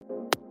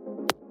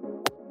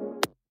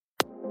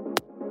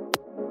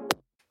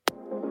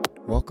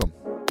Welcome.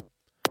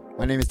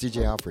 My name is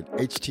DJ Alfred,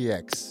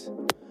 HTX.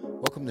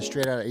 Welcome to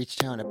Straight Outta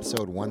H-Town,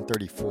 episode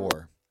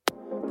 134.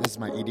 This is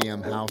my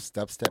EDM house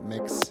dubstep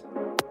mix.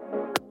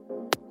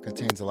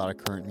 Contains a lot of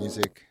current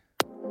music,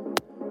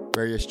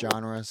 various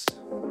genres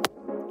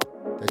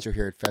that you'll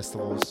hear at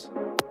festivals.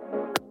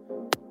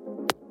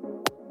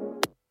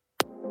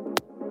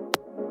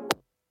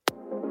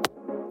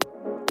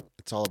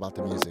 It's all about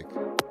the music.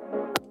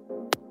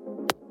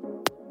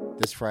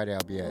 This Friday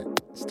I'll be at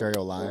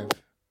Stereo Live.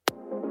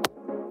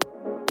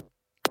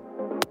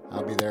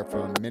 I'll be there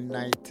from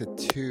midnight to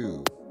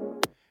 2.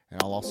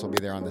 And I'll also be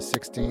there on the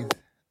 16th,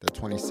 the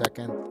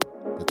 22nd,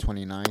 the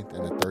 29th,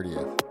 and the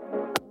 30th.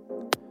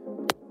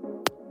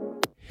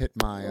 Hit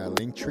my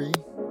link tree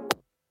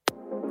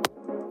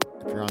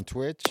if you're on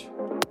Twitch. !!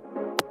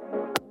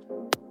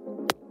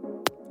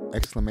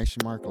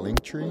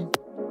 link tree.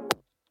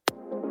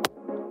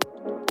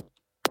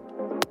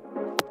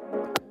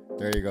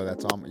 There you go.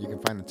 That's all. You can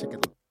find the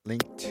ticket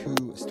link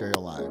to Stereo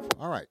Live.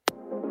 All right.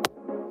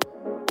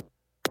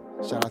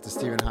 Shout out to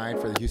Stephen Hyde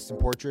for the Houston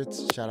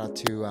portraits. Shout out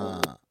to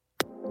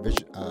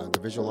the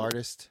visual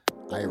artist,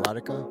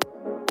 Erotica.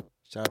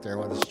 Shout out to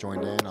everyone that's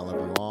joined in. I love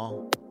you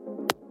all.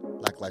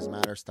 Black Lives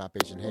Matter. Stop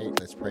Asian hate.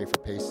 Let's pray for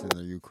peace in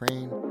the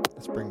Ukraine.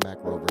 Let's bring back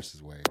Roe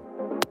versus Wade.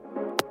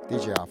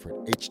 DJ Alfred,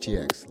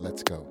 HTX.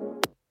 Let's go.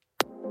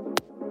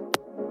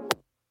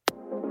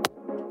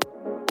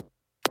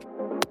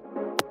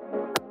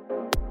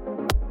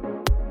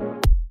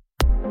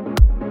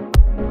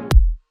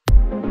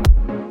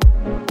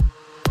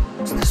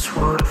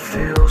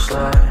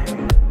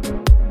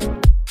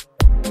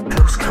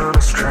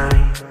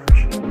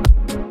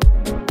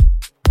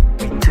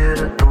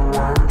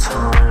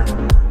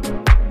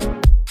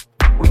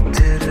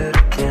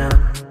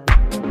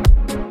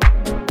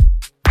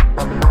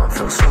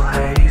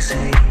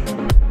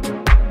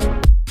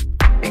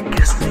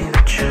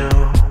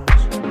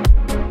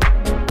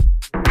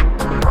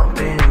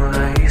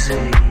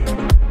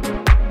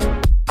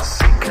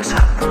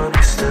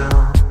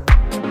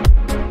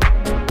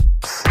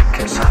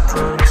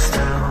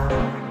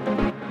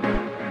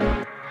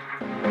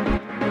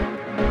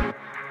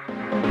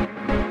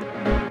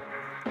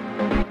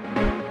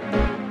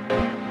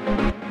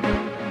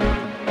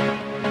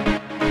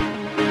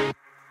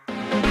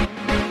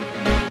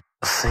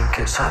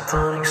 It's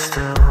happening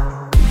still.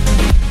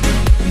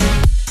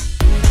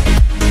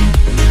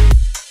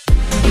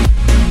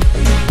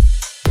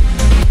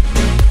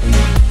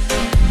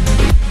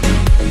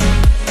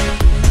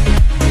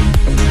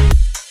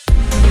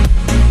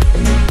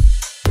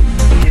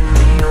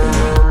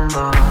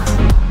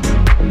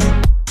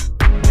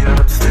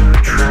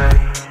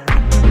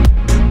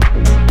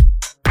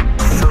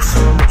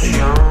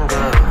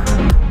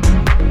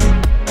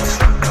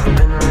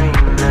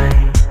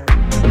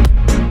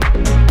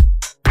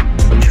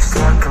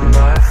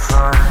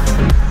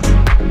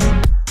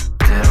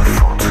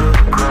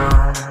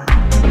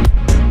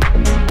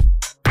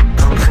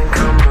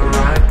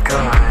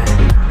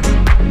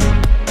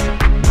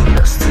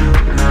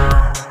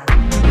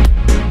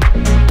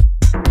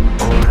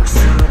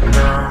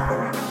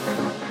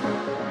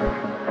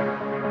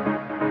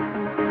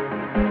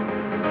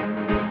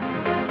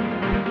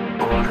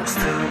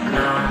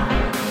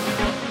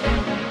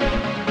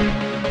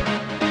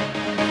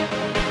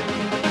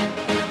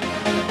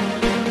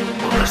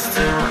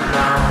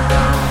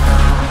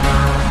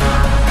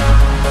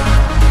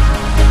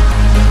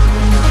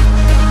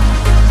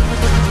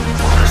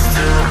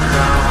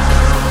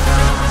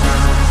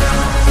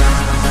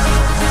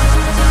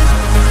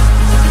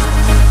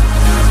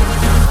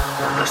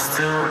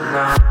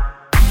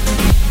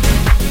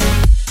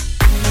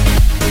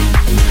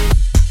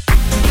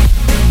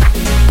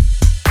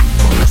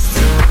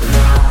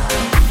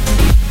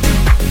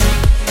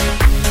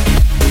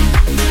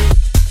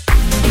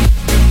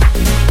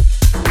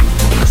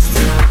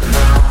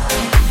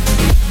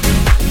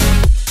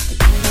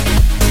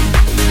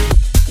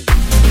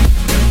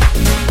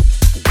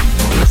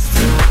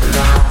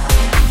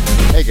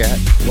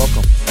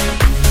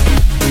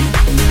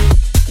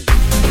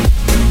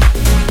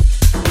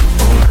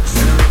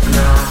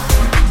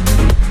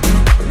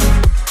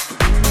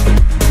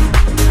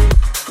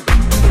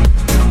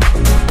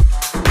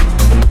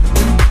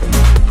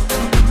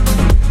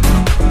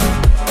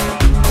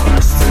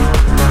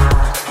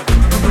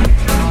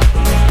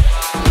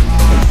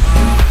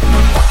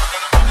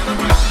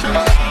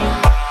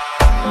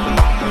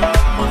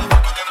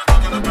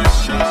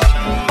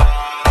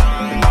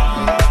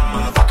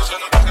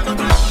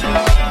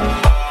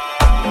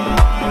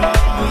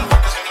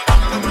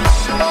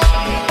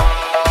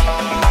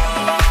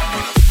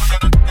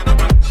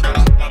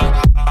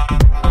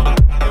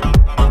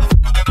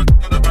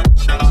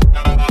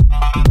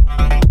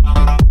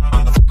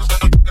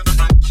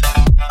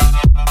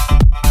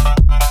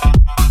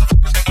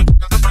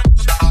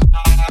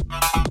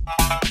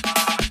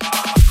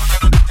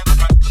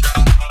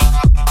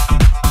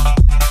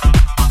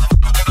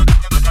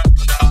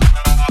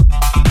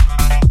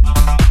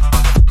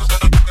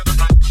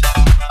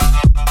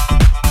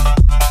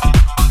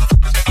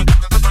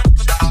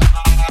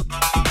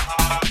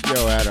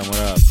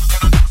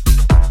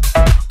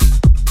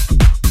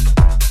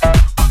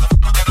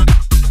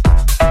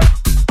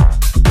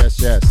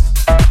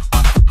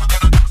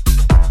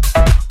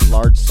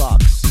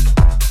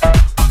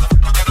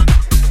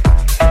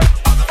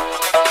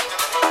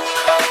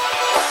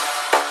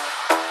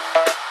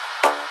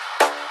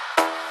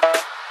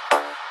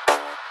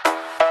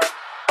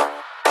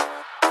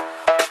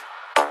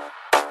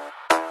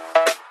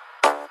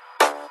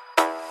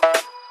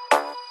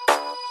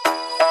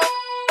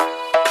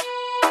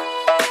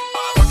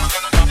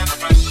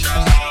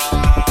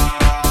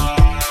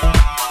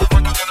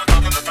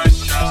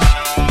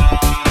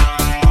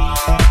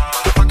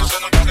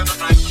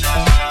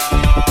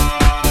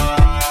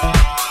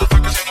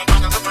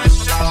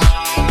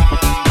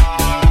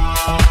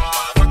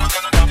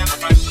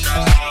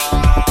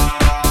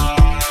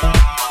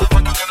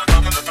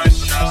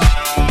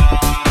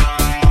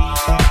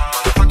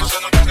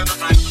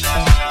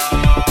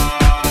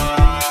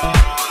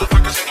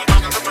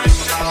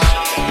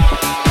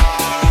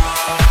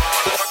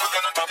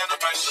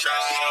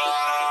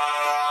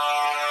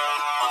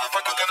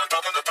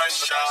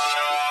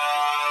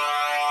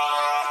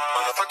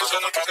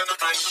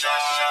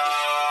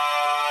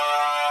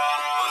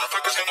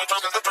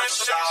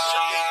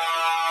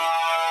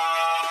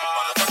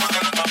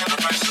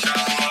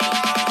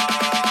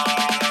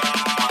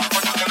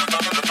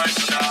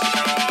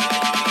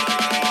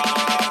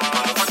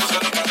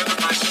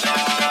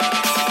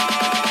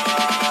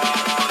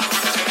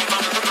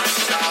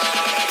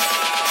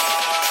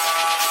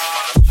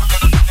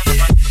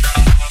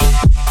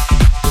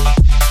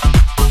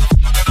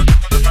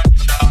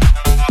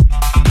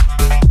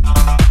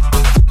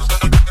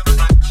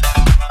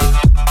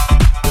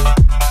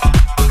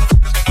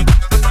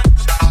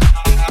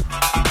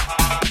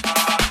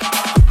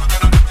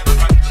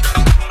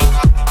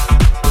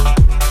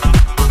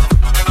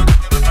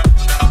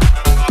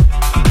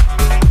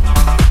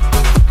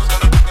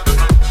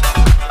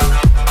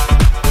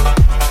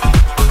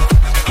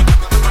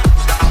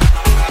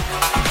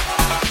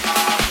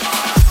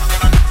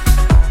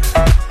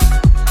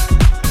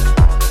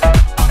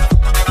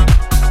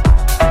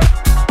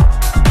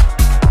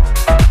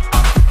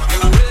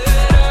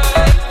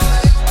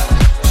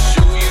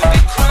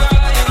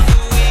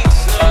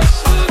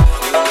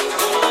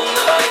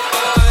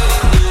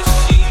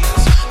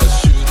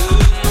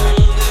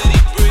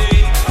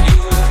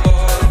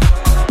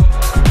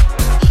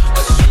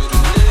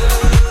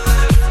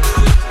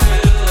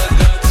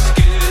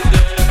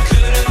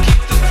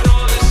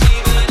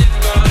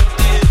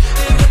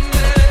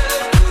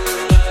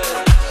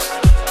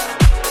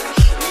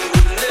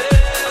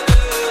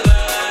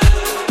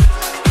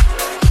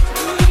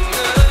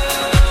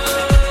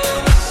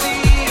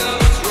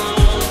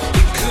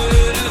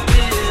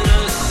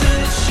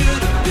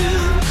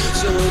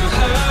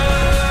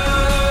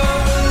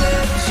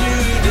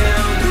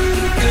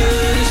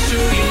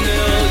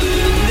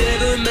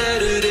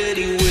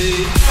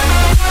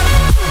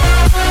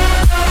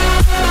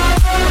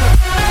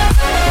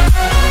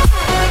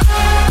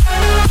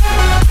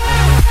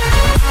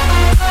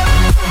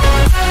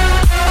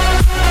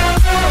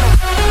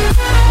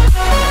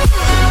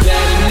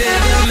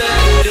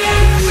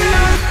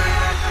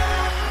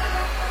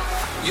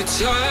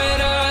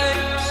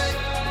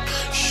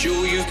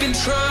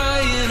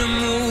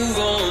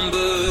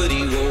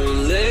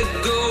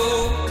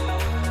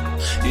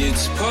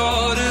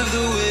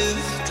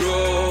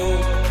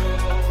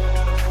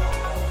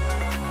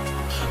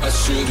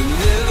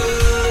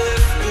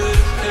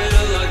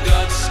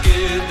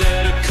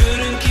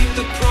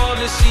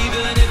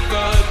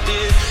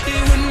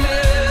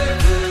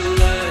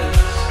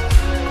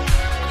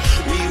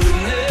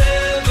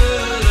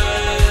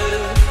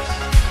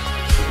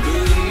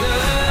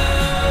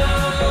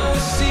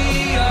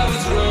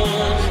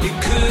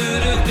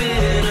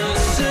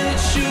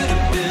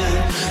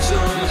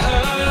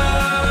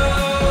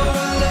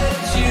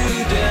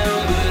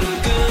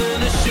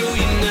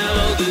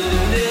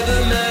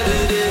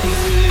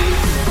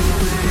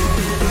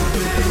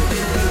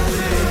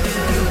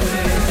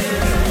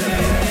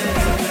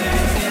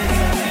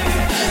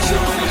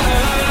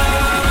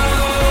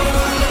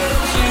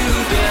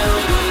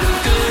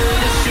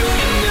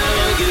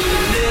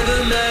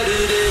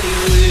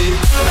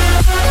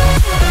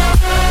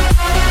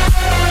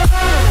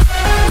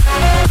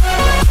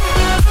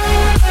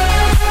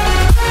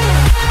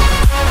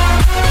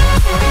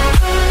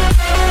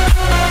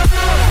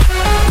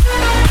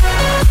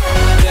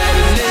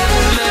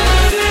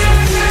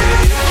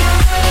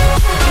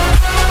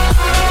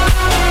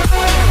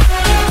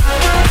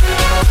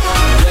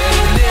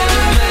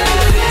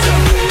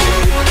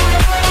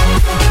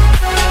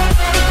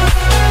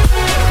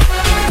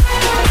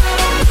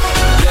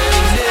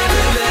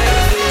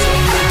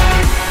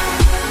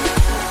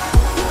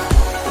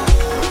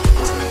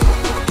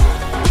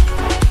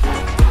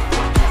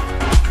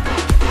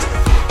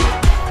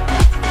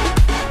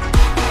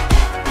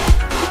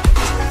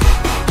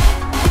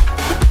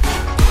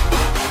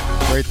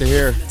 To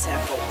hear. For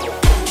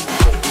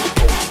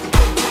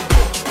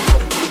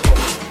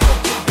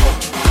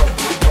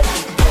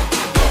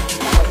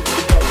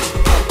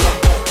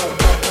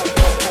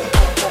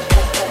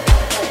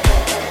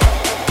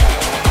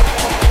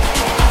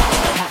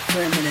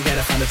a minute,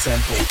 gotta find a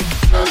tempo.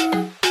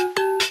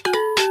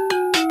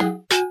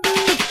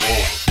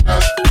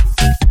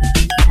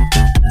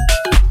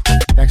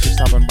 Thanks for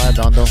stopping by,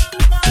 Dondo.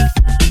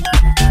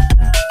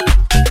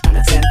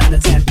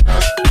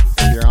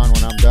 If you're on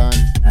when I'm done,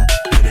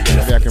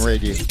 maybe I can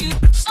raid you.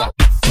 Stop.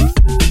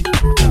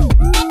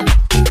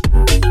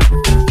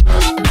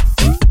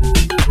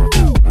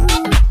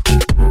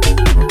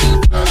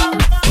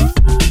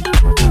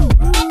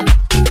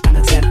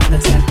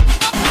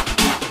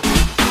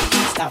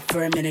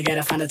 For a minute,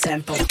 gotta find a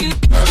tempo. Get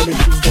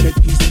it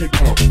easy to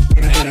go.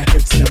 Gonna hit a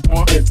hit to the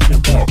ball, hit to the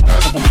ball.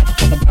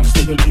 For the bounce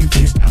to the lean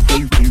face, now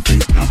lean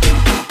face, now.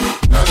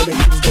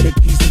 Get it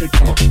easy to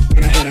go.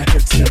 Gonna hit a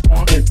hit to the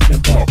ball, hit to the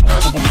ball.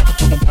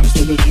 For the bounce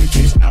to the lean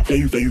face, now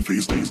lean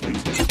face,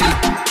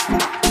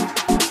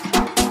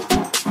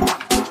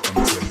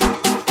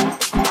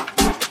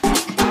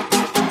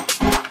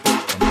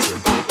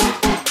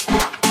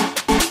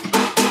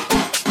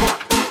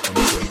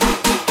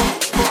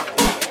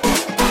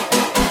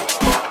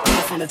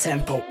 find a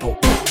tempo.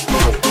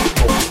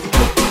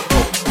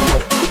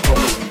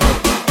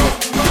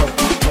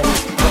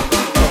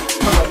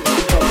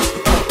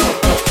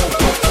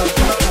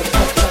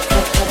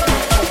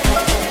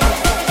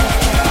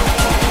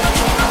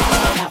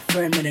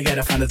 For a minute,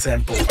 gotta find a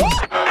tempo.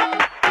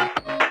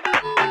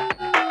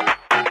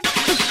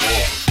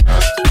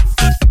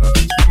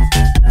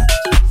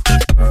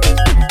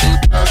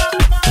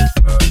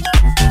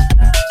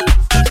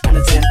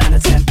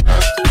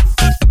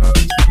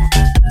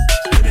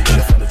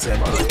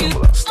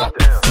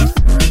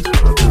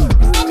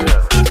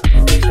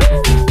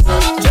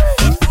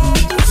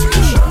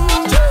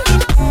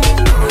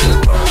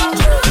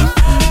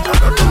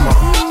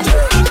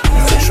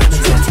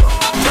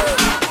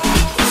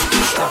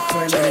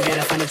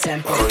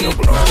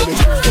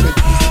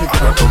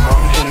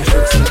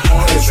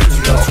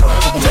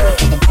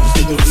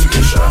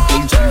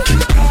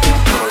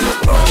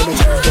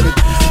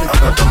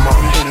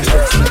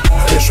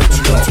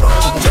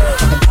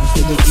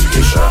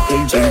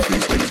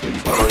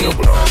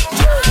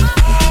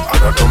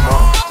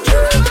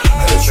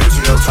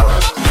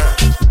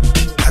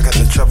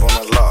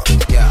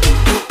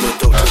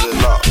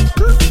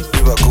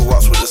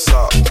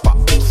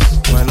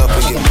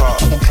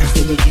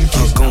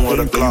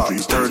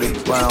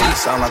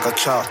 Sound like a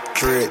chop,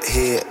 dread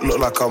head, look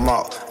like a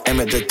mop. Aim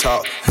at the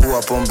top, who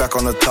up on back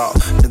on the top.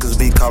 Niggas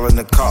be calling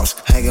the cops,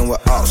 hanging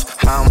with ops.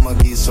 I'ma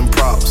give some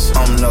props.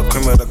 I'm the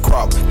cream of the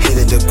crop, hit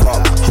it the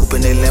crop.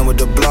 Hoping they land with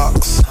the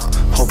blocks.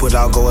 Hope it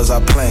all go as I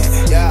plan.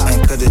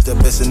 Ain't cut it the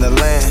best in the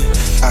land.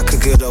 I could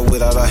get up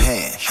without a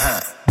hand.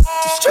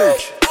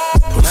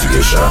 Pussy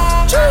get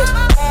shot,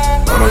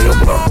 run on your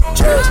block.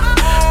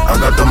 I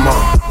got the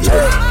mop,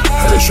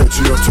 head it straight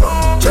to your top.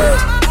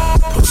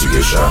 Pussy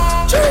get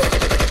shot,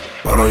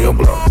 run on your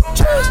block.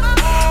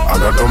 I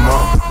got the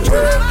mop,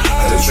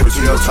 head it straight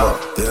to your top.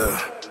 Yeah,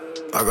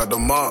 I got the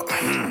mop.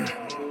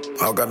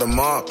 I got the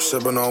mop,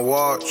 sipping on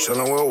walk,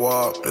 chilling with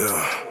walk.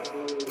 Yeah,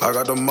 I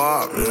got the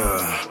mop.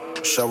 Yeah.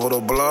 Shovel the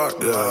block,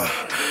 yeah.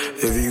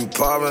 If you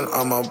poppin',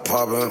 I'm a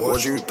poppin'.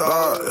 What you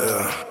thought,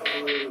 yeah.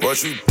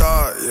 What you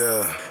thought,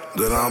 yeah.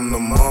 That I'm the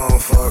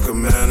motherfucker,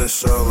 man, and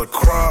sell the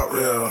crop,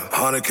 yeah.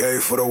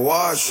 100K for the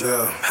watch,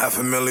 yeah.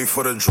 $500,000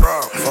 for the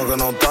drop.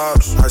 Fucking on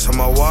thoughts, ice on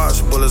my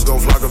watch. Bullets gon'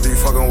 flock if you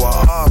fucking with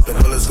op. The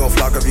bullets gon'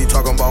 flock if you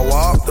talking about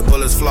WAP. The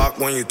bullets flock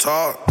when you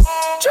talk.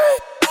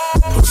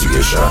 Pussy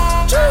get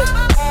shot,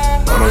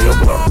 run on your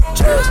block.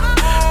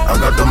 I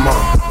got the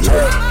mop,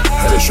 yeah.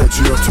 Head it straight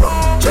to your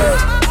top, yeah.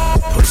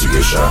 Pussy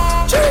get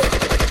shot,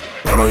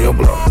 run on your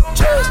block.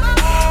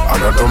 I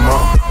got the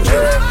mop,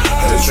 yeah.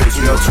 Head it straight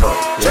to your top,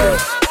 yeah.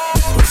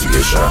 Pussy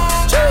get shot,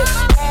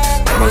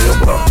 run on your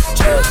block.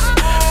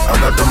 I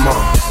got the mop,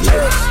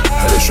 yeah.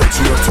 Head it straight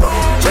to your top,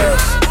 yeah.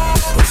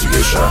 Pussy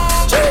get shot,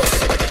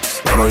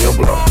 run on your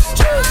block.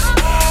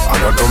 I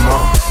got the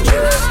mop,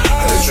 yeah.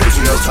 Head it straight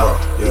to your top,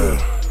 yeah.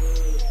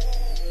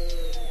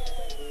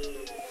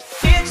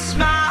 It's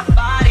my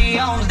body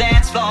on the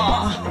dance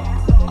floor.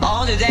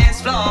 On the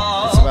dance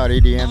floor. It's about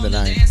EDM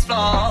tonight.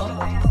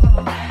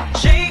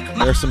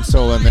 There's some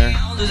soul in there.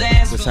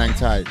 Just hang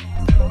tight.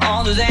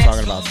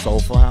 Talking about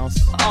Soulful House.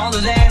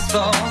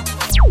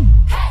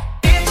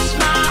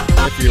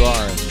 If you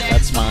are,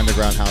 that's my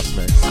underground house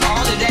mix.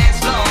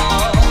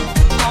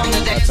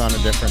 That's on a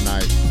different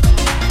night.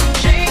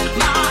 Shake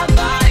my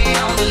body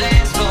on the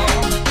dance floor.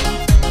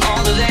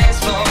 On the dance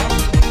floor.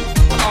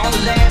 On the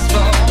dance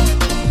floor.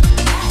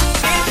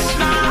 It's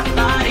my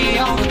body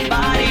on the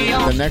body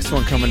on. The next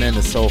one coming in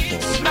is Soulful.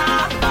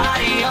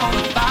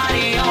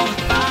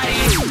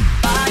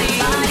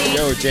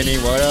 Yo, Jenny,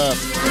 what up?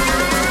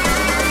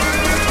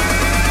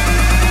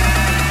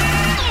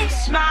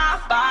 It's my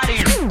body.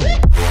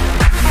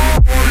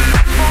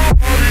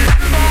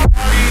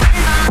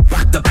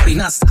 Rock the party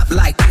non-stop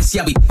like this.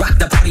 Yeah, we rock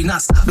the party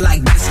non-stop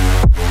like this.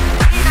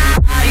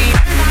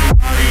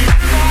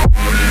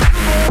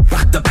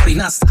 Rock the party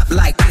non-stop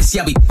like this.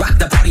 Yeah, we rock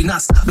the party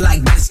non-stop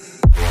like this.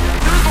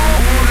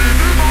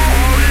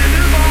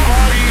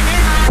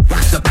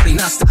 Rock the party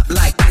non-stop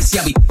like this.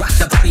 Yeah, we rock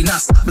the party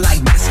non-stop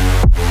like this.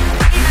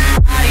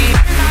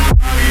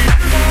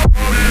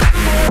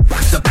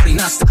 Rock the party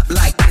non-stop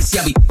like this.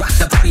 Yeah, we rock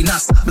the party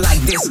non-stop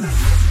like this.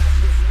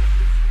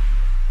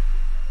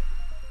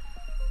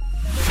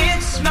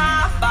 It's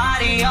my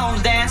body on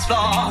the dance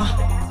floor.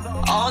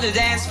 On the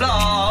dance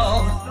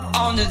floor.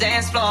 On the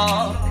dance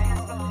floor.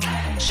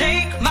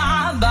 Shake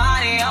my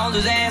body on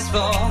the dance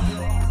floor.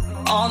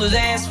 On the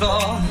dance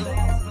floor.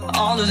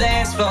 On the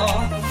dance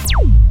floor.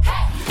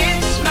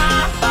 It's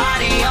my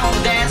body on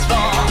the dance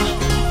floor.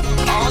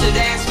 On the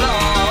dance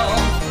floor.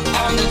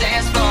 On the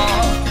dance floor.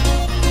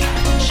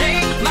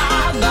 Shake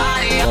my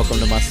body. Welcome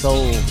to my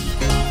soul.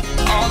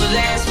 On the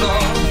dance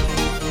floor.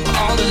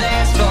 On the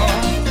dance floor.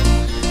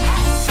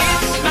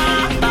 It's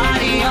my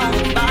body on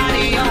the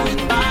body on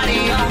the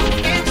body on.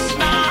 It's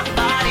my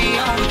body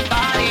on the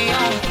body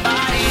on the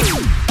body.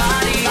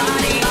 Body,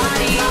 body,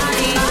 body,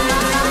 body.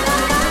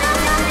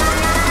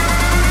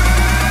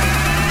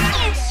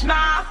 It's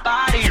my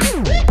body.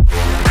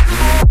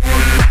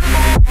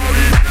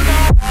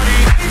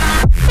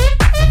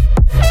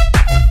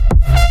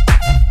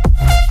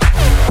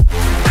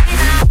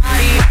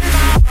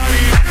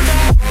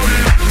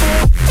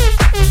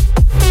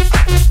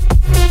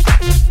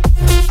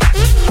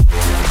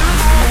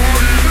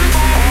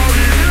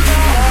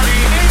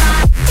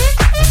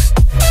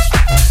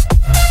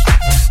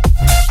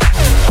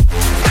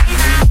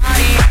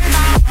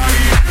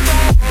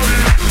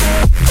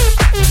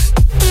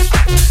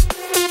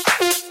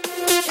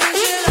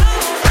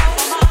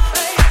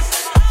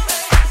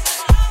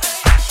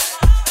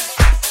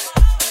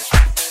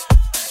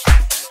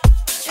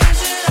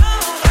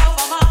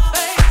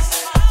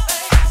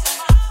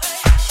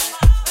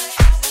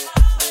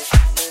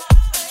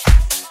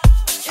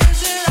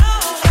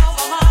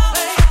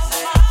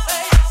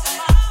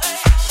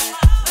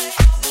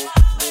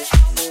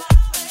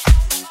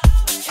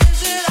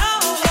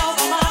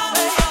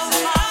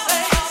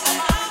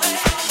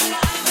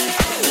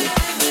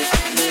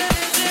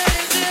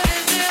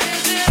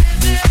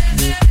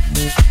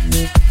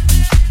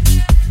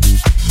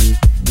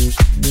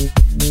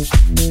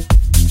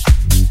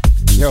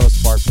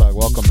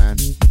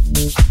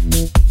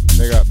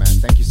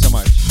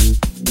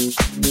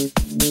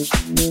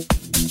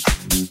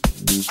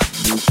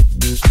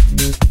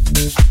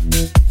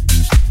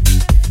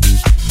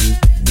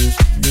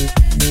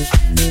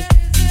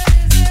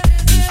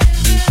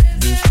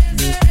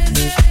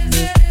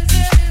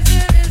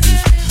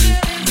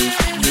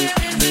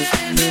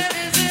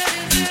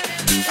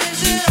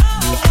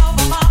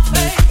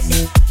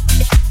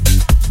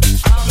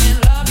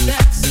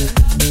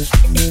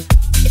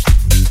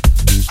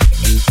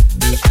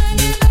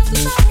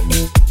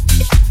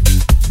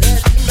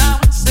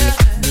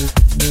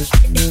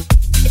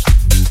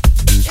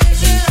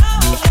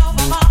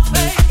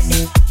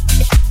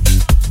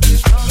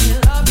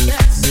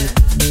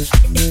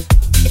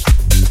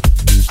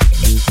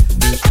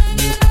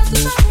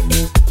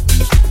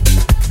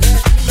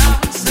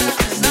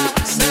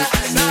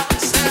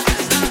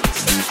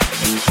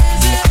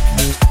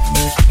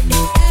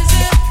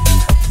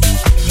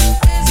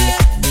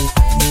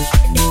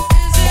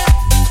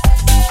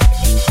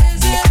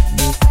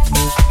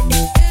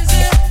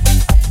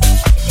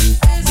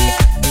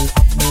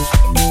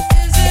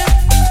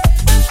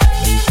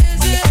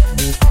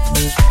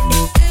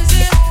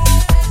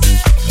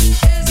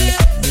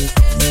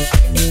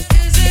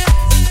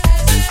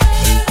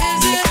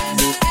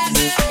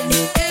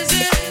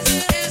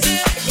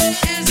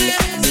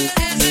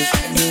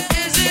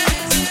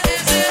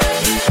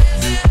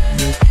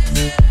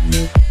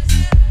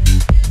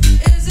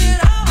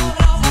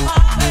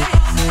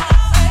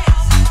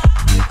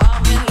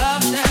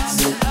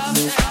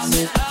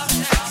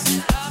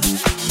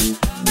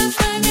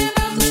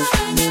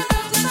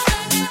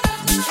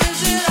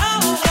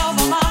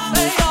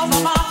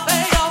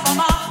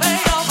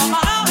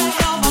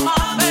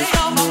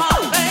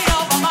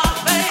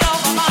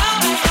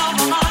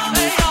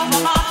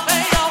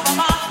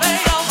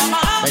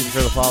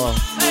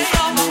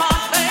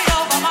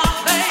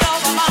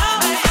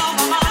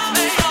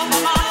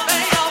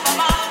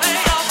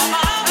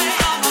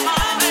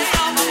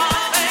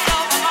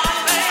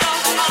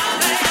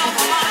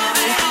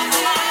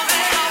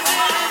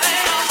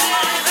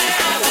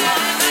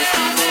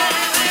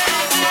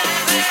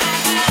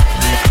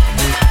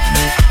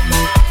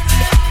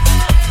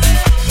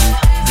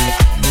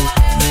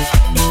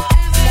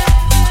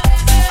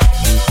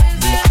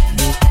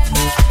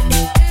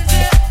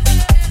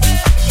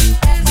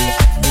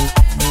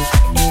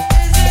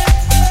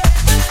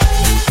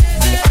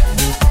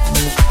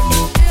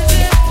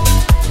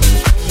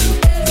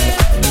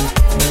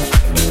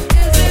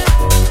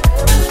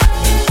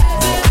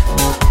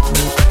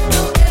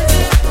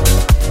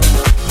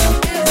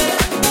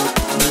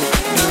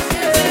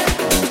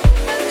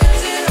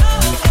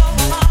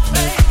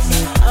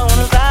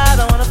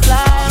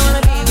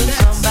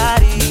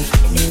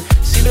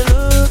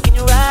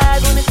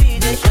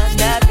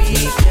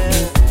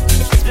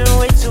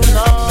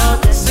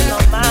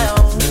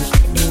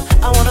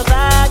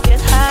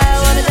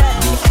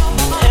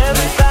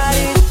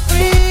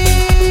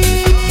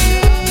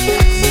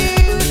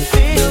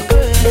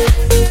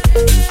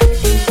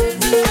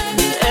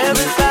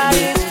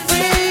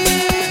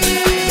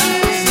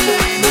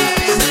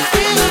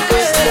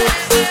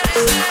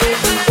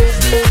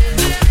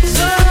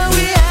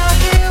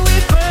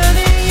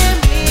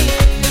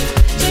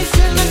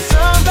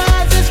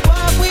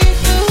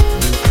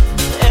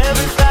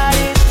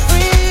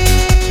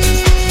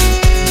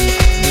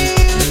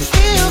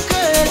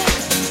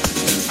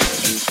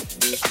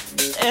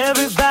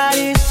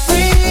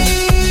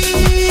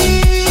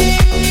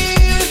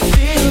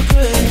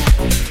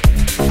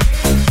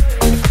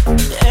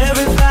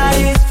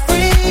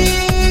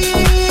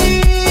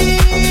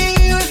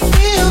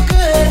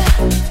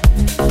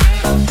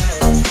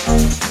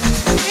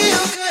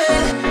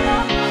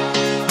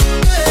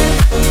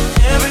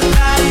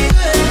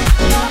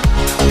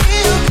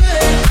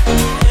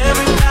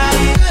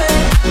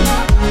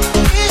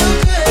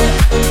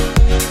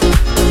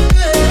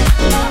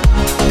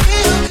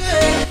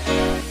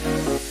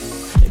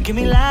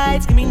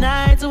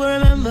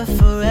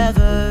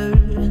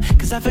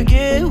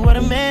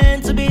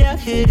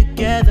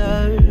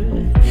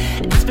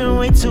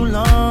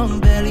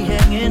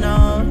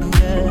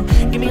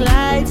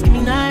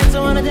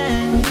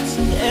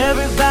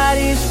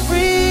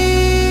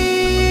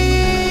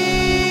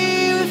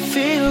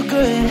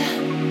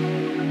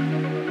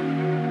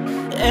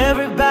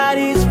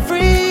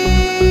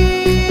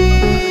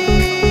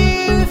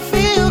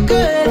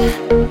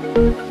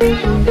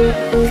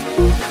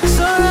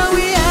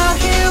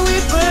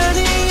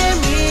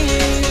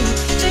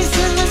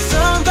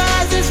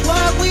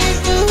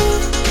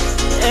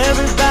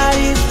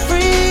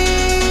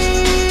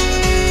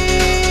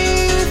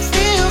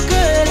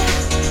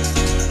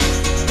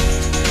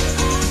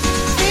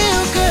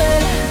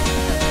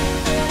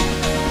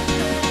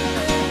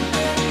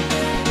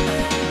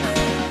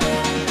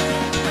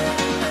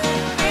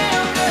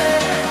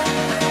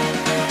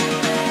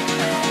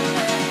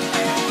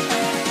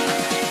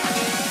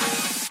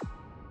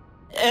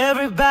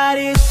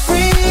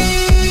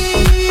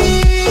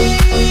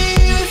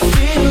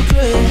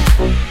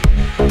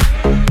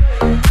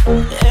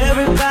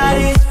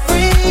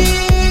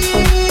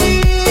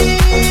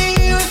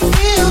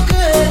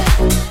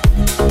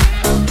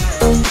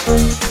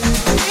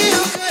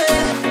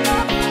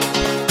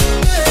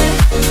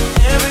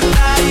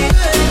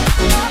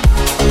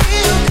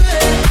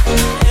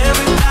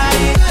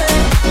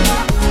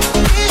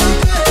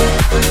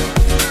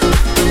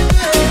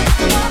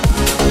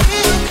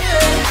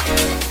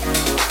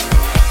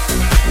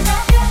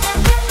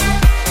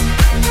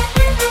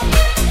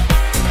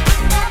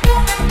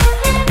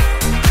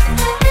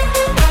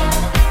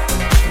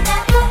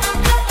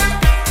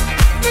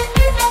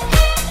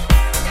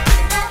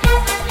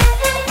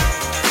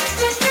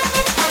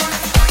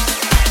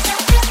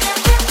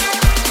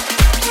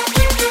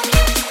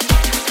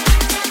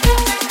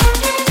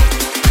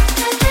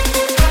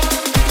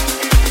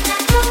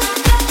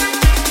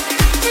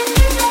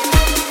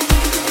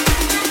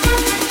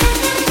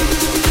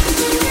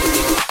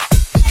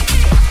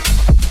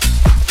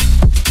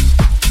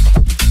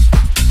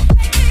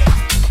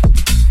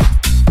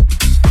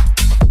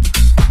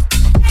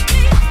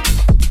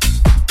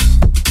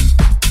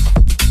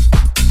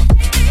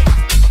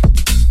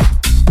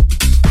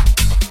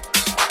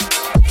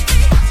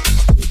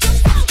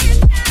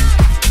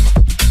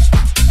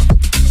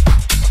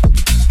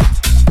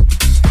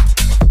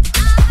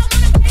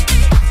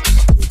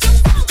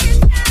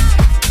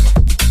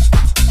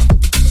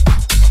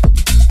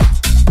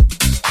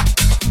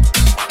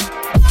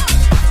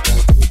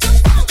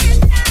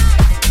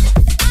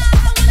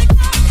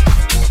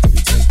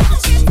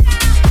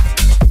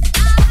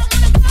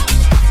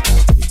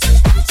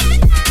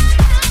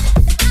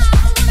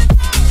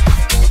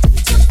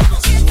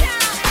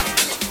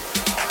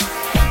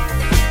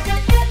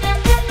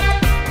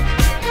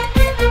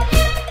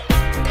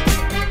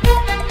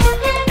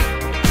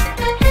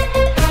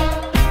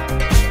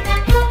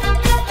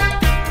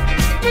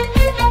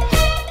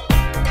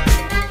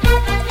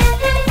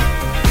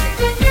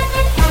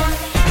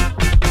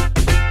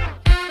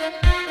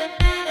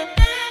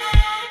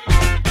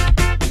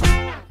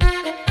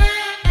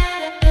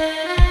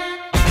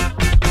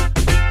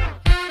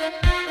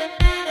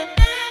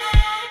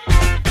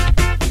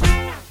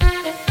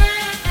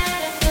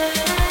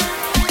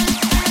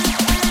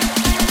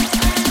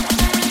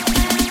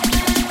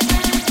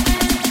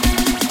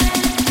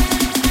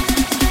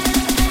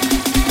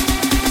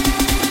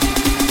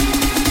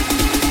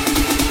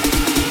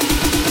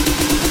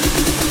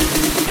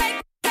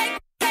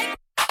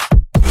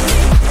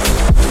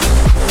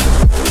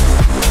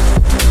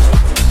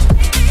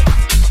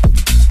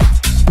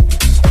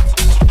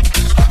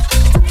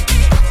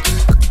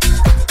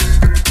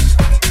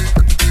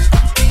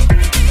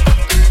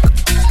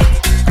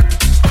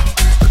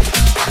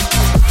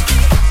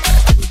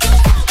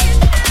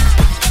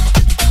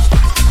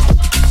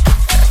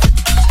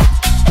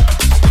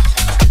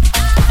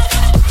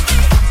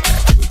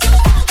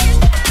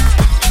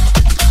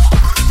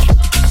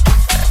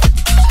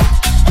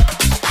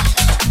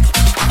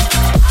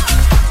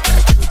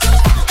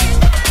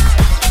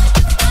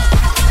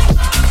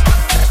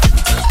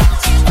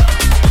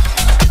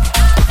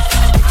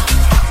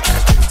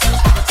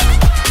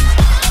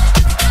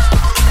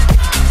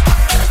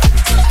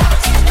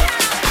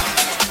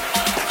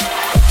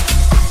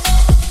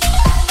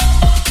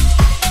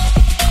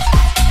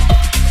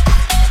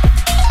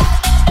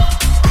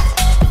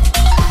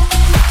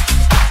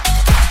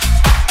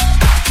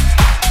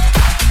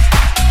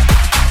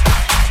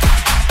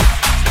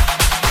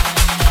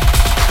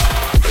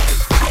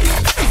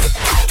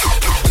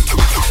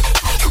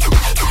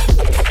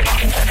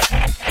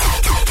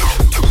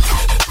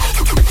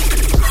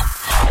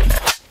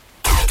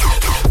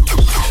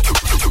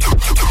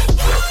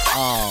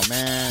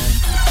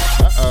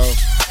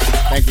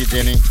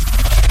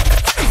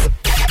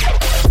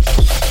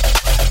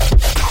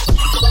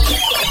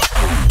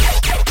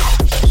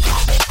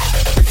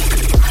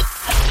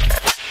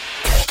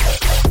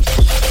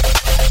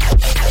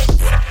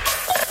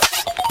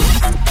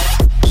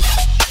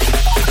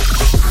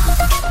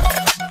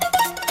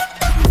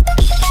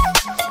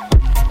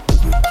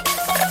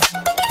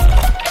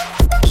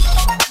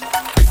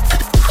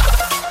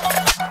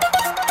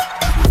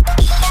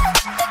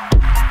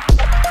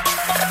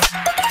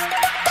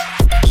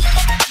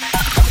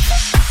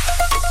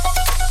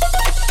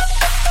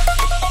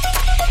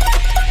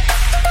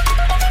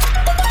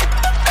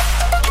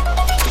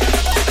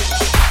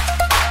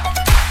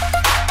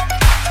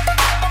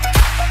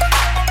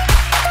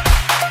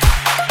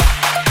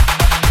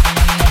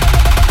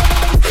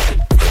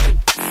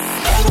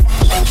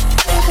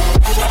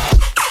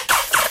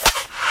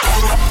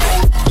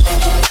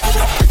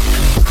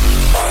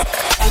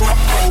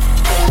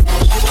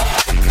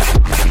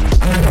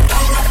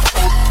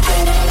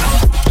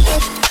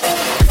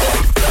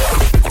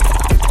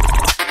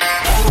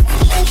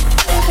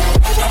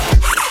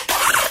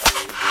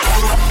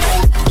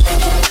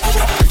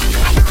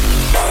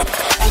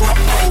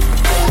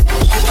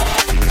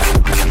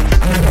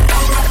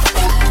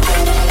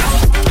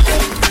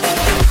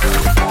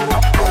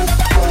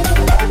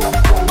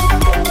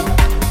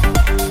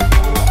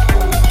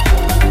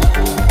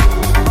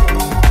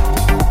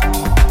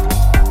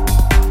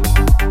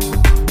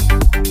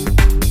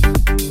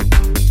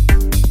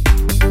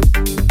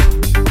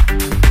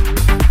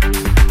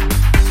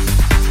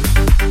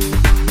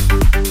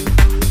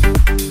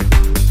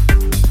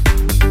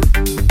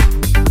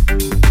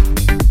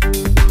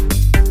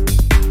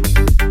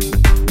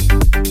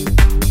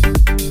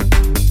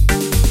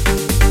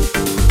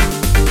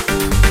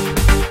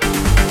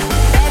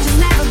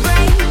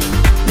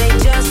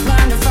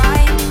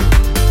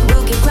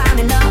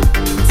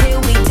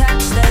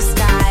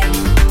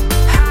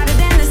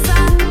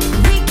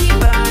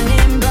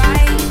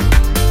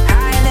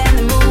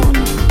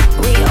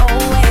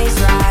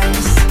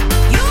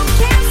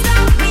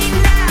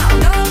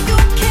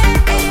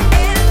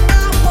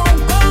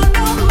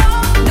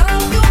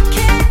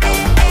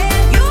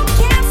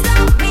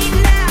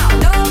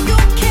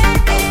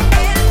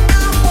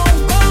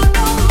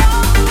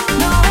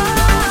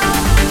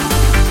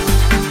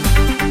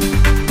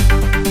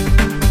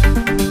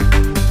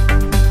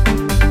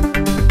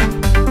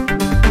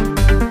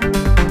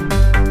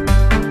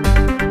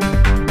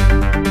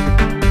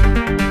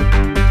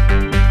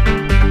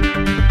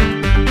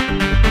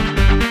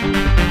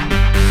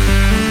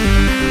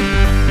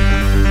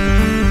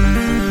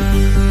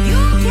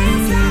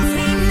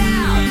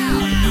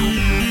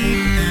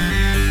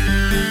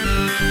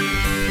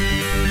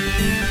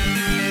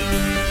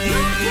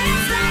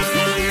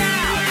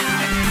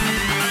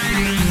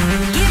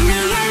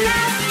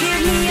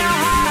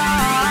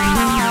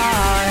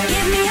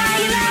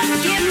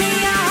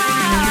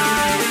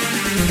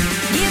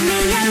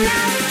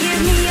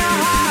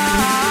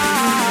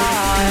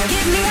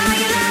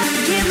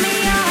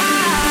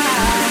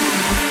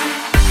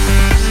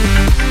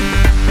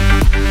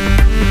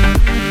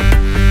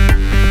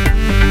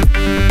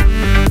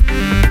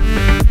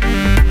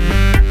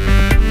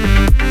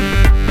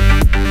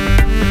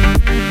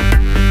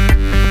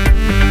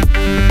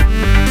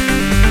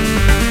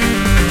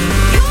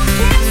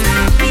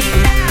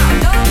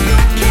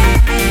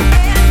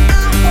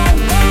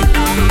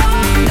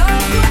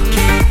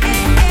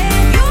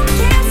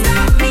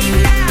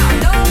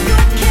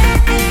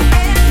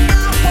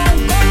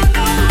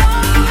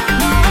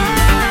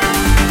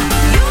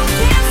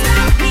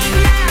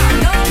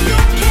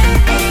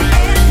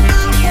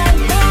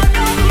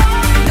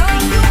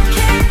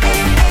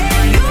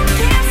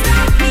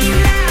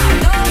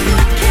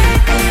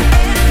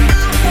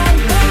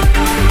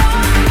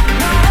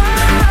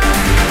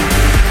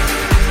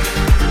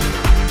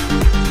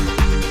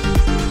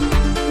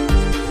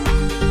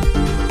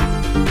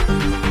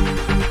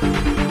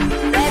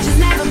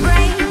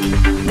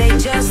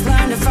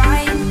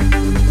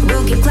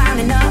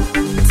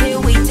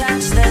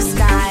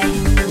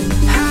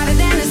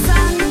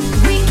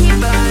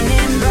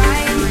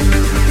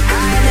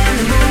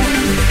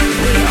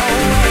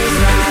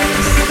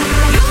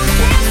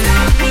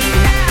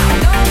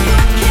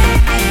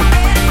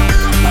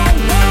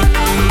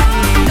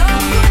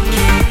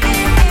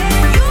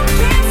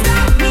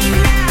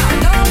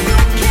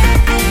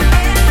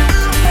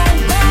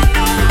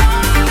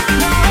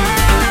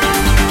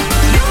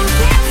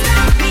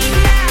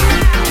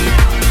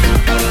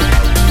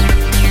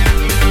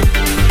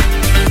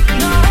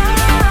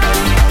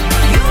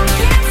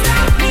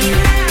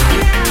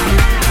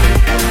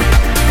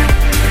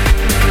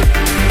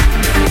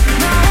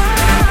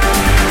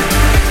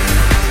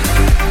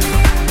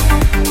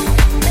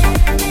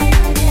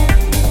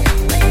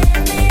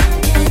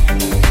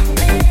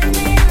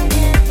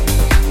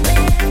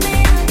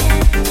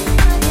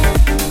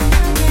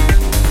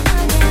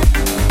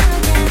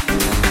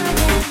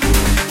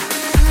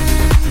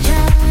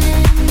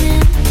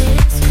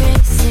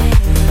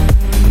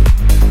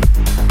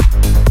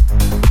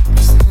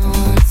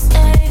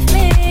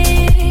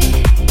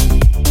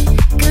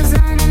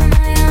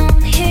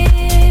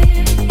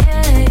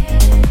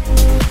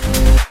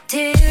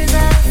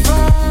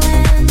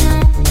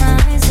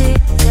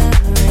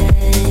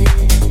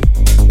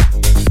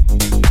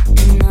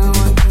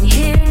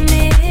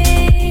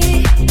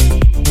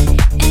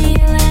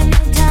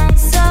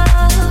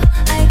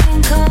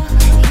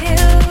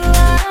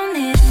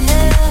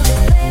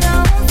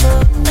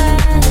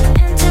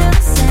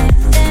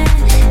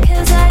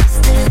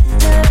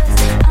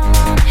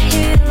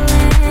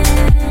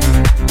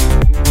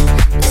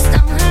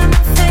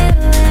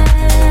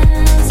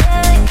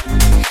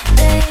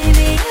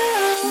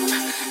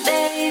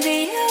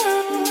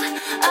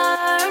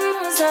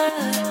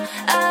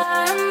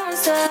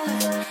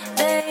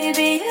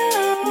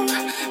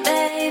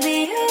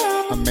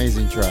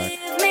 amazing track.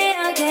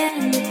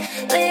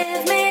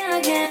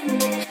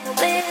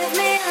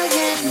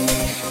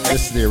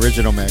 This is the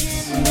original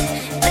mix.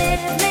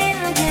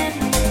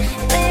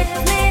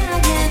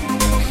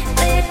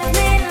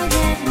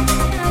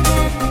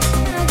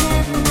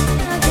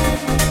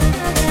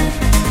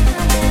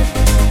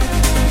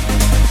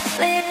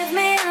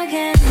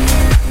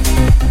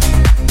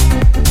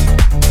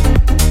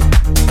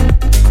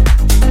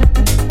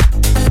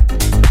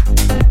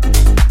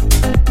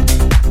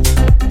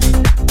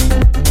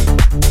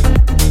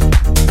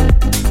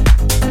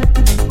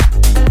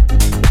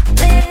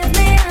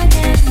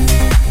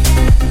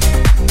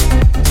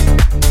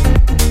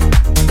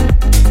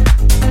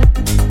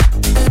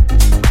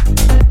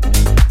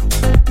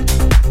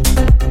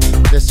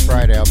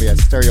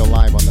 Stereo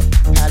Live on the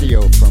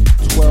patio from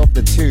 12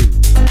 to 2.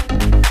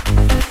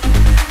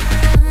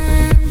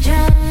 I'm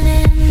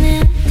drowning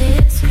in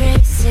this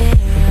crazy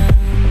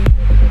room.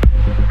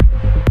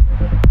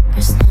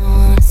 There's no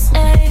one to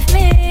save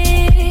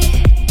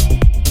me,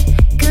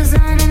 'cause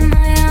I'm on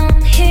my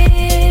own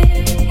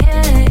here,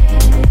 yeah.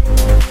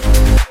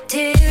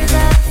 Tears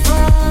are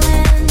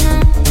falling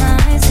on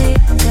my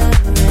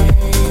cigarette,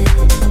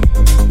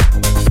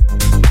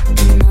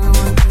 and no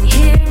one can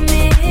hear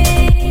me.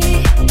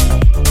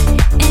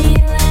 And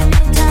you let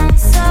me down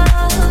so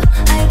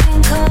I can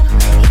call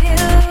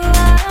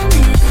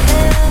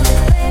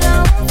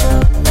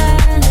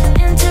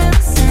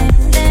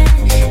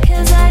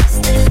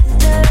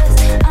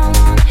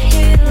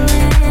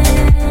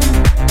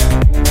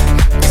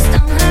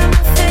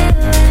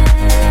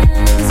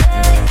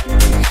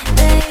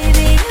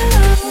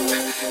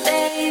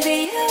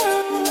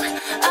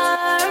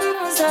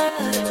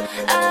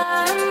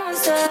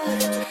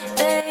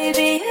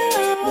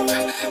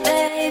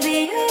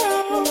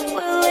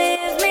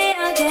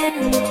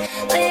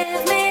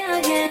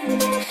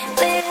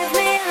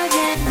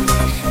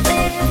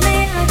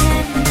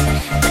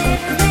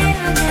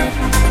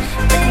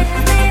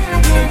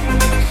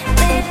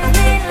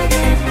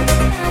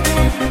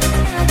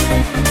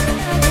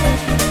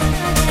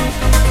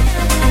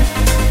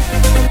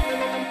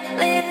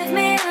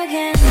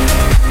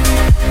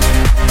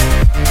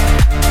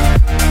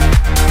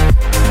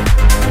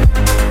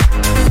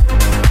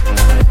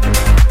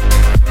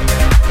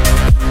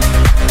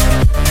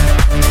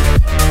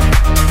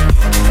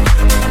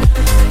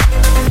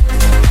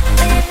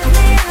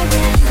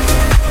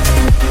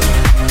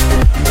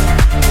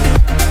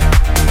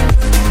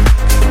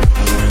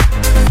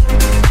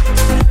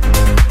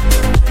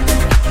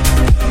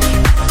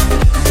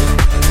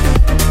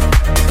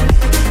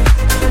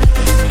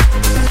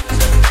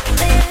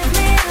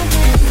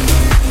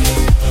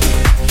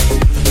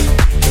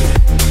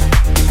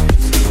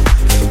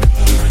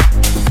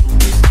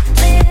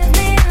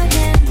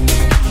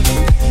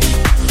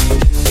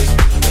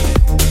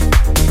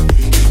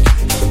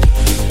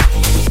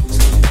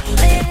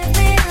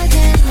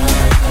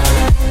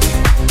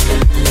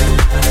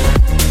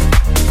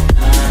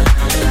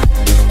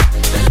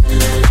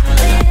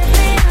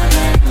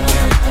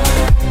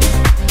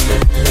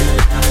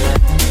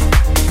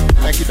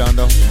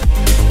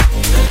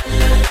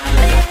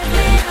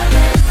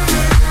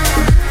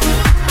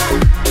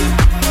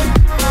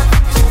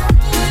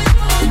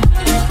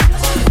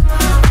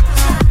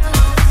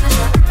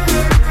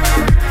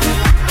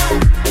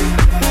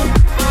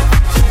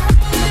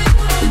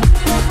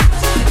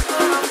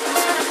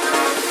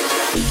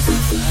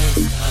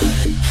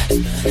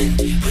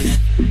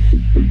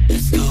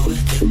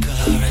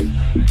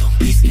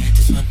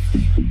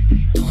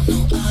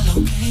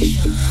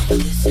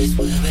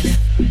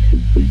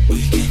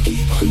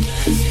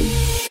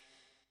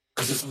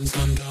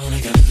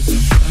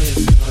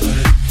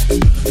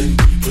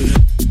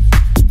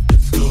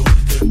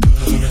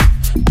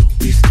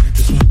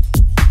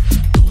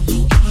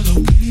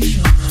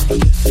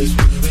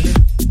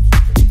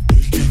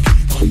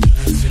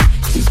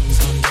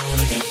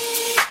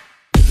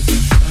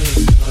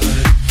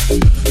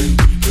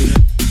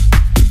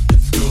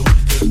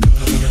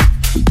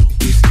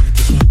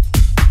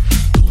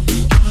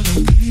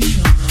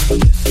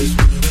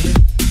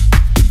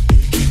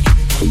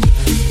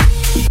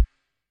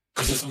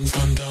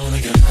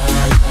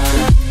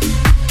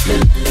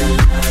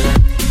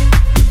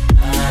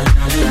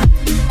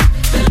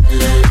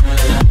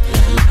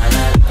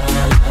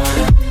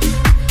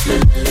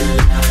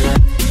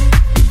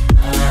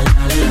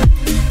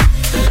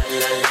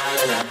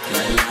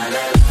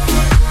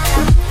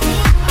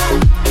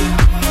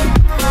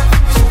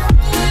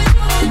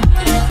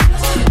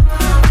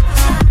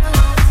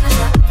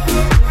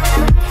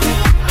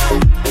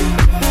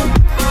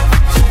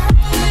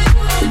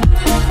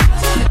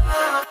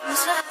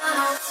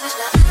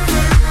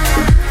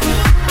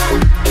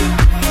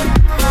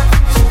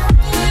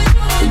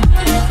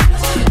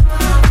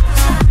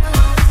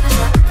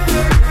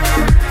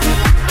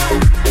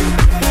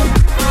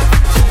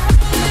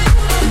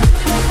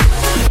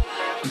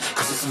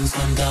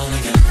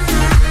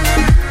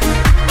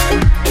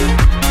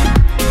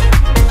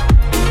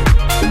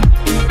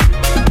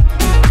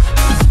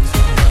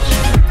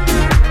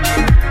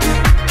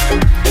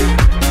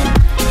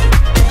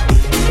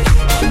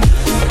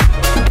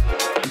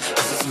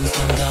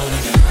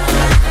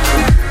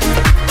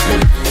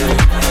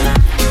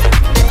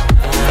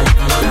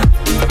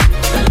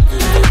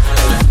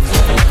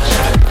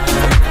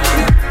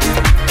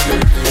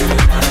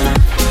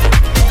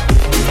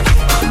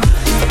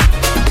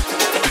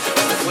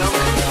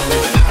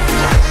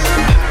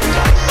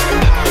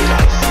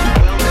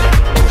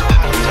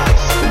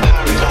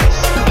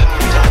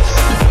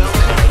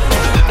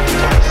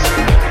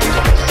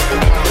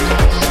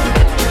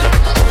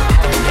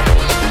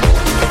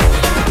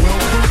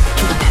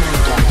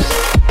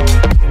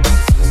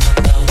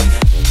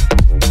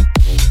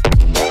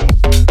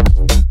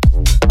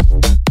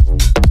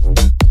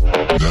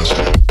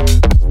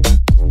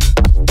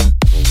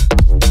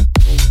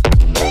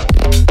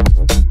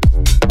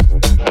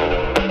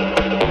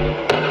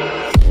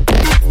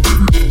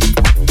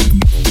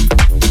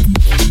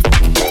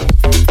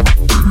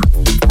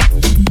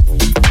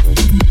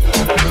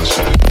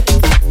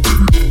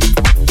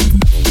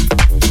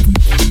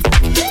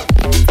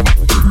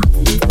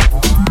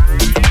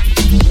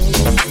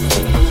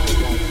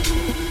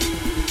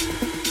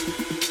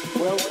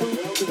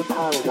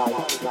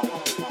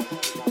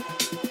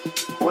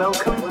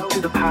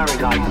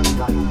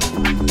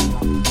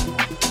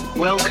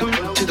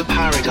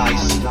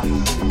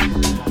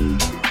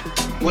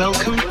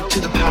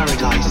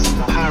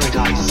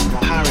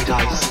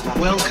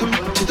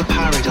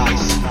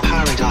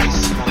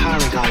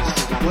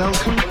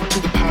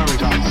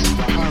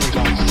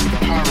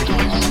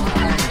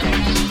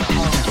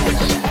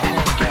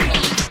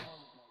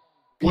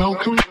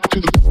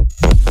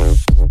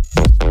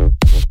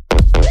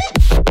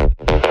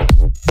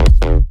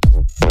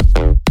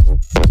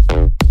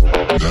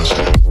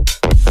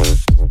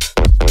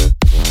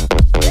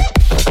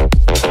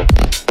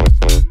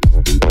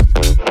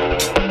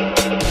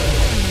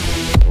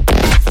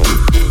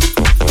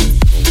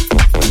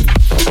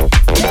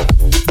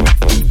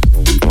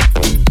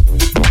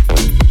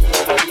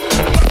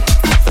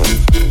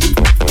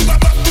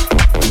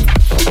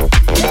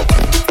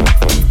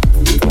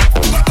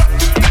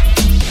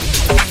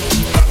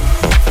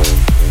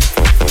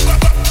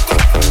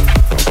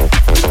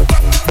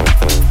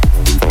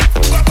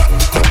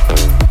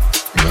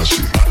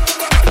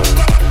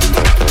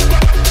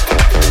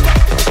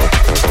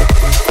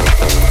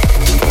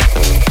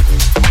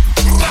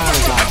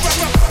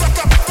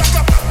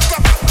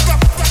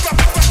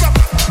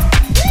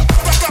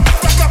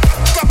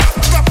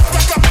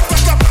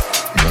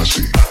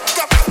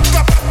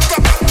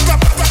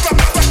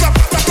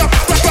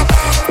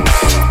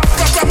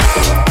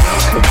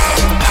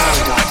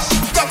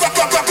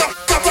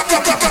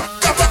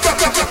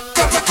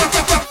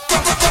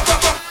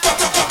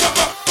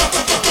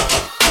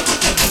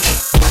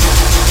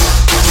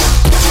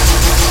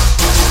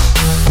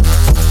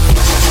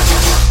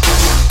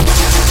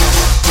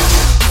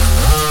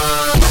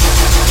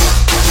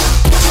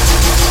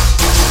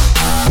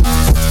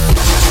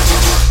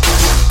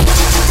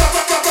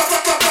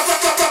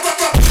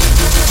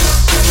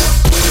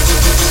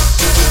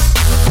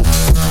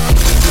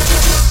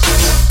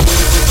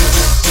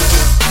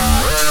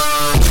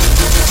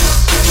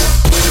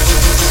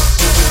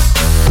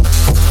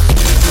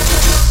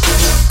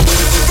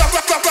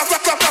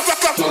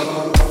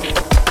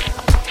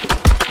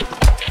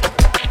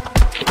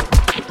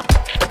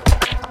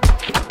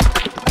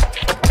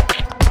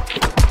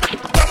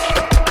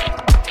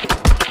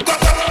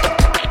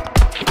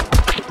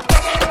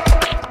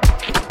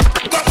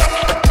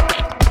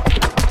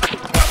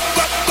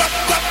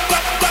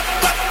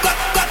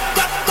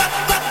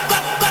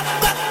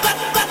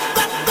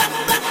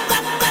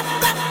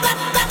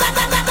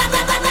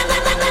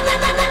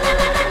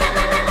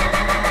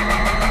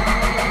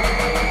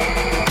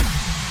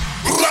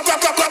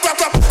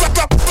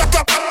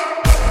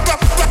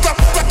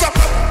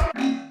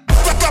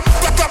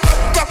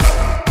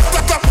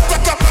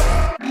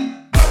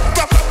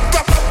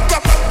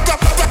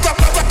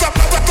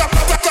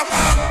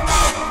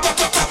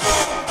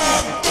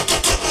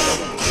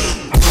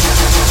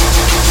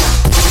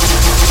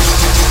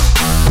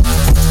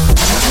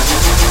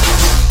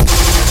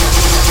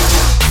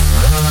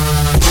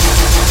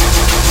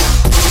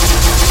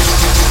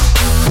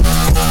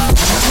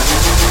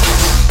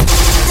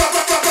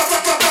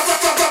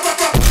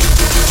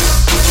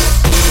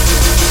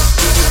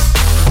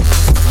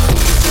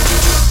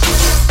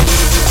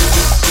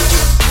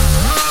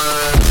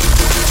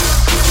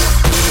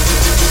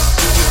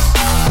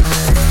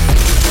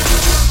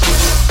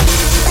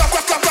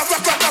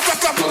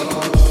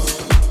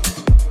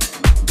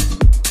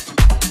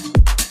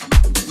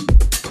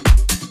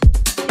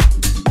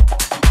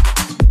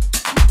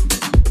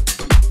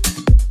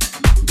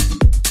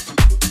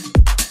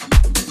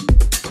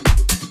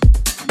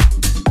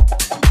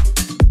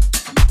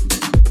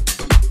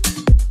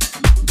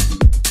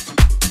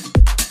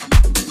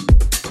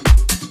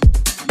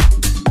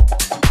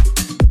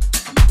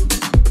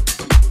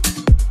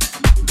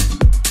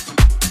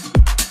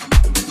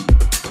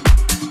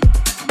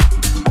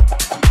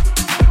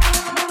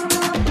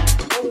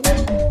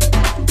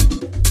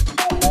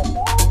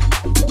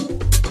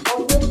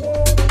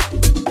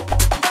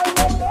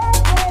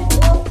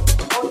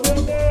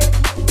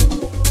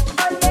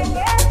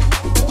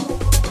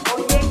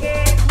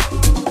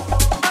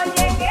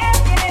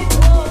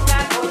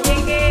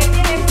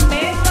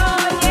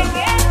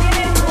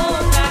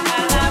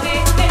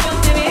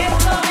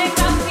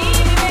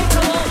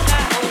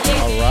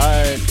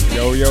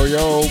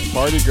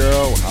Party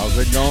girl, how's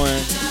it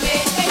going?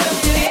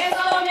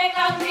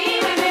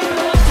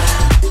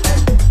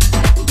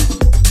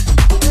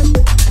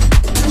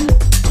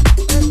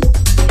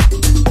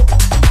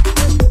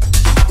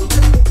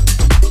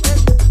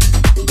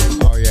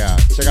 Oh yeah,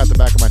 check out the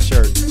back of my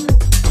shirt.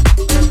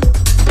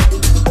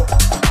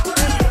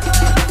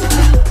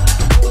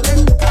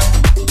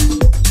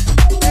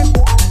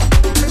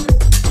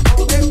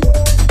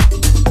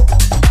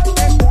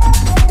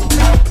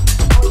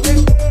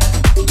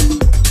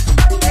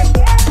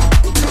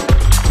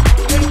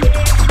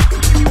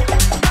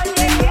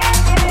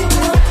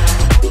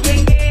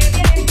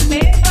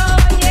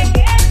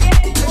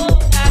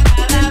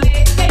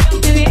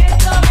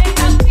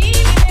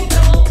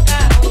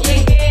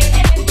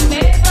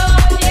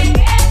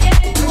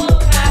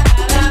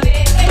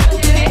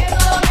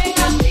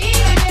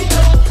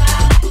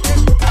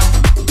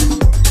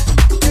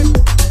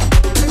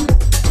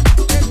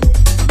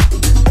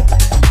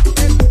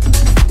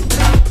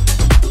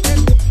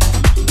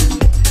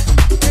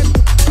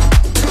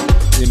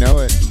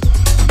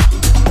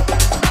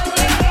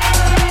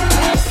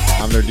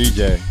 their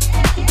DJ.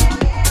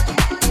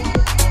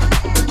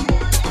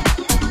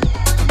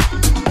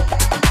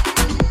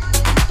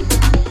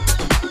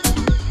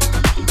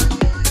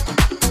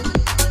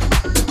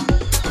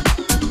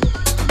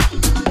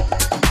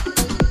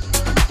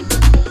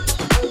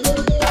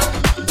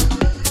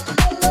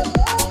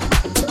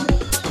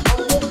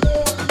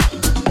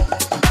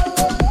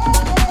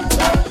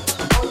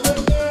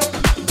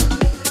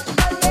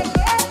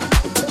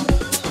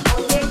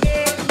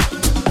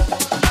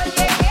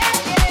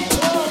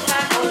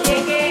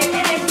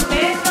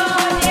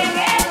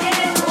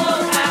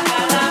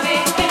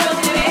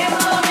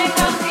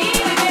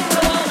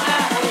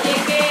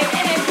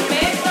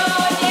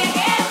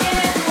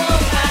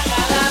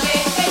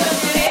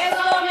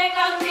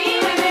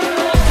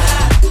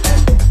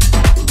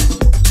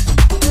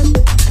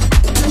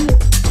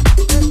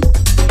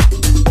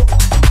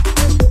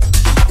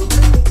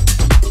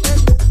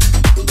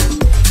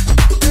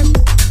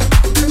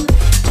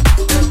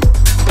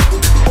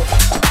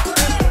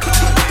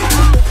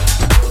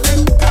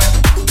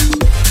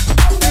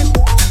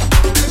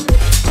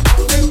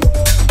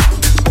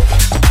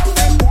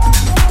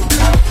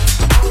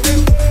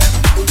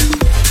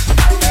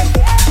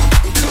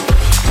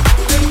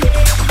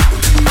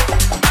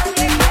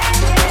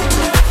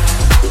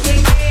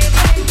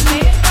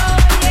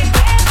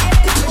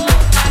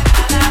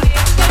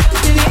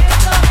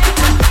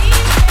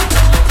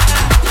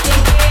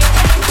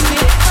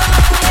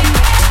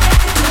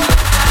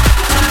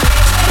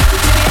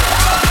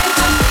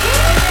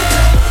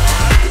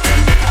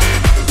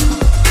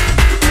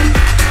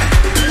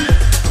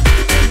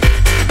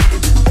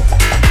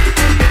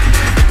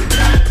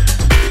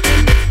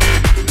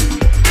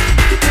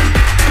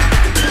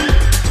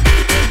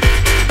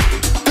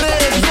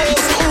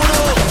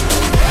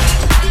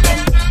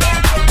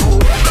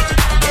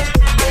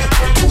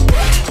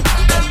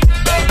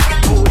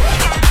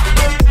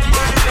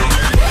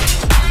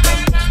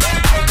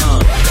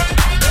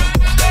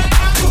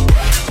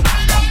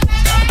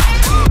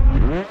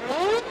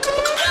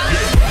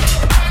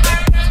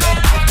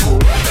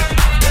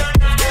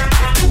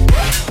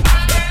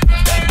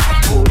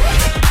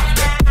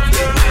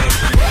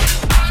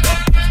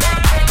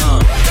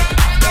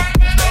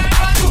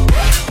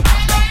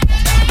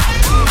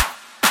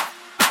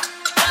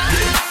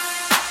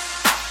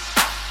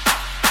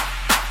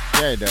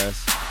 Yeah, it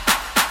does.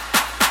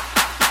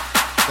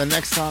 The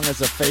next song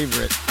is a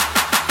favorite.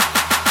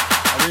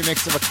 A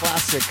remix of a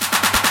classic.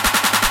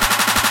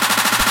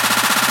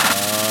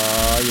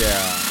 Oh,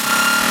 yeah.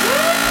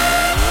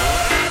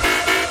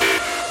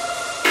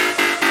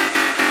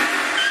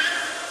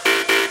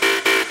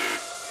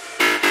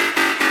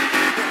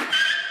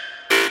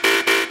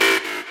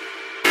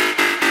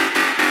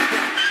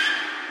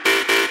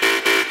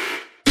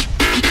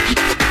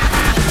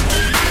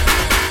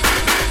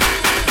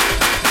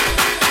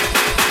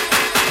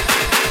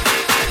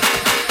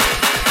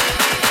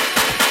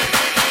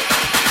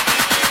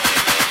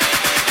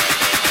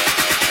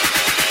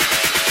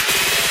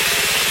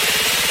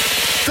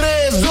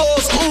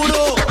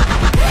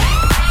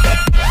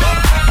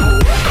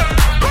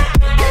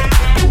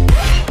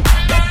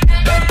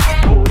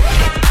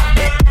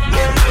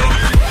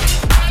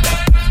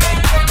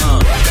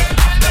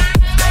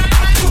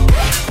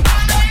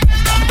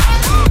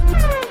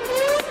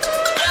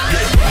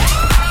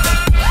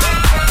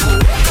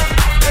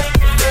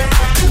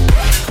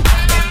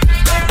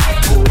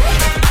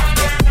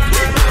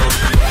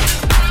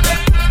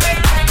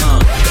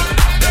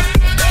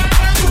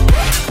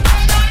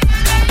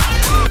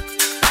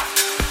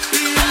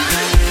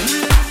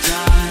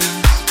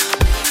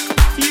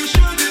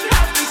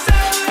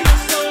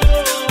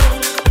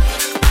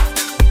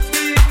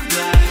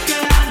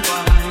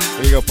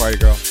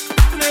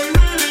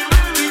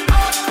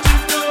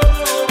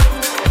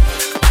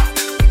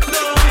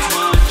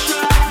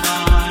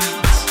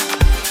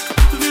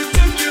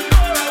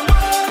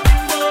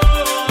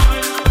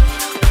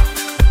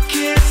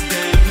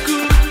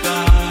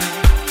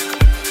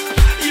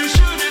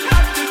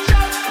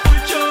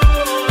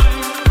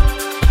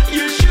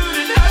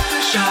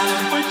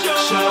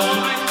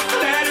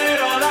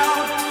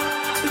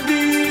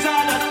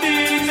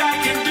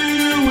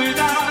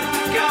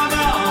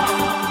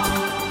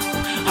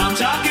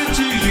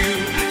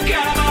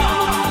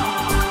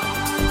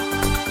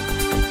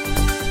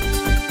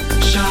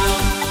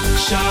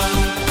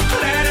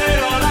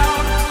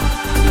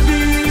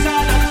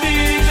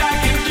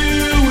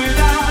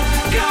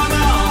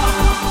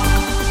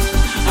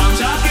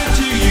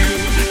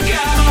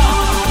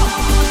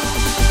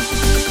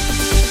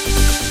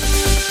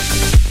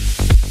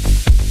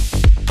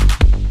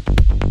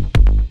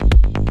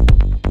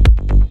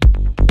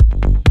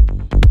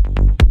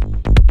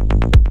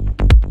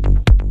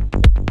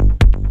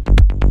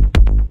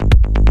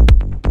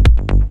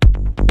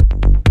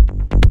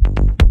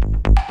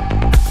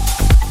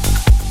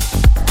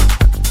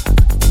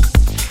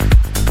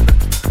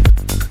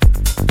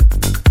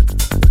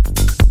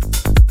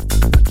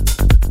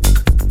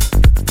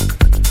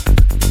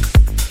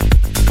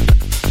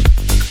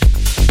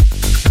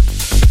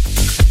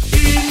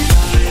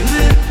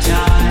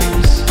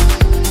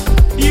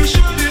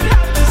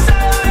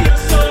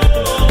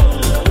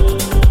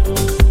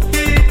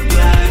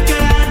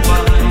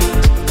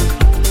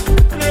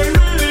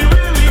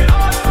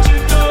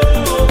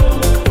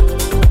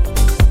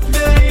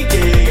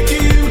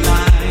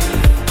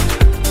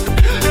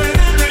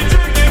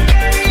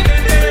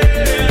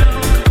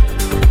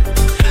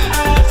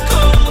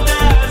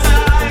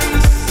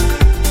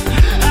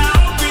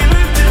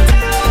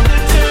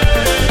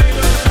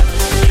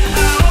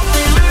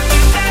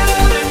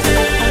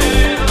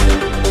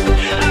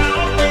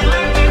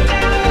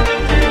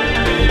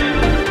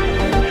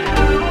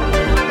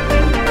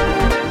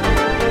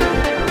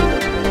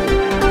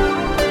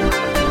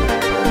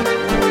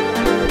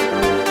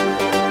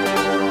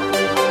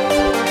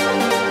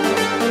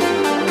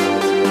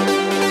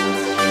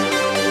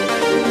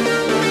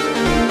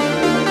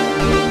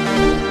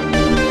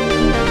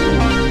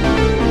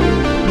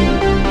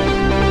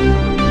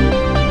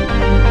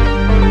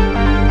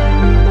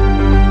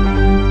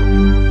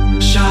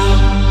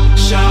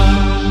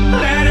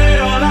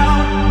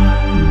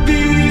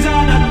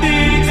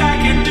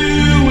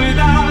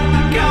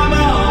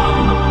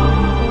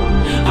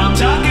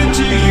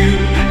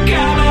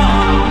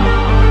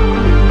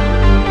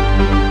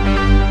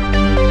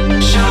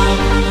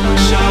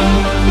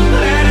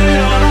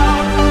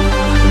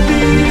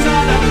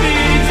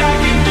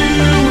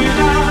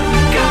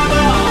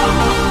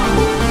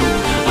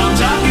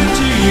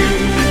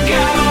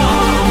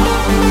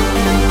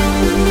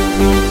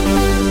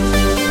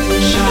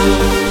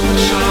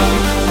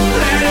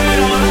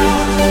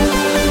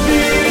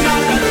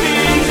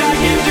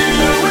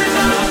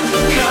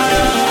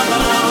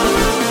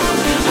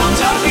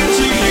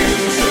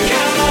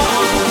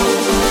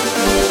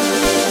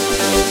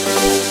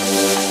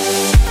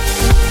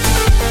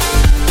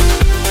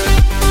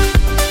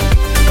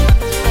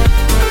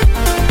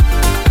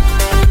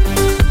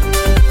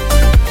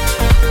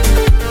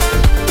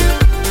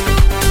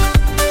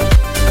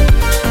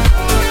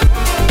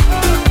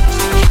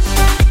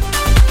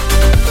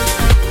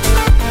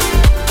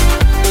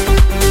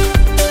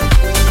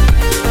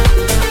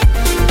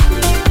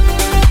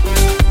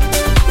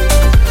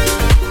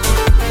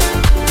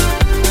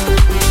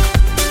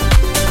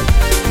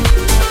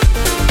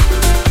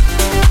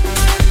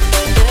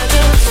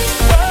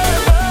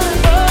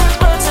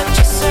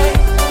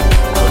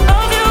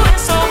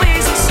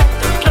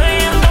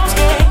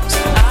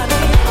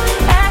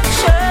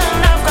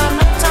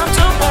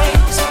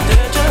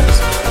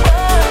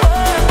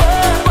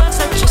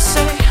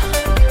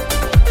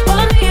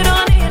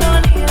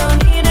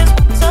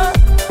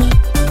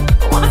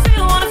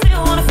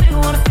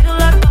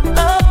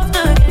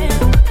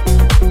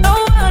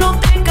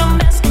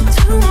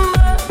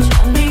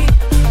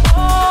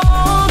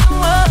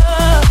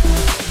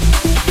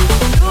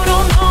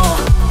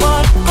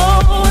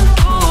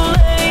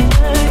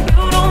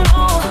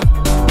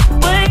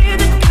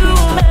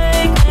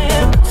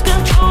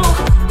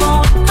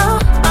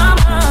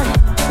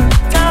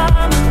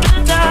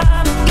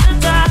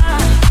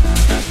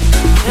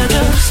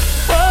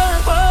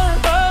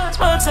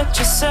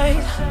 say.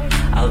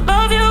 I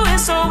love you,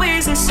 it's so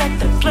easy, set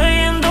to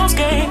playing those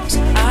games.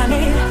 I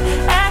need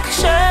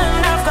action,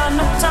 I've got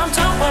no time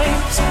to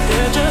waste.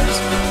 They're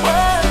just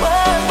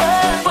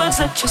words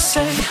that you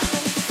say.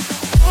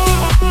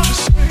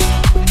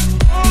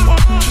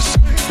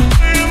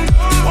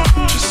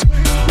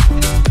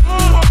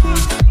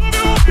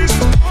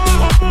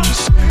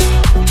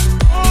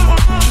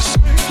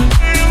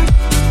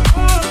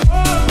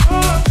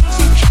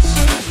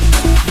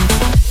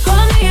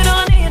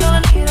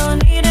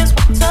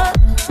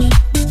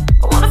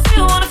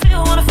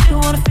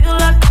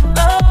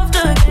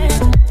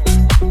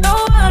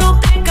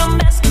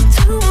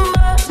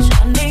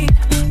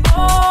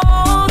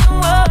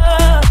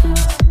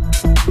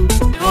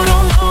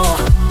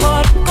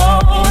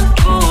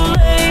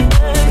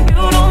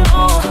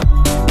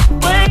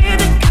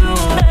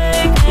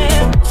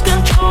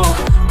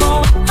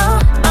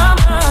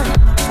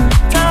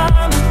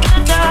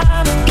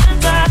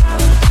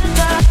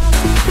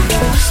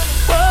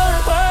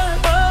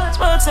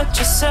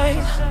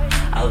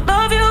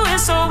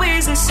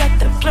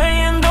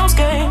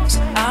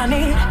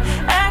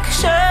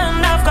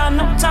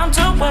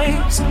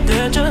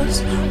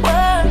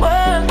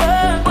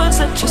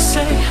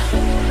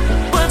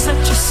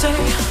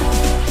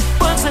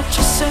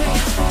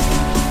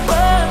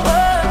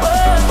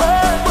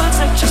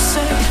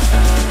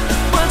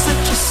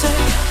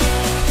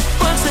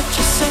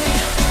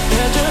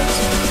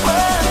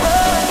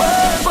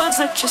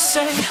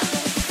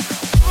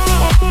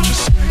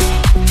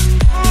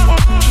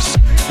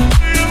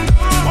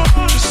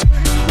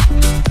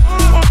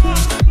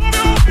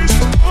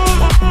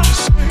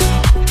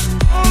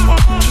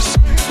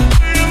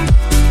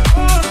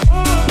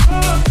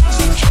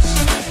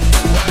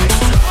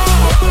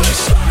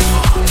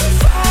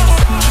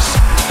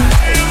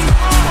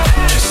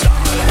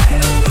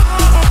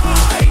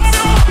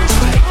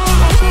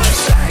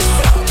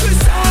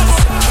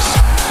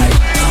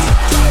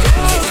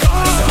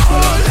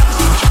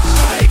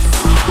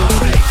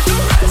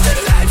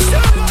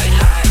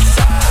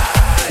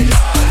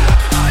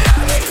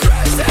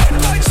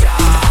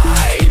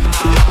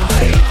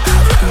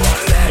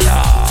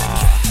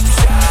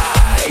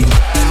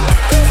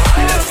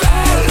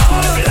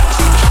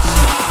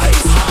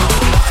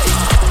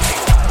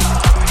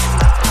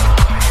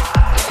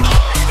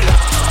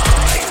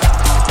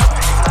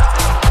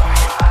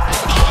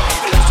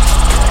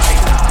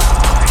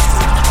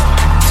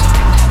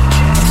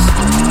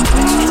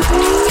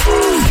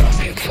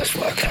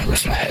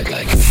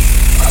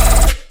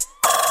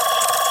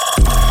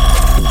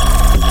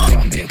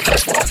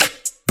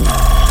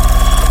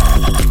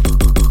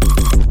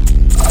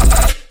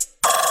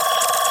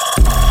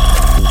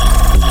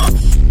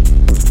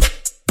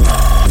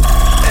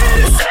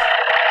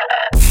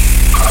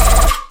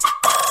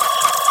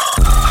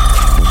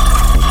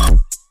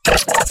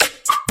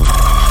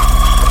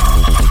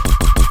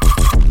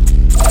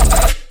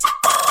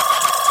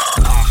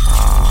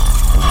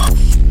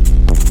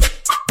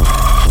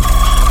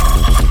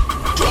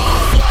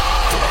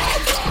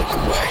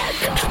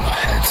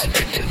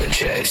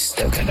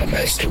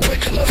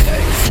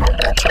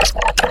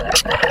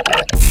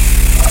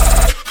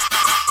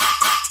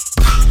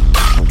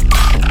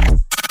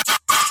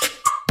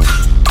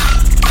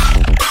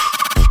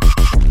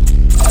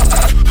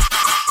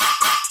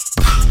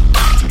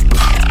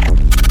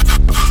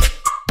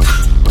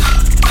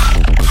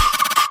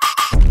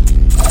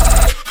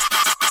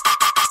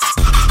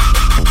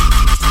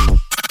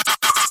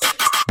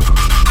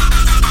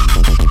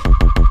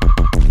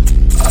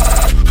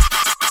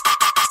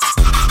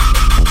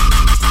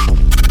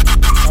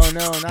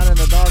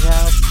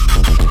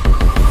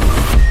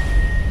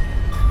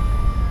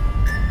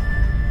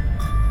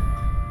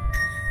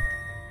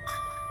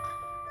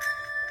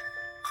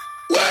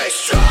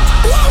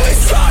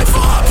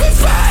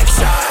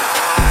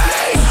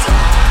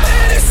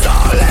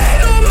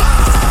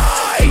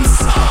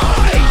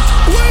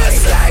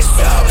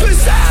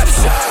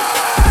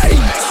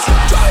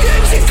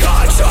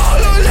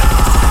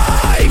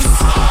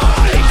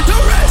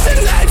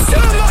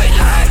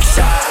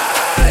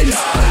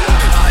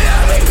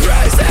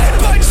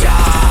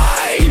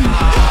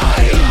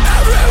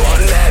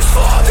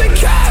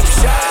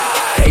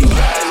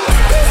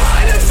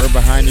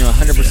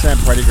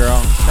 Party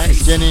girl.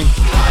 Thanks, Jenny.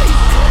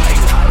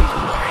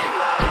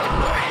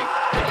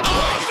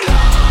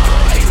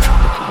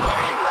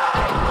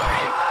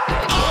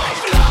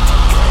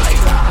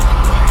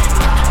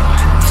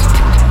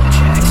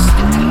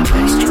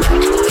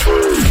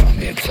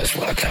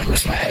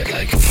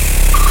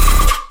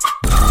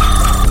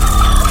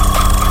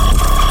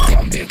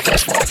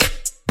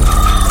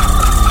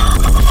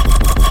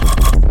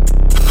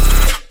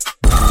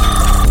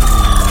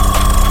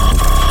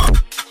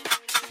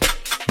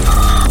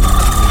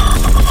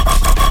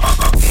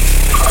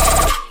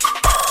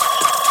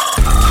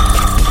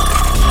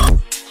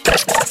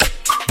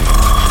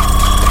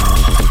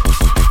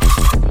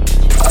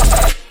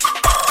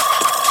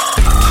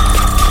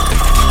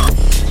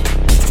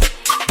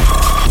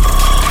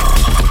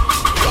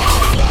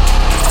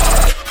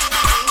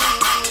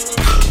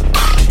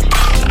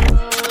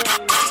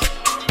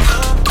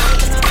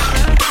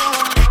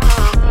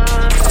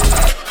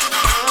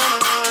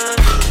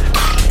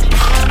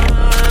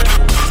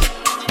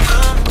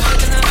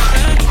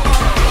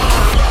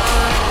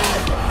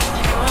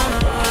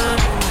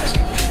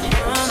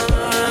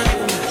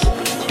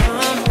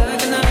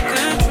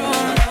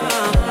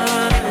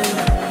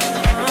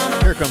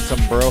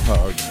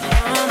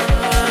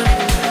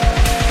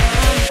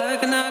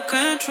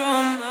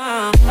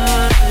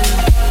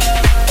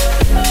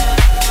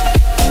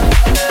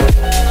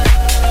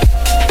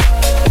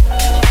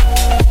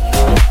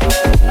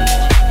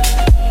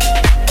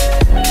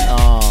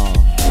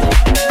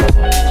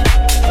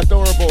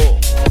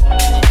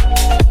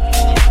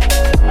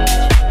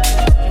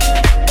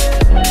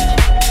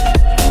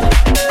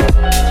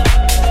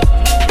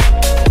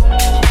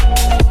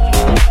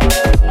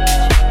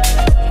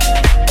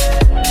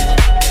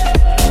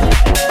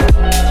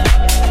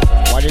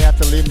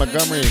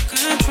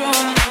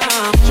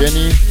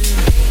 Jenny.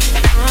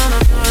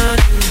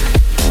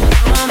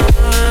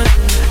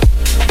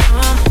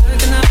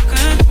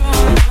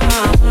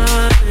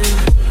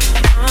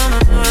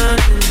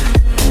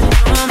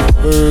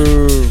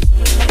 Boo.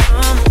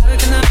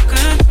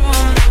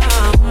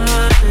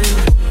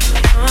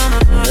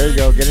 There you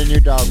go. Get in your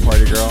dog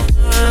party, girl.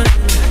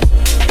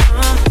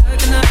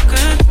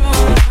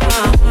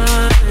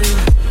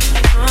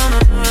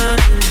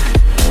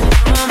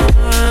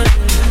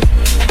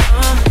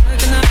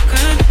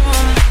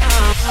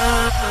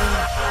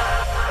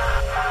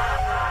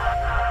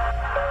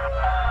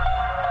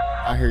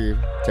 I hear you.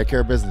 Take care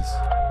of business.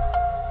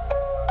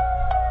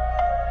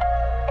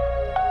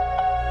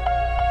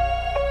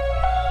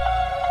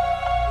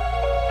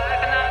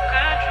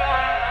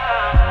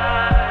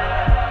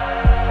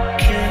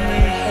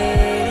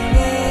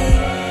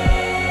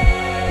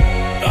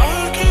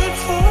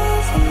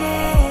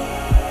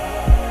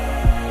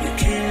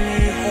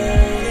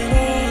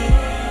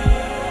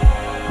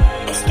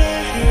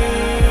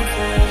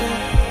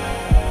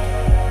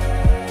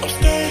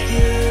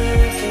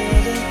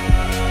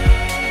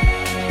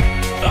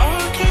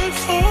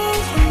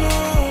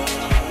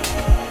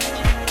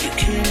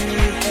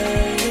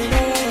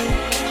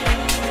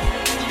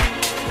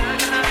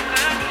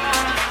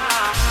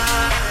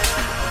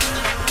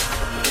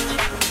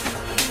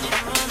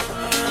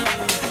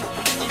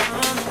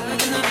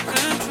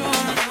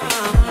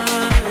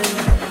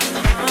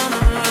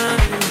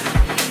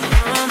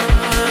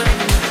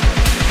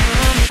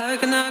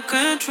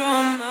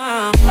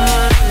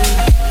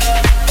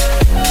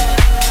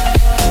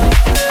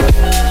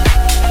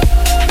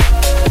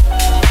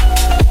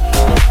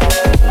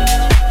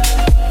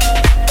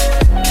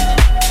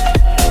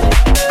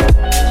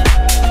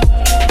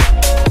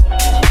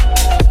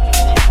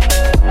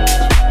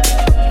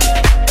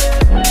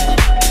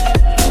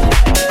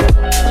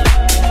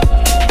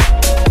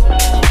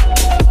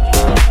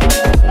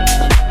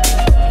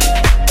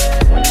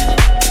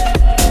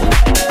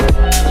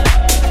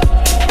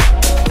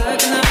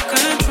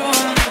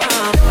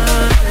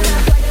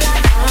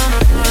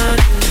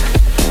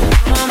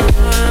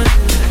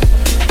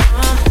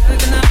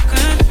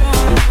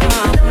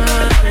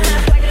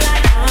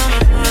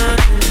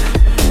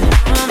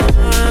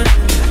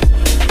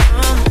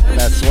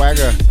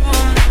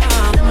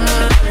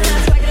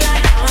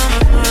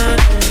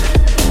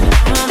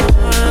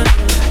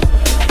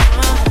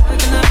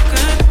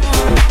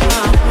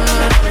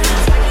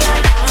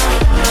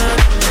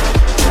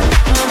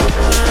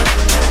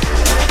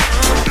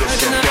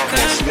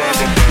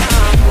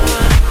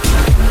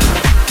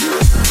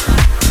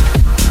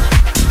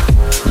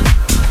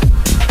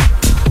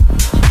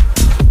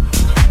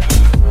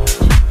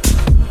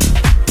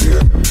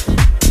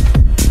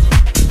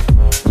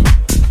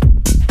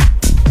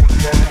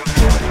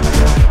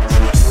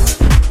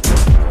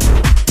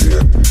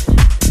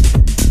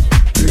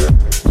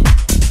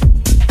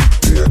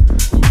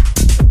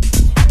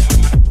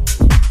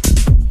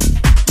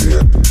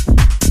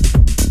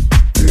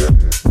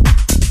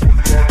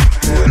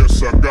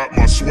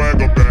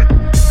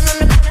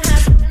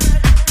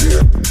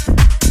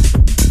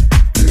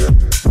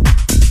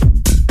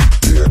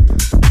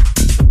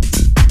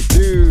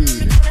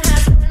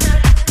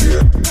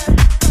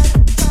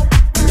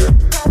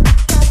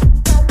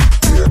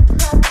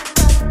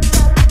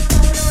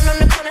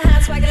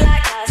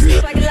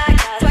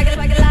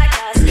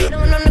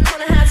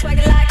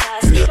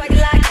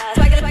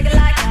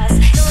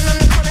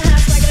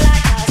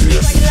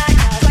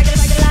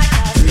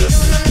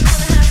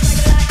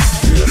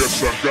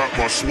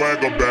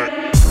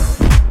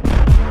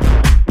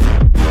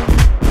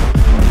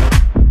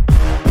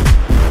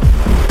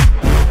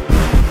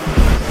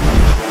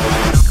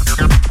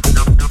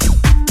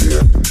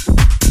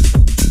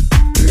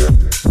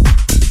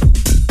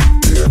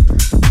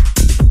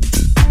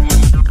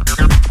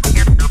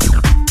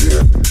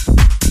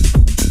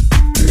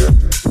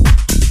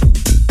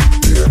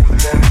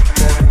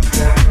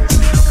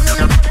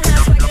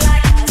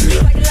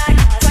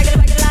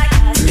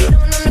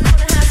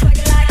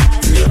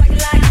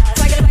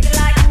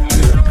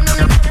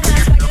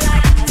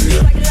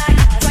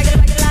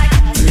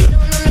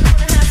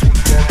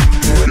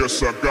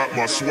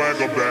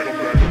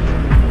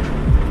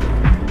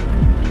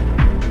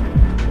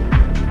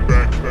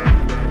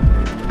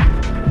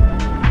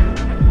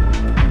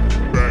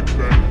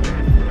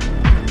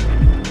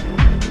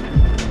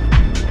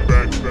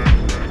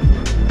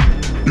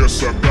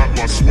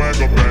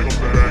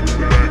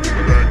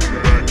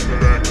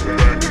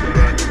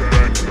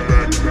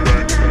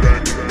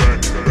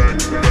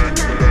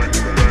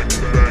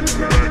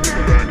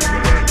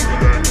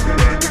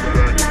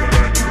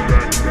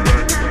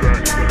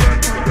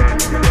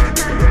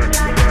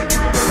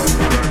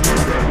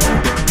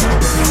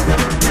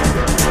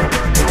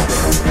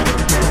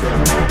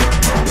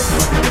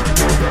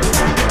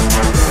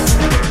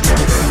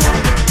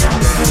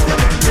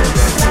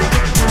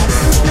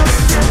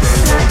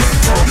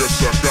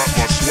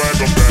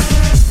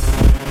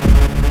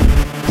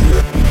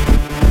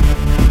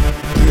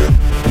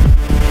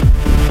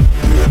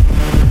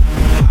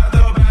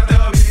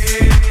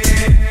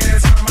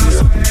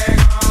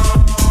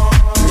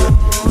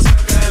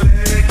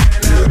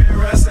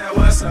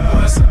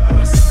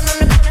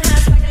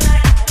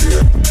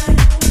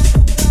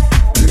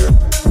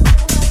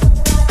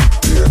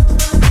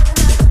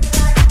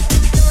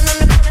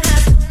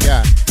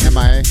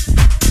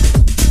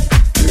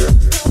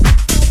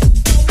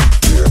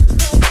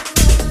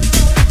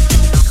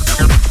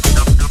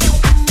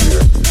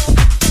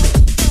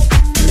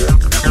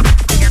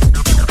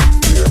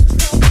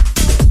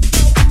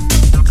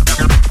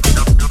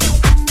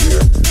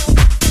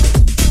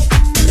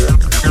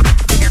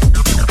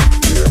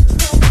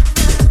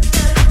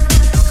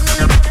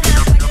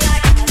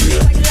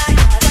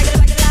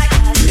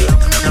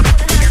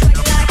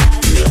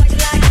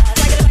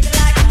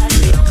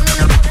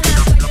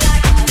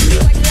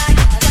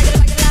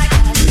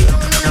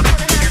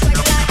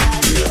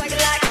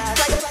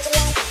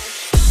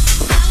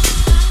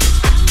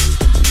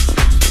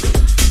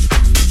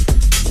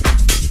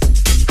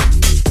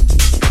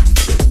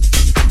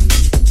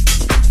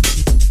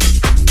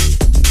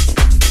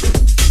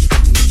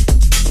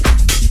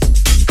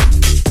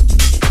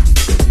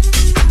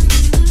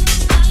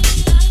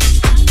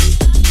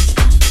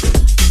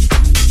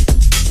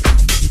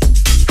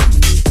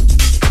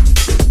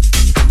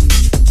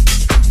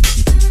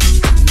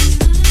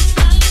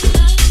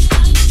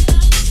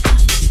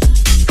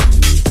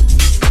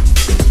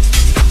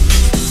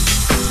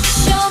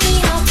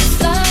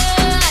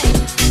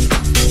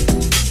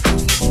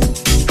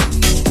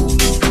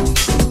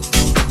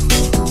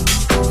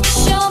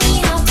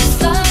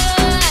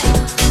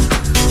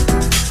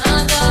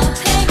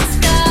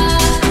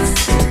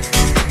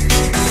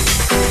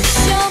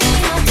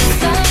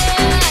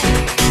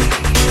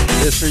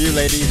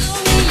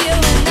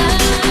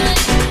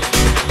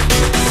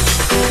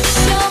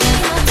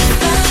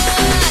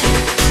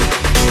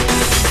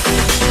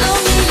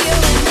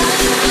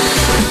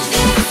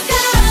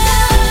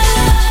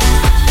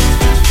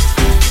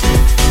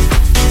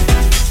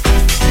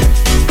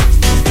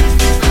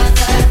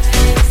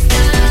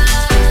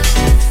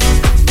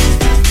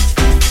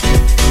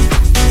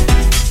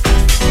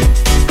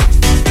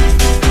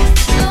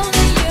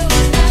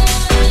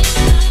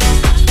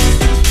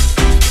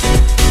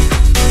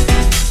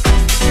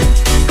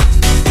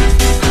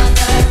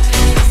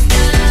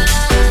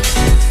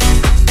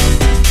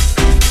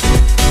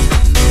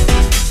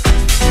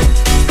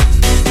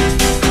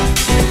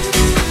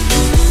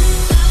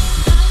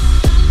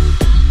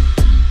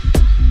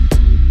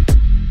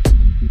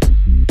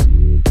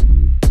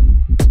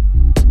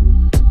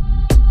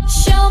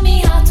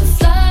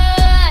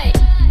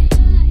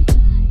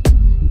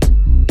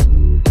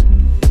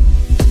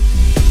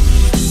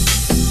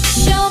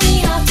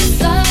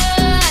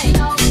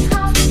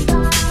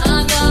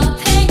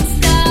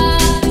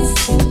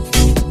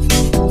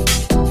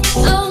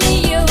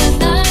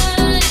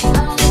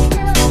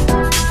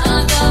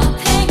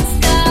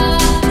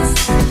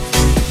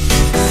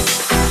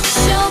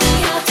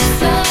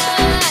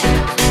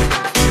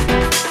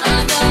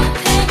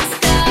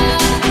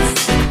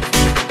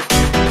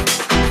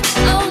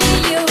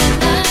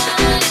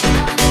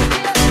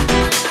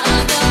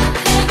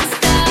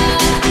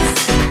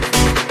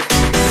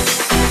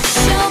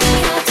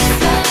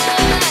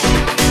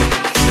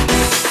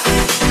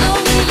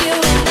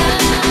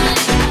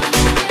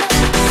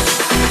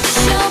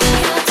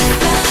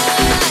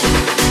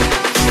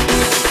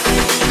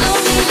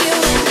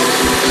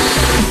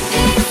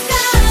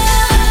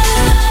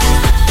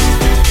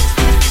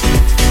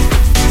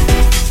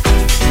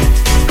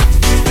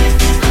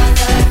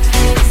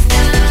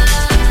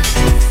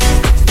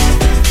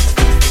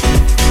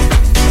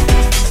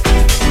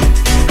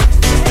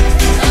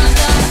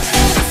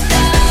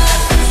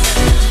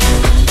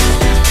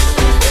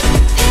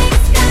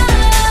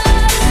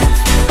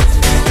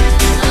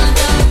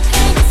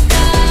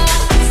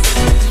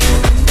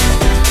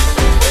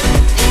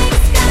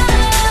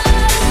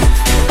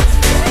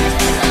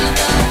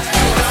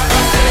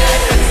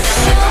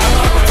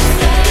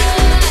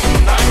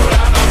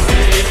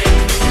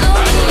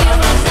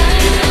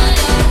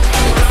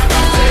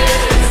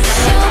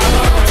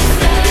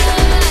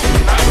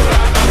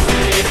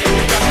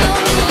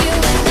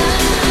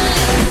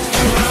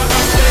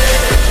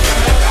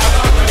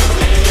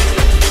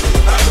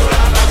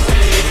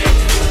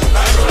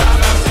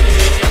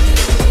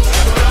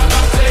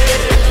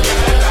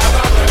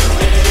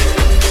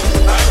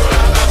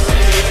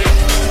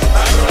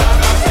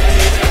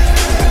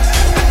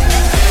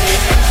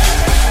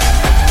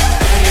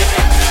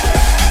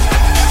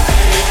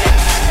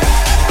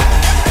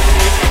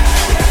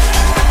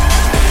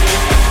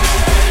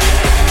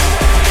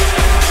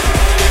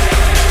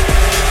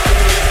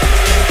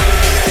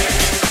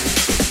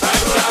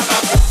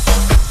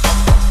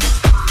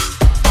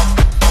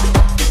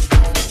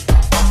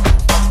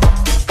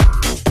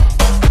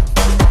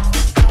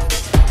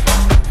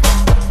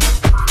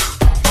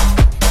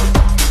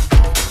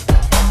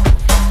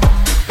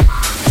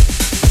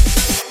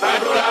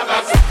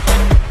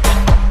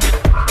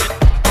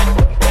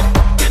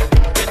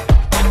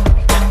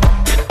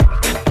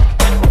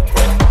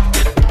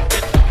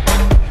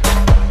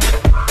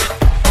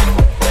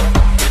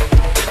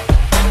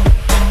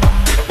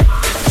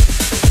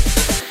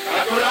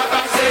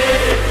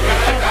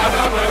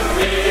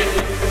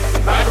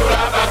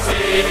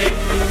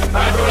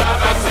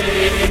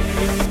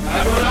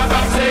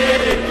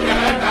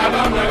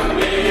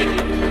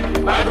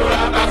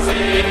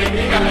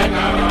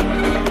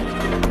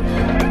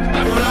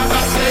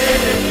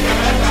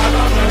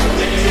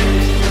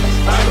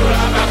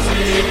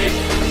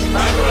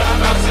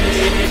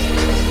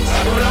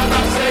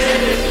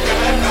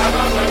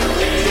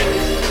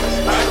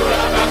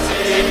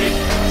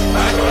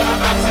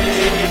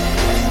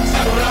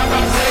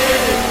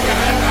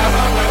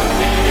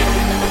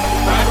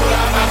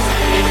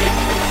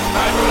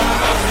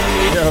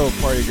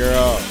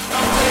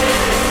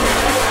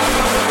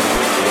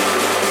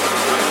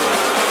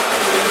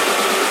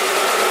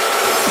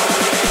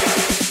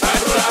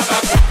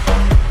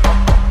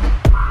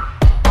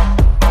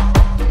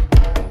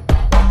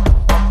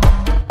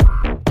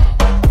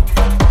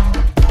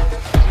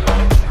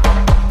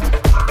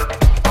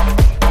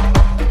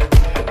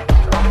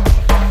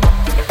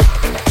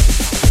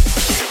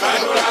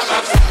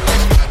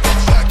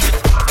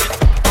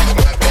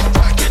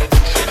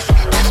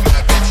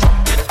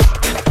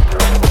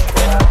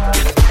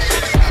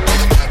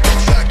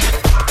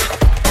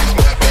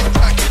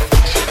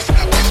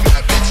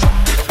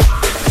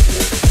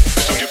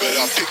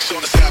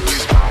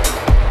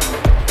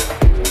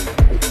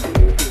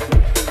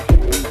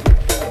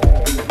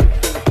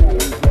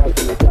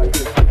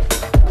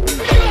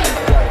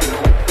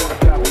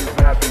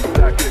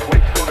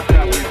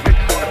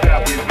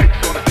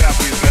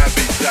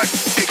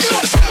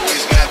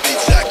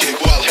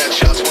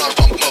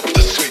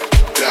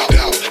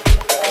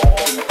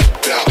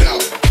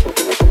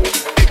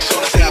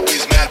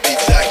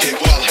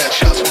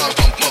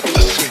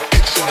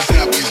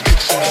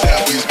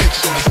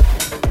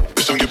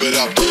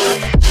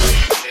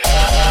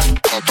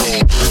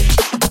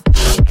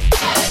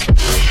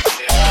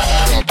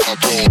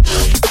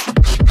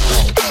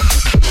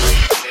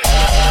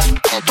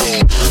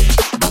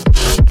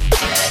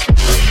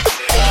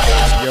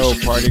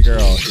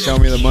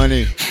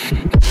 money.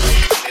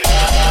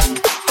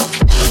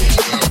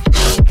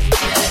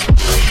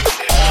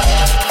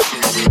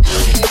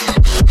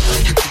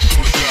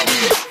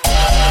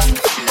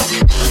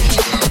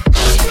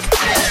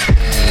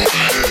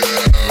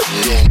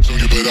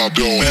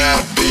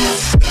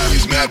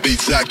 Mad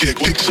beats, I get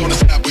kicks on the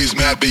sideways,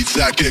 mad beats,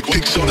 I get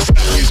kicks on the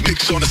sideways,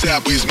 mix on the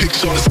sideways,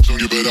 mix on the so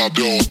you bet I'm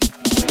doing.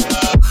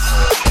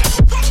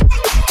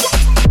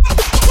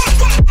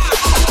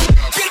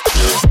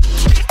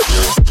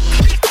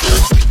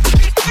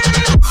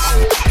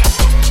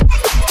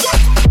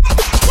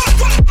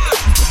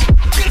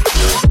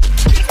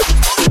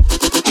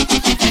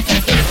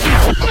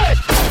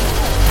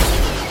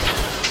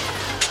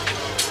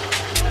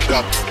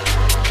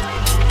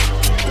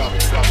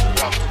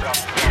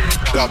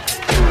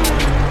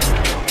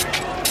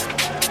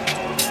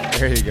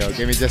 There you go.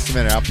 Give me just a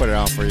minute. I'll put it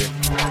on for you.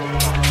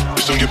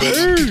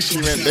 Ooh,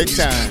 she went big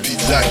time.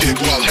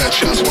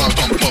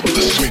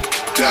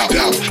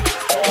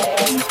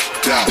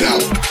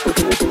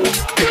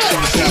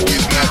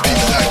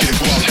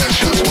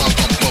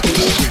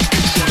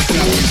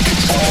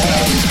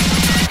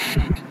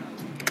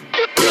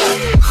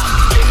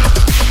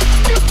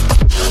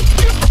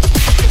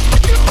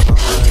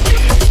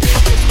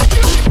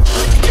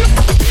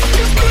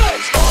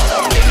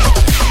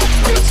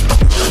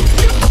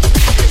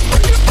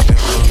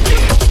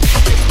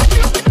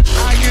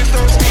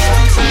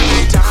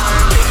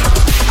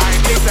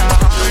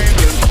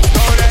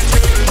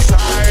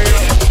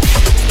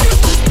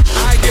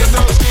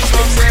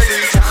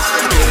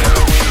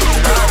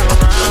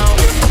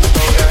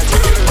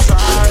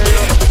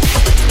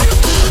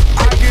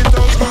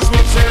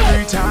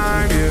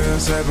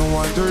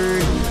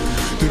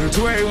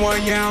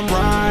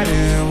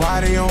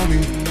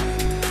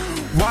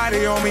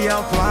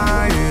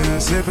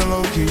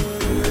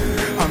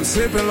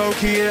 Sipping low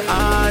key at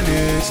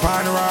Onyx,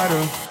 find a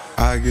rider.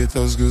 I get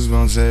those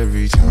goosebumps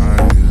every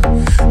time,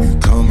 yeah. You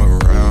come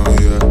around,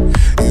 yeah.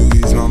 You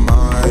ease my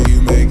mind,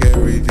 you make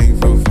everything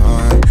feel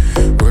fine.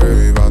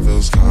 Worry about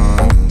those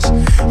comments,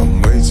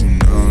 I'm way too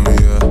numb,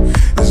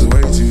 yeah. It's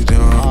way too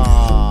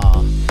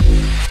dumb.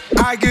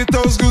 I get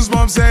those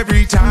goosebumps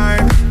every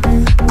time.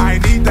 I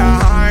need the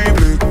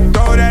Heimlich,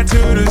 throw that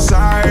to the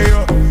side,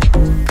 yeah.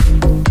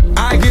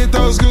 I get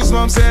those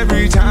goosebumps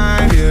every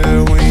time,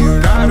 yeah. When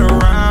you're not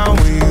around,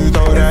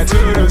 throw that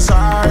to the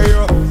side,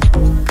 yeah.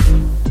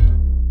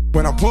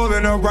 When I'm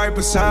pulling up right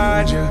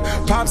beside you,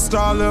 pop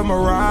star Lil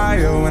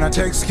Mariah. When I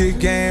text kick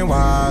game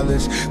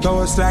wireless,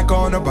 throw a stack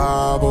on the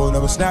Bible.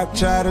 Never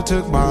Snapchat or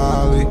took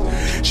Molly.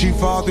 She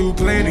fall through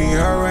plenty,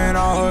 her and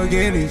all her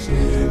guineas.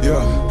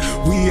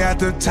 Yeah, we at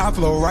the top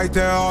floor, right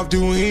there off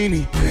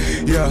Duini.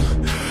 Yeah.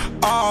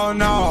 Oh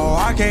no,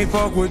 I can't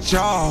fuck with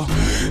y'all.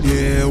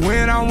 Yeah,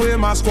 when I'm with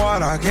my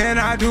squad, I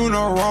cannot do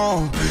no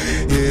wrong.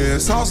 Yeah,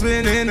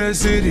 saucepan in the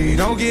city,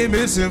 don't get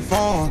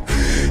misinformed.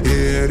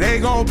 Yeah, they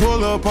gon'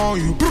 pull up on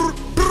you.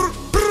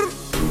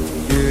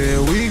 Yeah,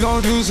 we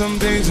gon' do some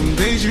things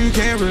you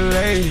can't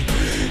relate.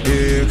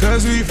 Yeah,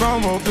 cause we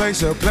from a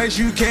place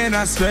you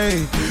cannot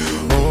stay.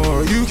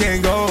 Or you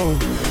can't go,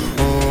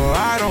 or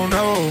I don't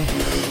know.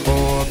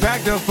 Or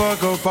back the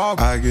fuck up off.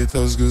 I get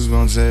those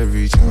goosebumps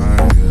every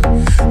time,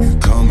 yeah. You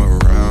come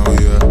around,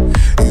 yeah.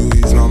 You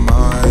ease my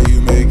mind,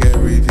 you make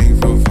everything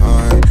feel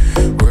fine.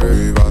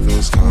 Worry about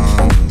those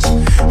comments,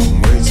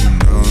 I'm way too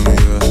numb,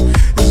 yeah.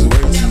 It's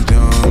way too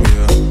dumb,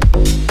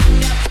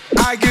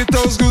 yeah. I get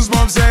those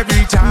goosebumps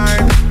every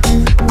time.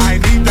 I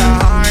need the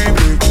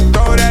Heimlich,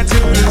 throw that to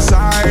the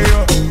side,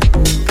 yeah.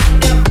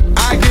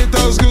 I get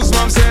those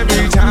goosebumps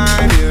every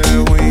time,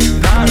 yeah. When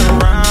you're not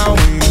around,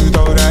 when you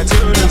throw that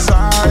to the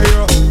side,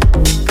 yeah.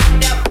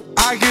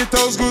 I get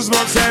those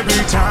goosebumps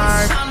every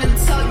time.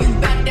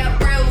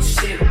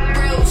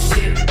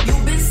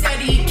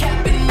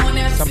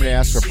 Somebody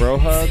asked for bro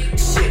hug.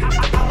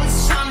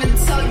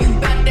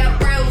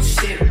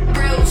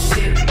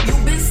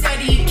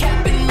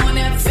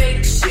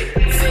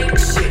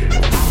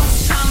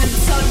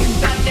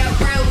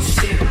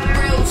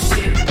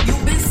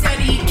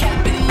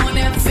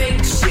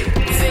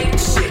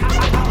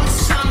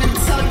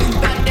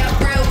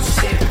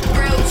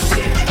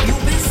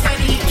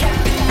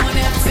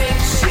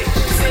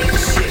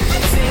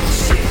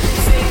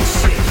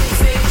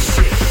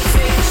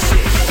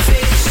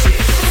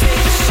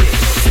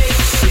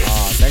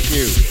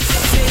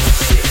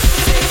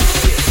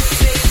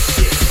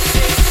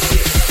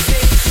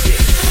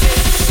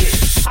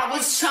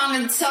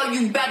 Tell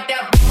you about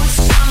that. I was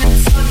trying to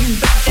tell you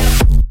about that.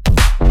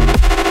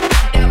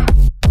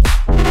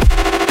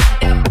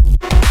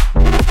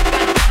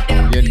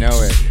 You know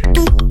it.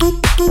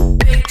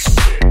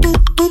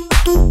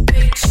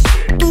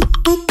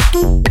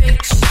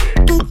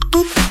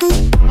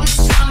 I was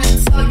trying to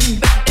tell you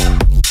about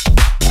that.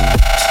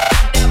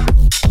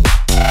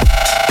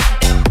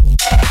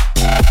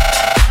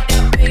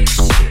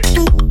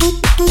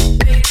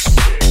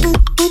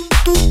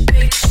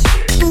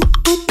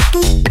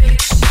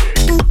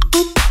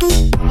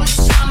 I was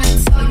trying to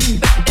tell you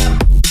about that.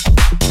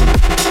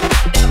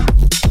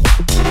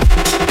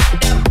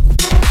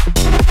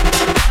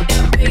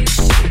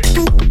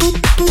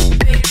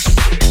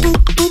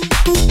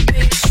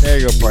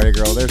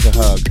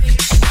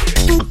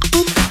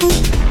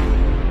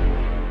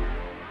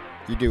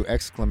 do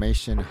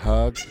exclamation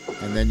hug,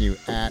 and then you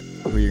at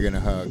who you're gonna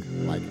hug,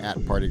 like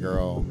at party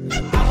girl. I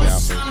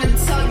was trying to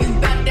tell you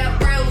about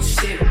that real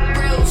shit,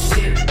 real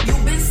shit. You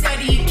been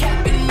steady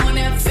capping on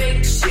that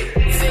fake shit,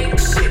 fake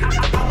shit.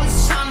 I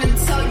was trying to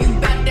tell you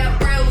about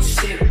that real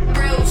shit,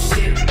 real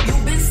shit. You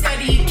been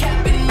steady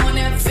capping on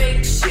that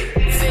fake shit,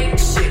 fake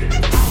shit.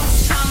 I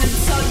was trying to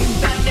tell you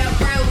about that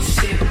real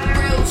shit,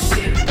 real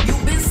shit. You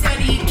been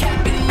steady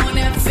capping on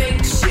that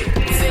fake shit,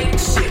 fake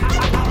shit.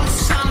 I was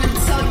trying to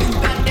tell you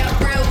about that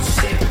real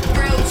shit,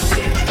 real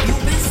shit. You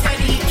been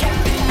steady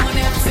capping on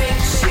that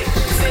fake shit,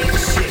 fake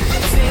shit,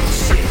 fake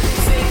shit,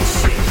 fake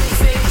shit,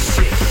 fake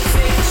shit,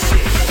 fake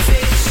shit,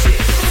 fake shit, fake shit,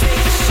 fake shit,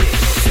 fake shit,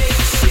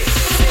 fake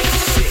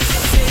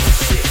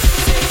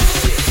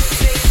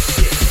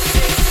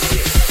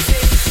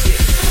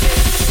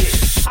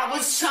shit, I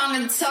was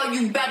trying to tell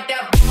you about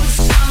that. I was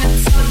trying to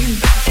tell you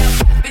about that.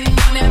 Been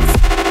on that.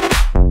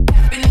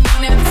 Been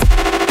on that.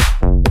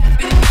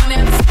 Been on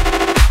that.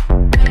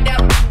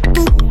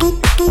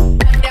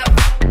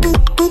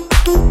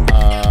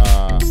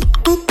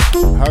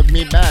 Hug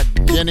me back,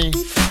 Jenny. I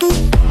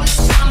was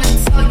trying to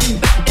tell you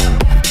about that.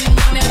 Been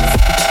on that.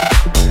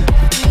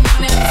 Been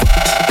on that. Been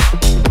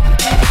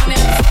on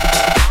that.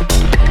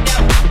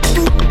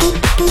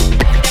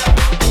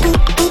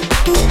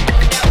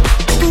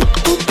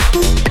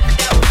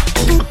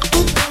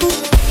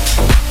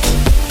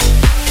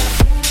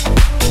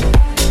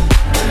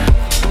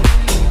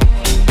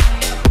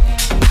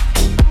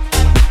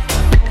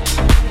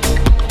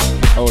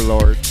 Oh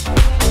Lord.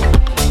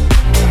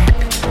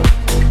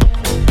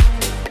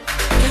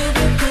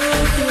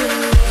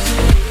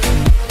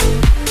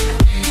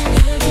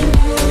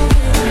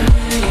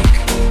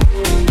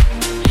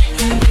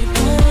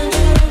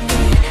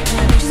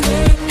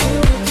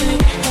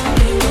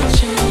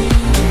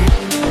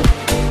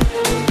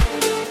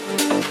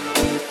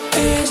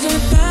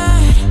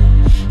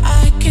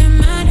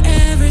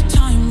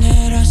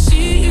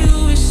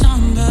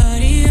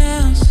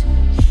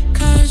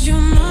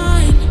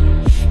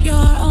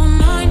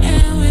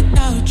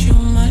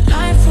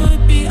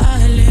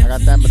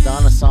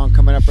 Song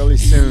coming up really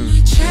soon.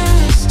 Every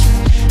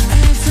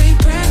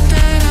breath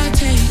that I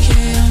take,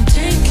 yeah, I'm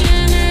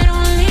taking it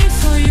only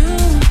for you.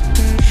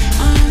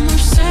 I'm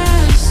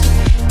obsessed.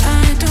 I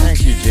don't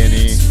Thank you,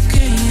 Jenny.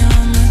 okay,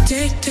 I'm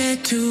addicted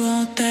to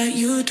all that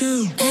you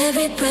do.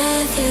 Every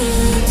breath you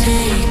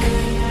take,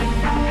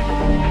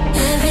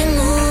 every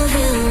move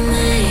you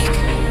make,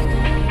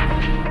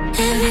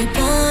 every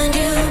bond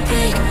you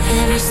break,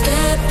 every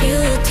step you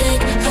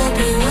take, I'll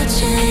be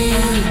watching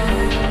you.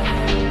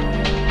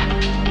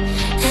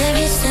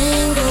 Every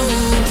single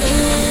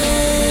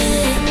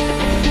day,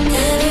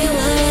 every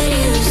word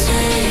you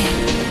say,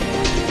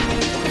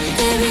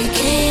 every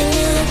game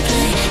you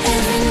play,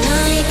 every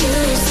night you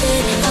say,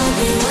 I'll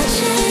be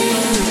watching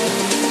you.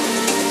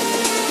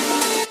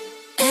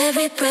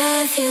 Every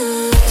breath you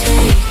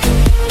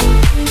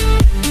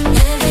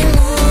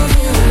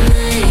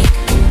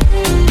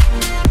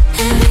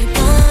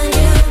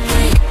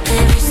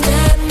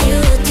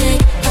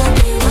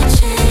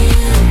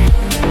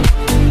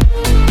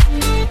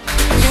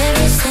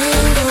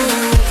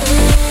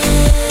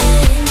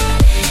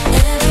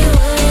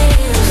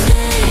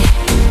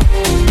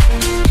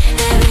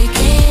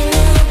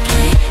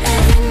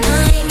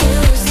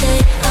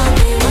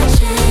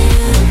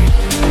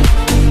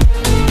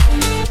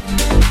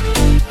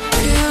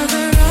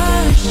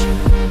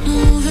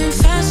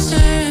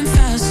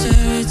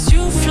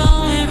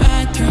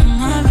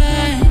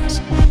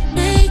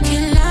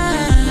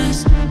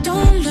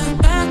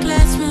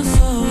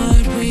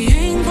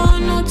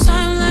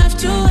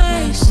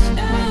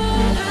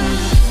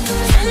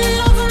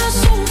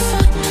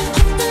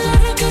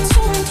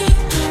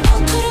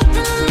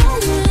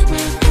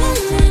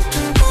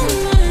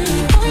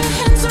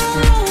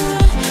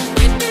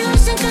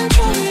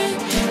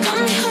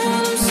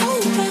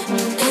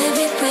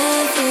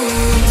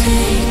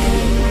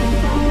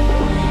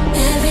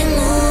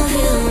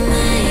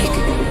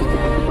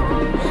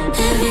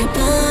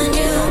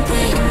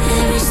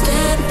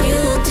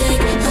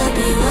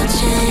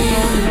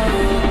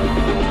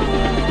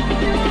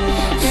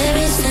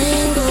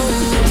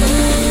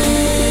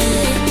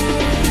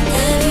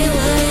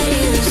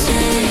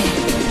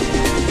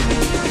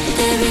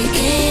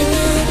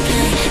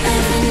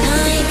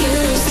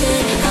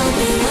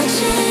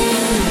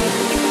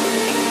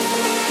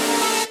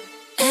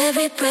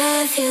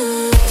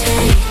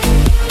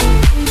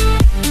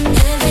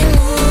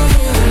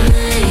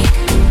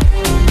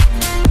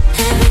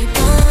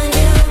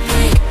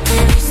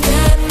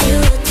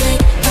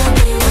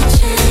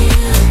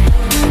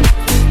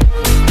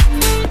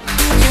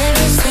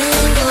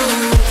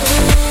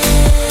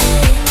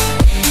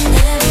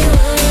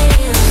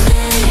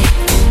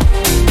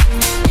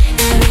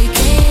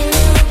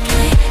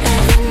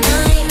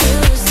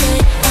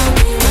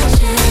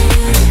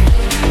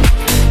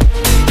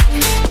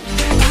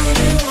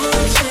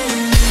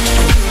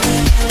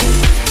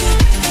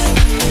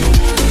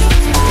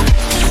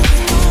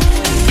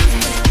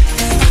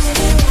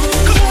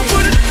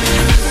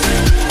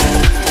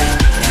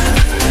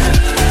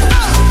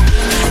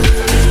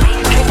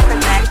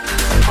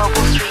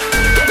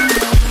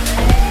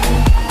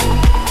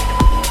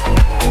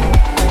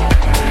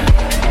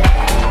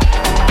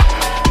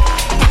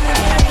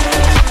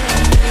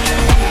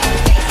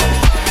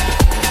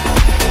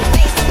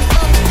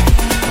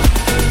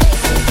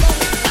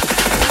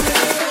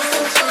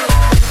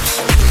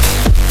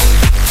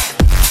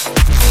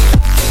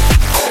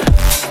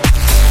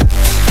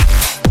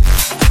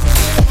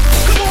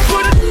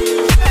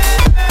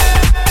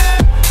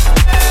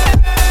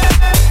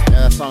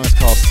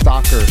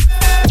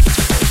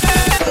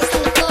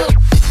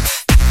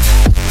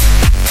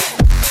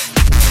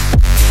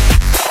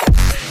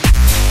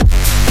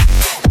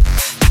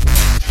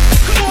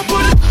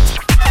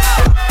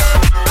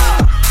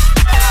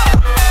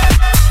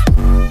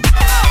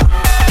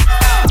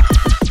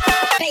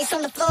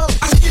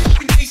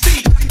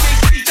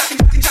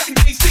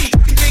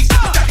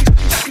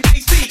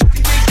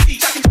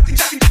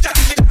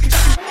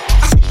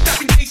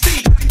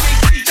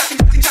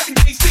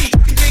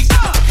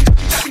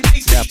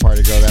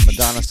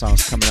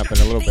song's coming up in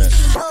a little bit.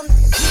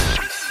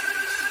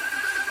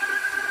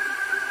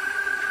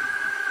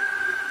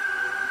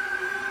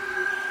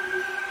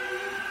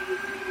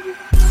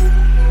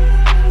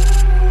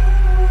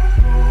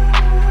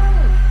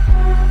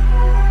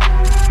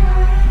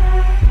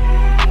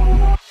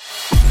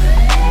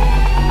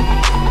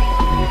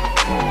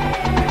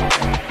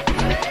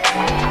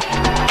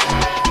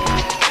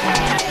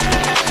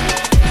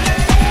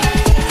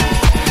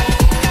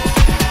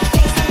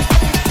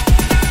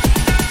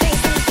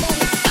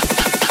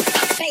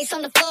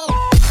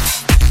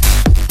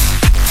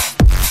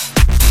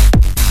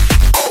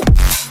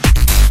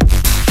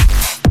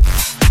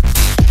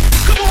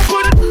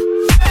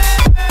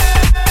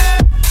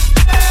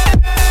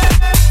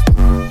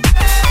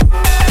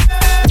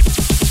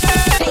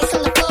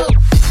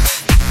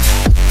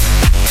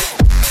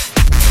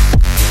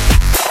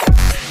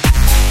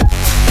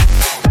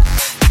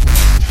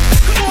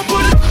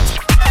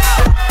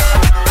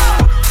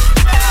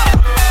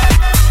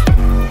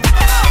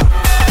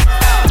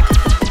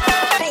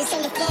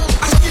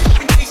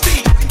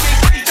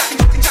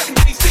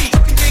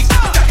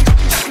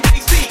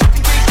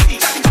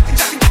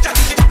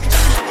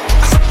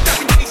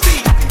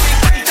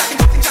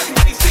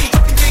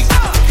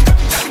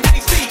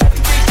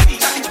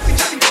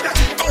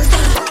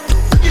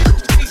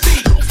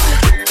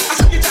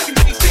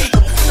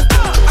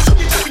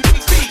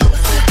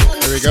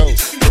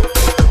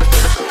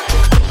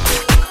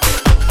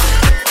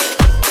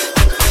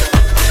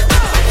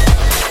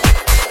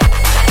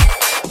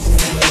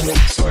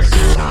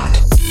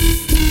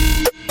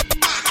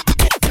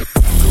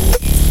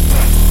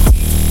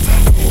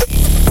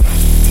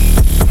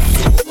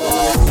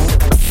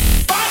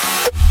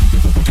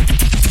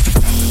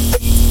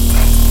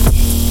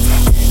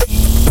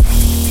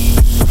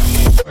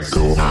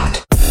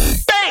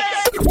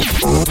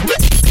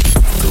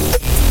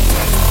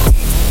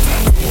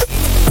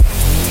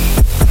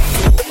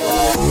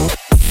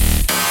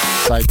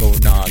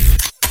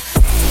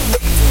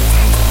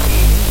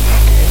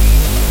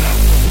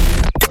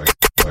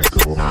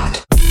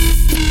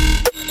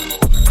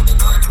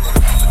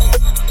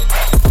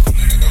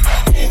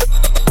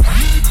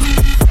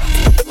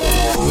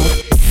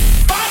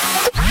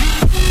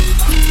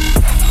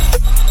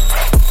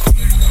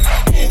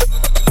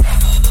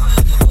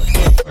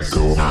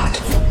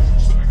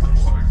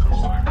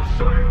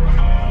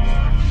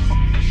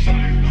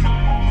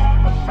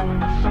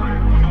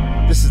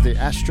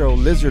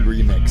 Lizard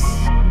remix.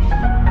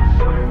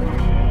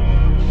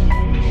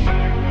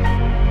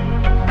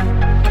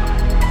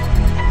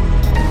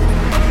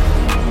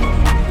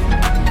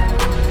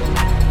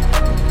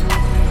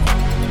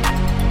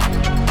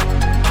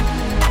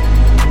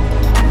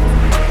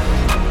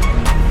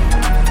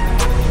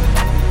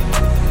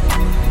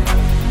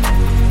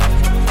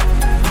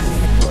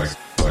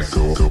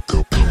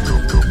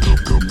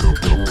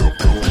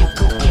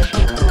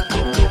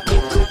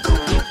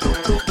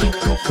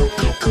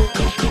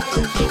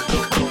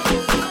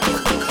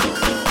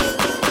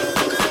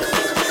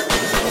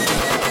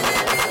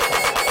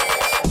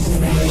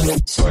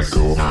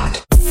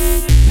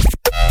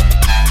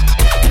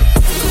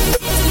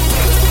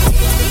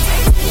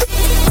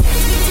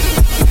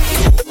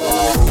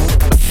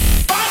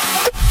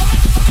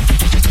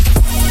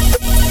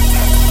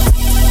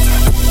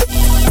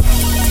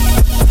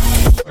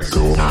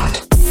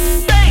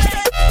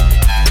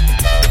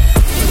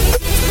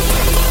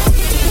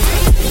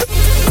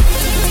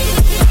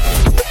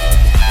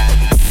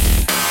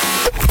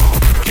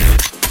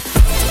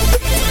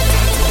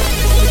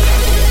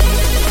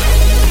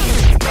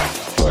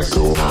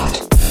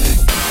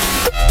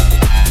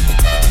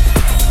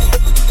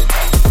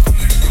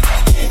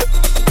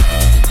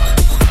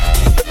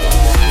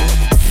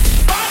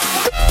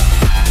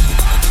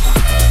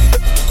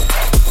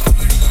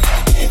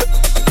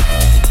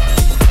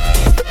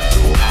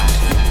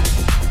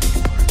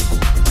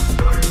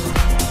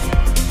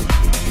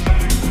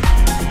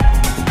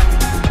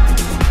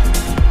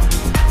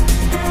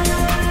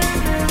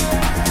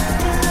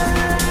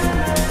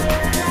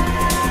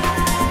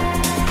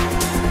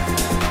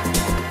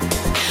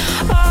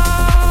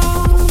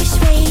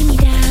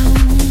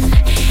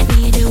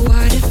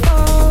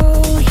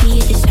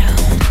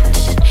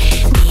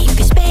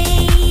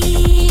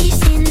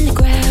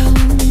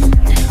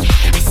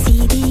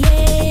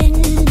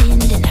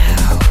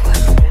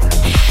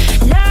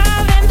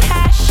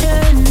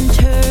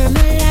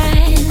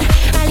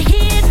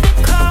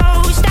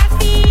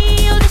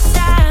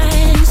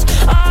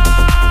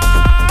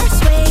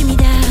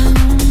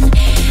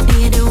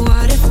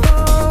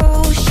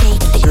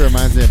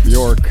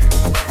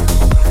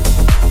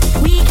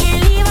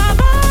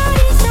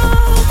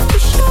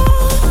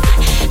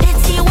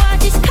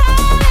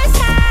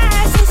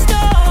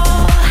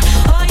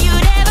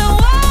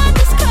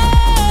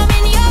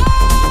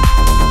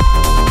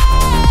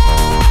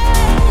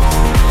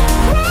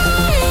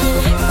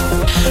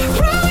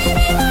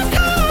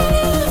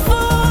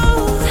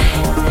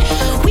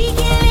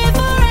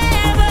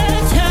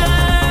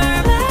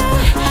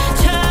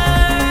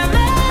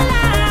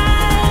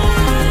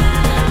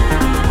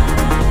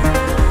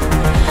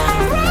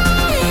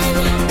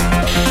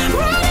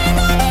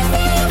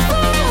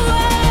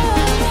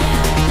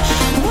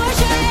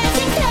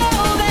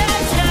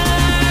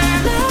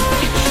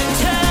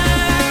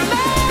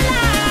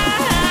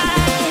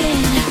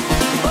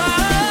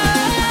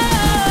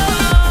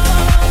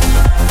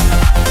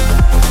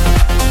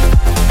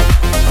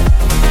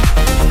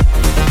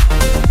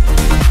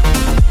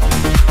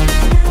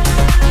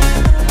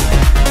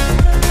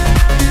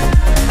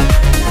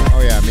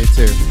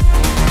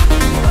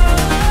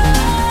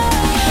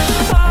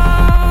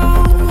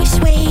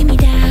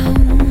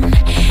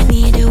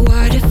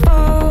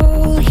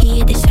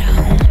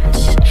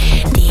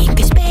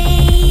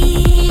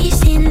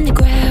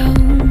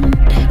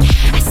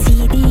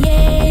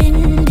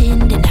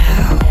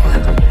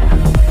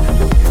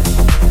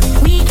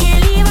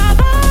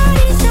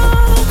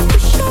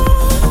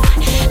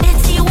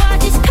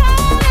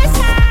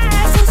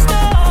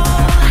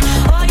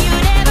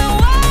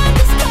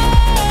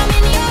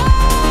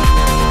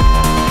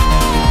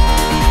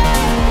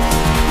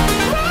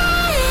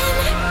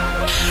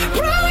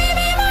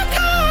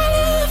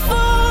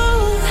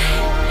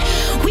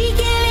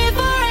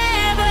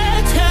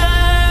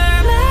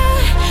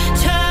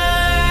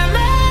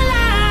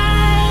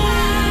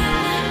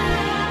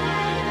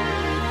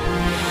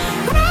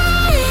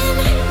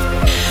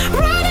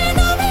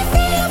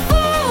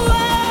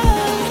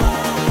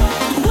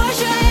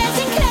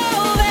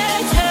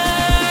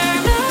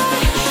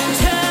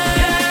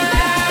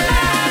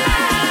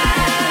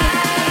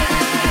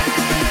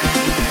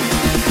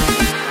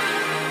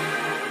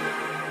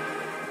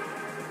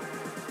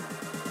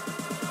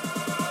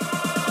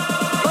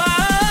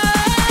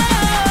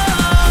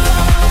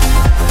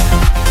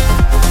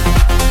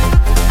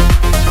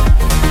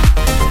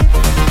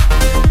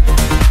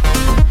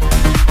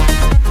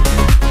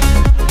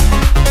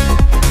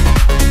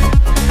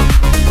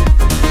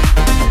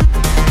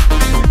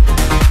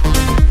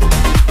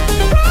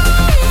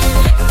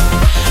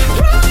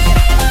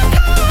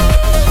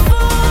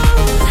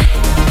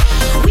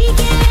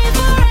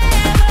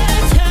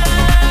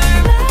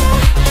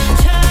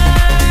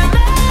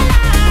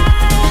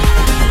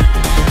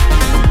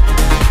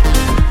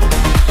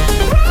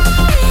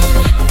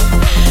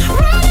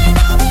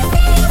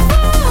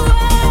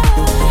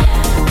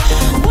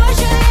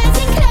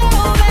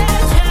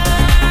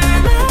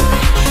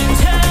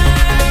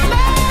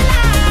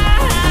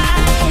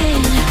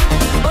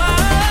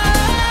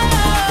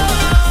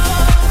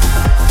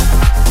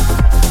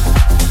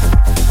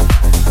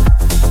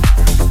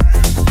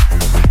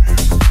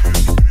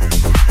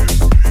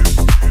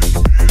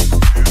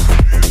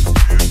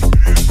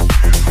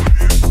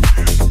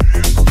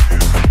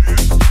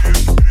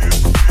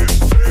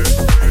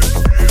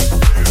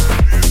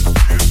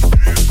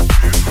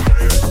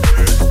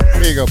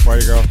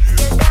 party girl.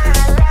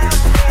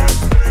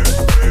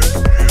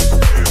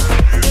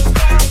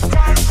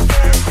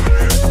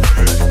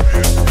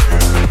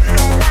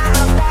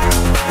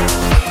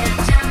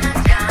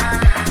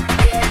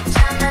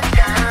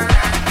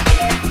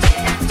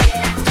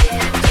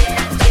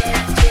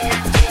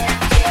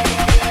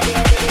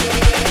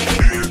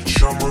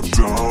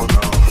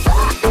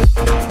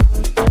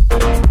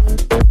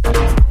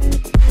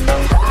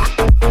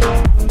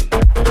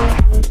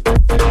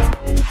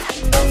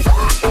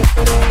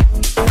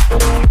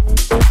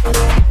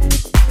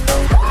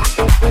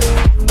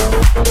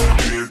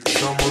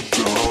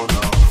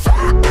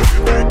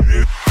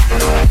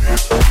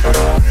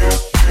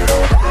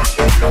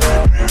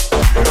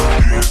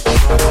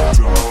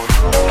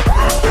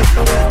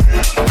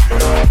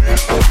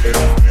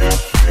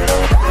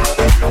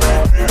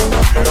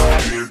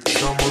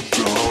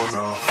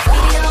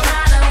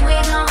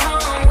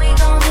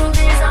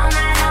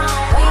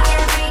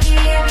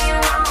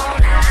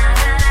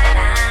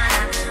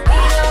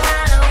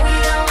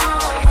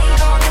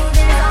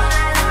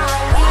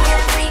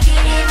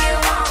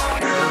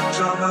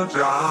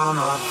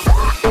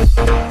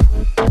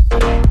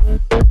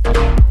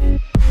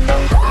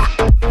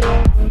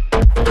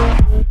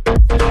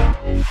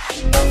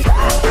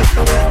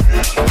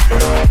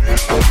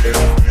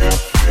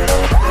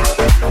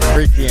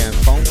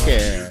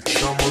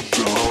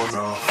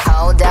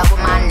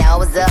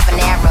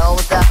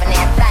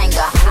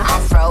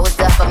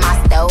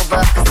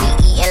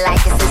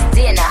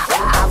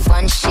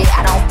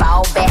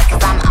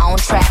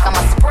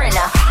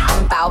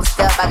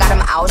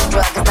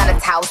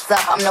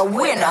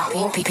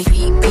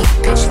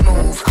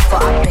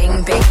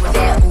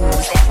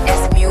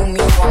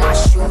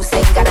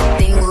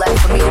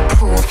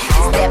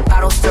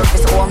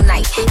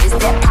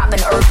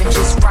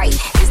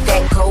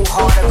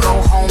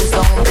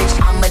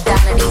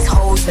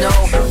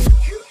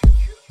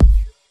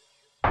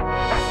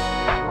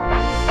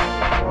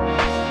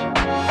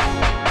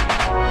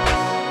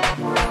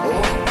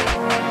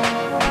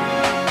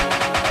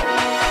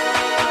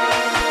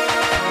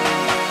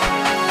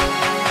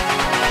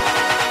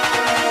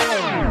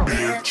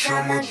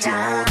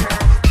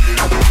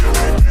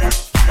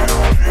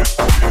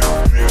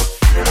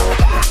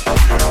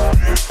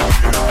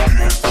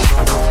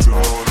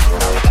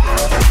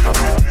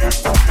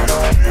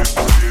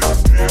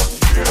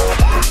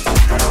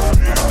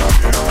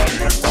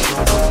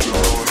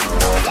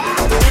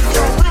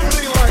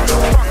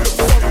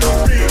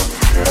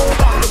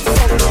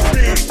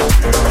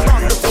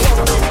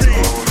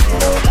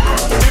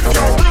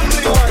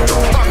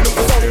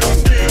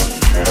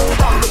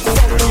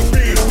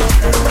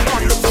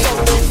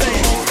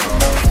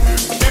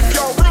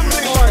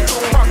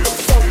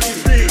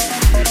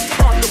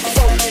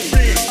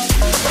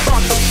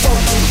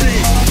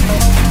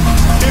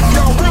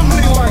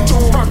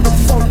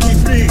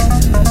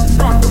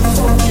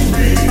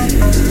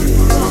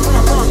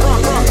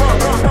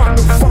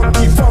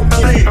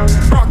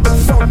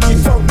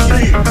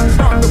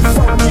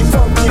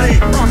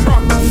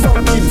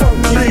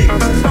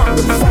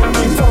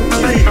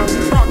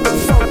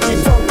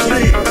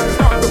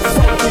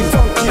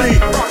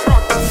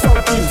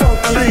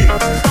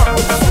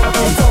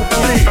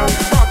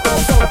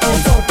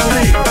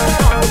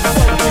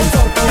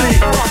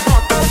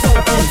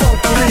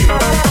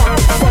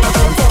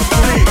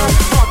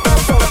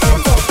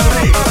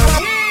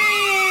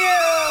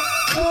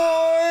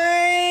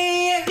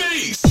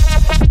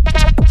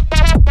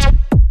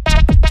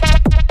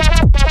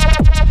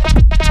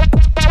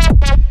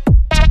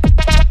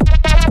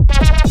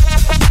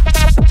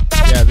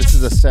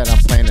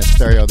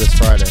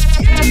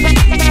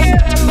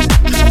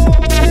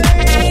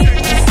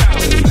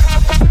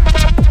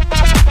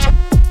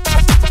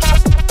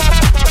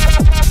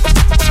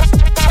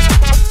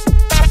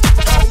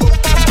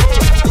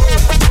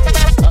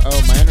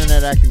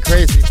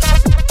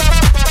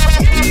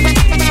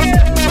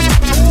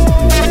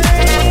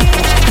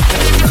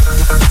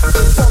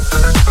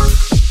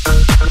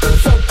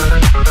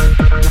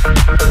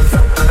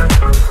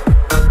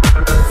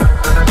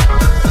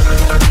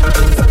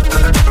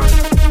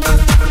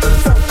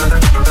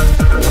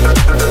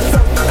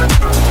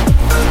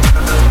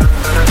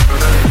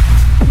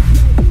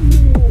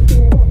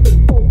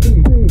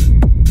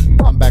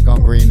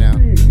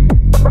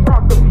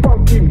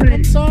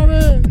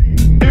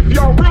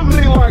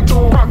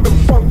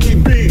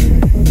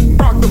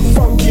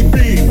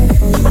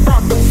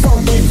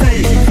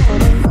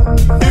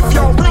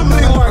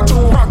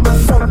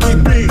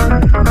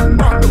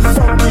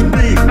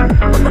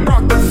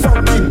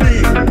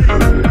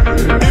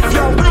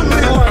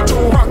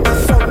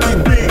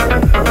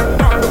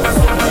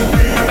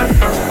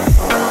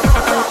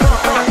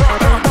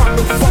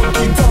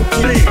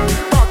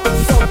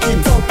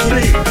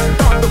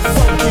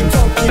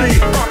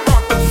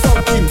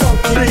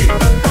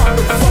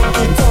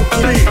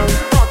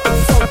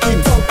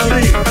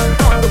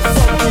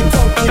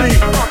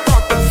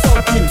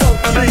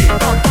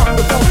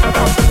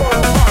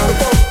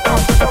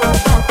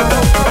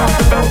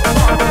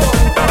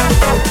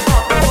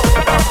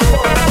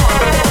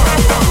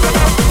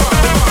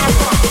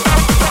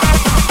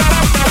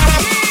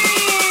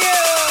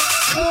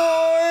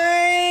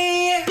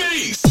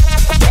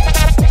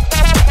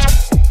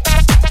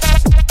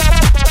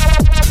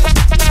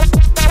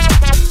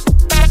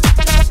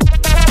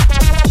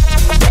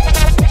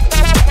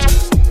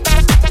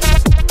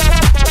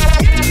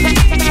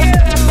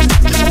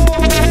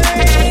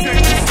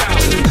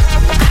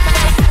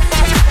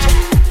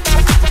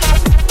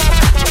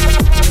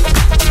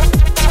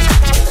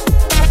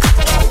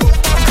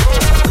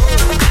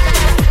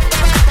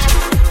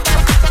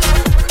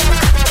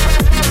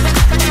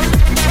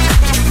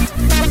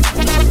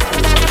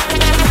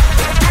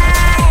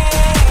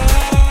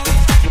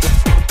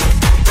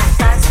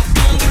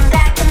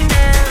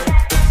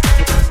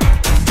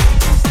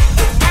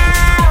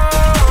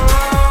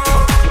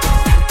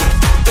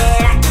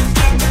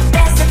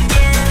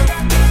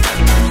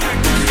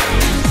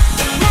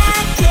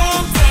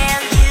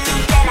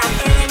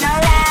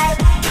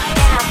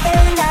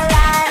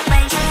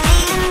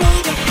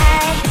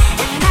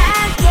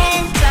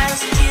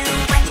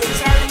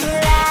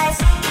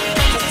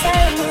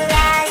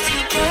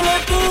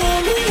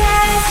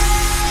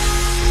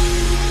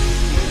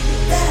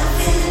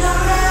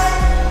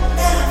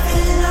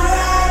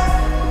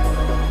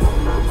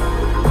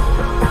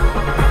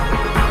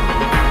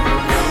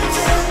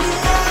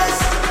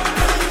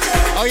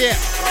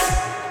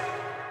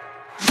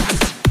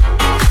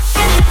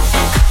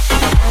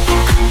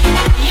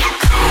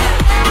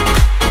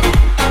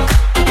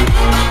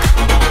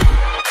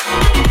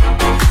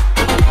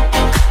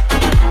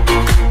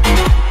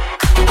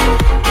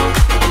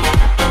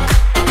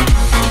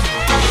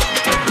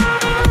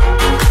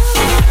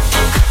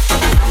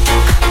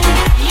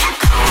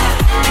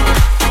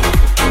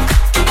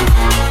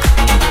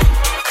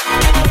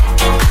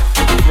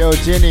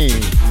 Ginny,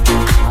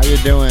 how you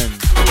doing?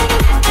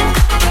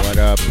 What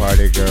up,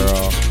 party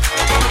girl?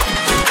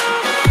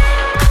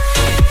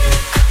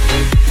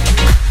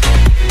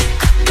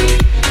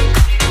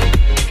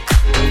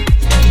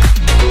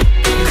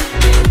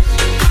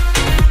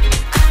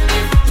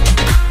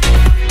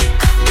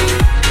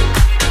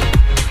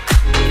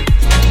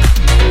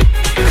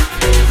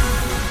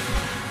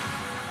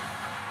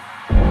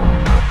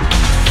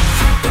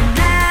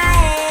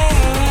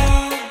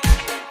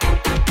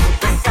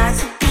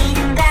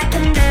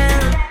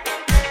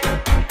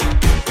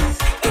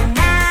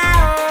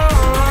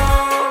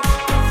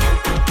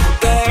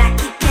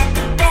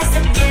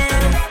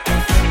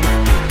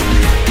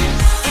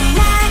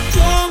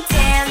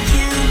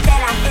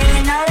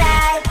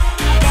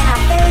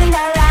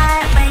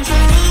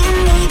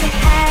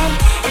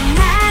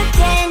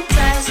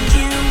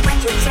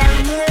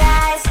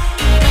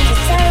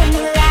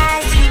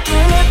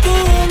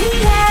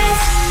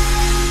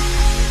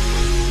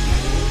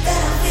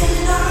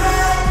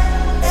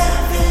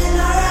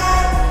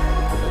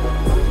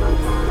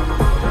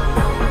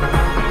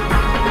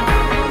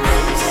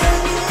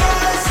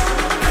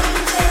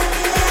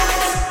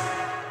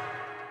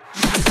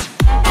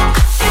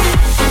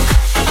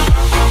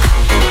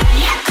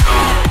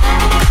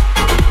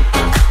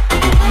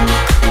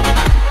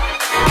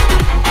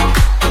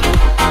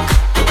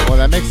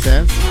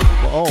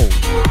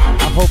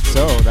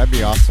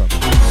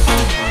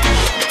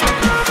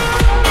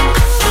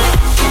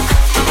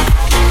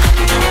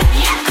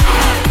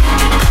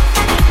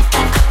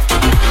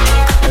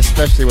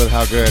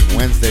 Good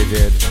Wednesday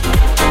did.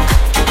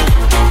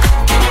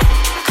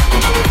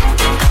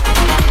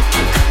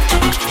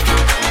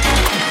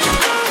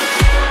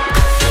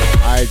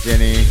 Hi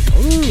Jenny.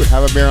 Ooh,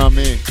 have a beer on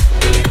me.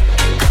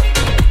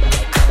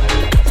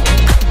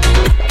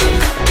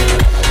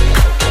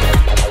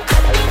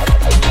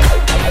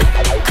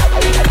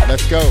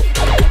 Let's go.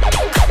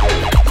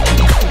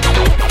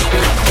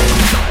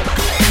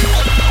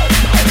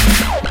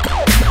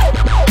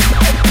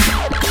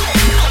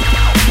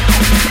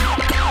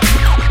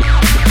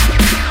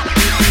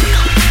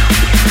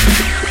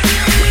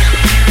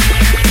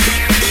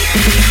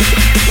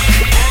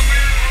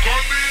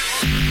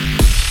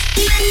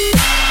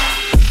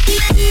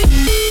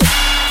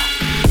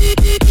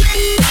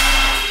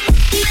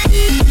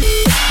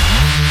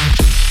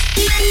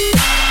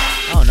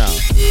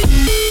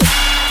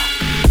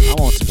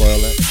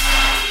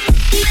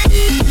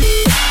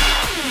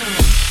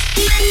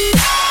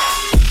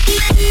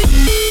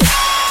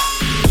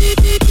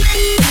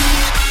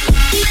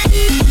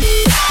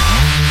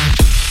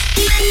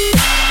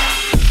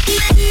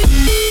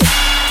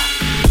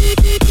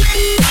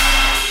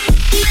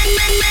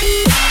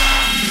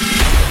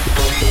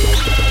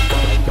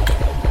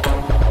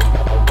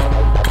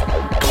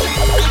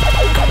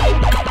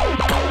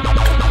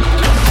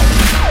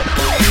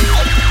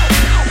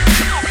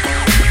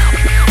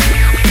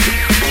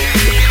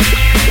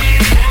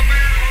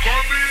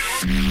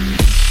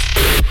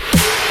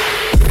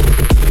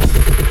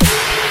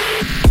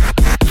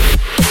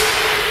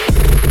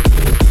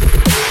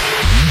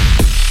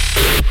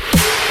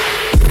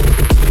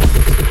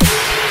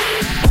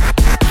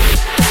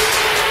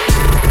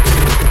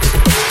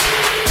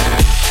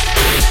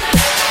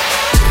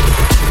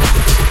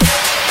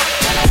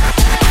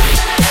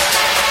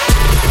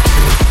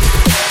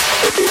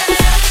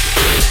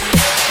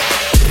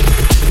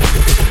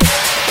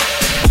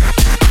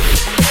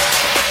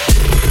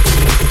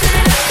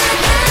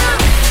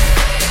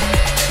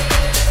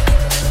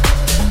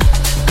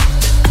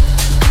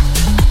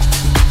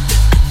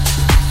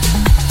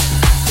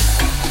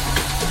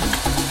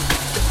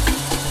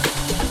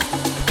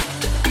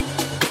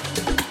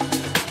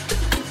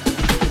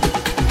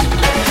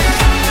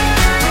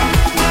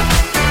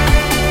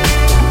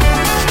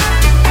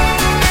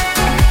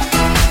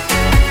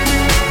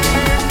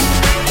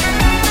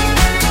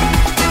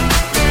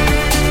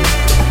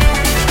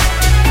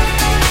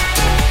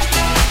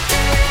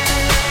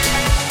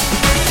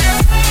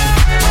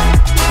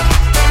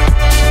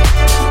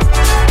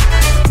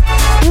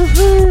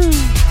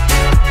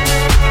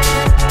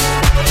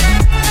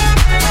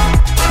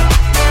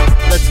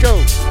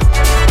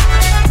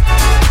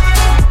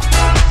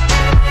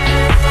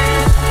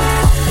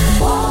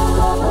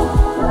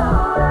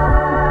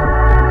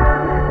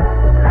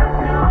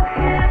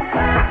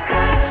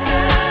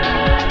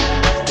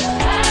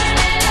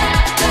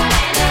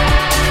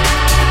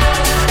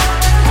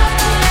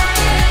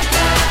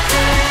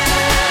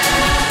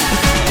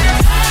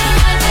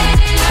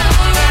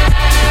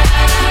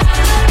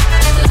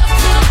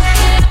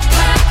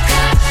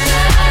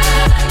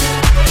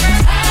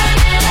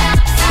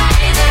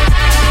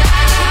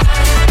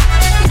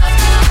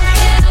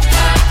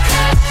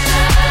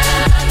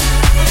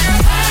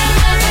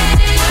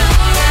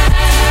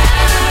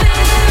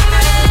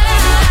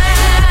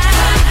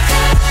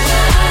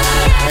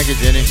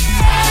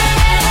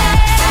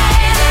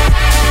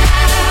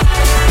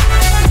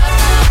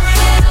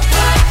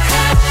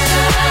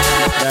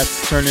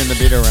 turning the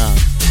beat around.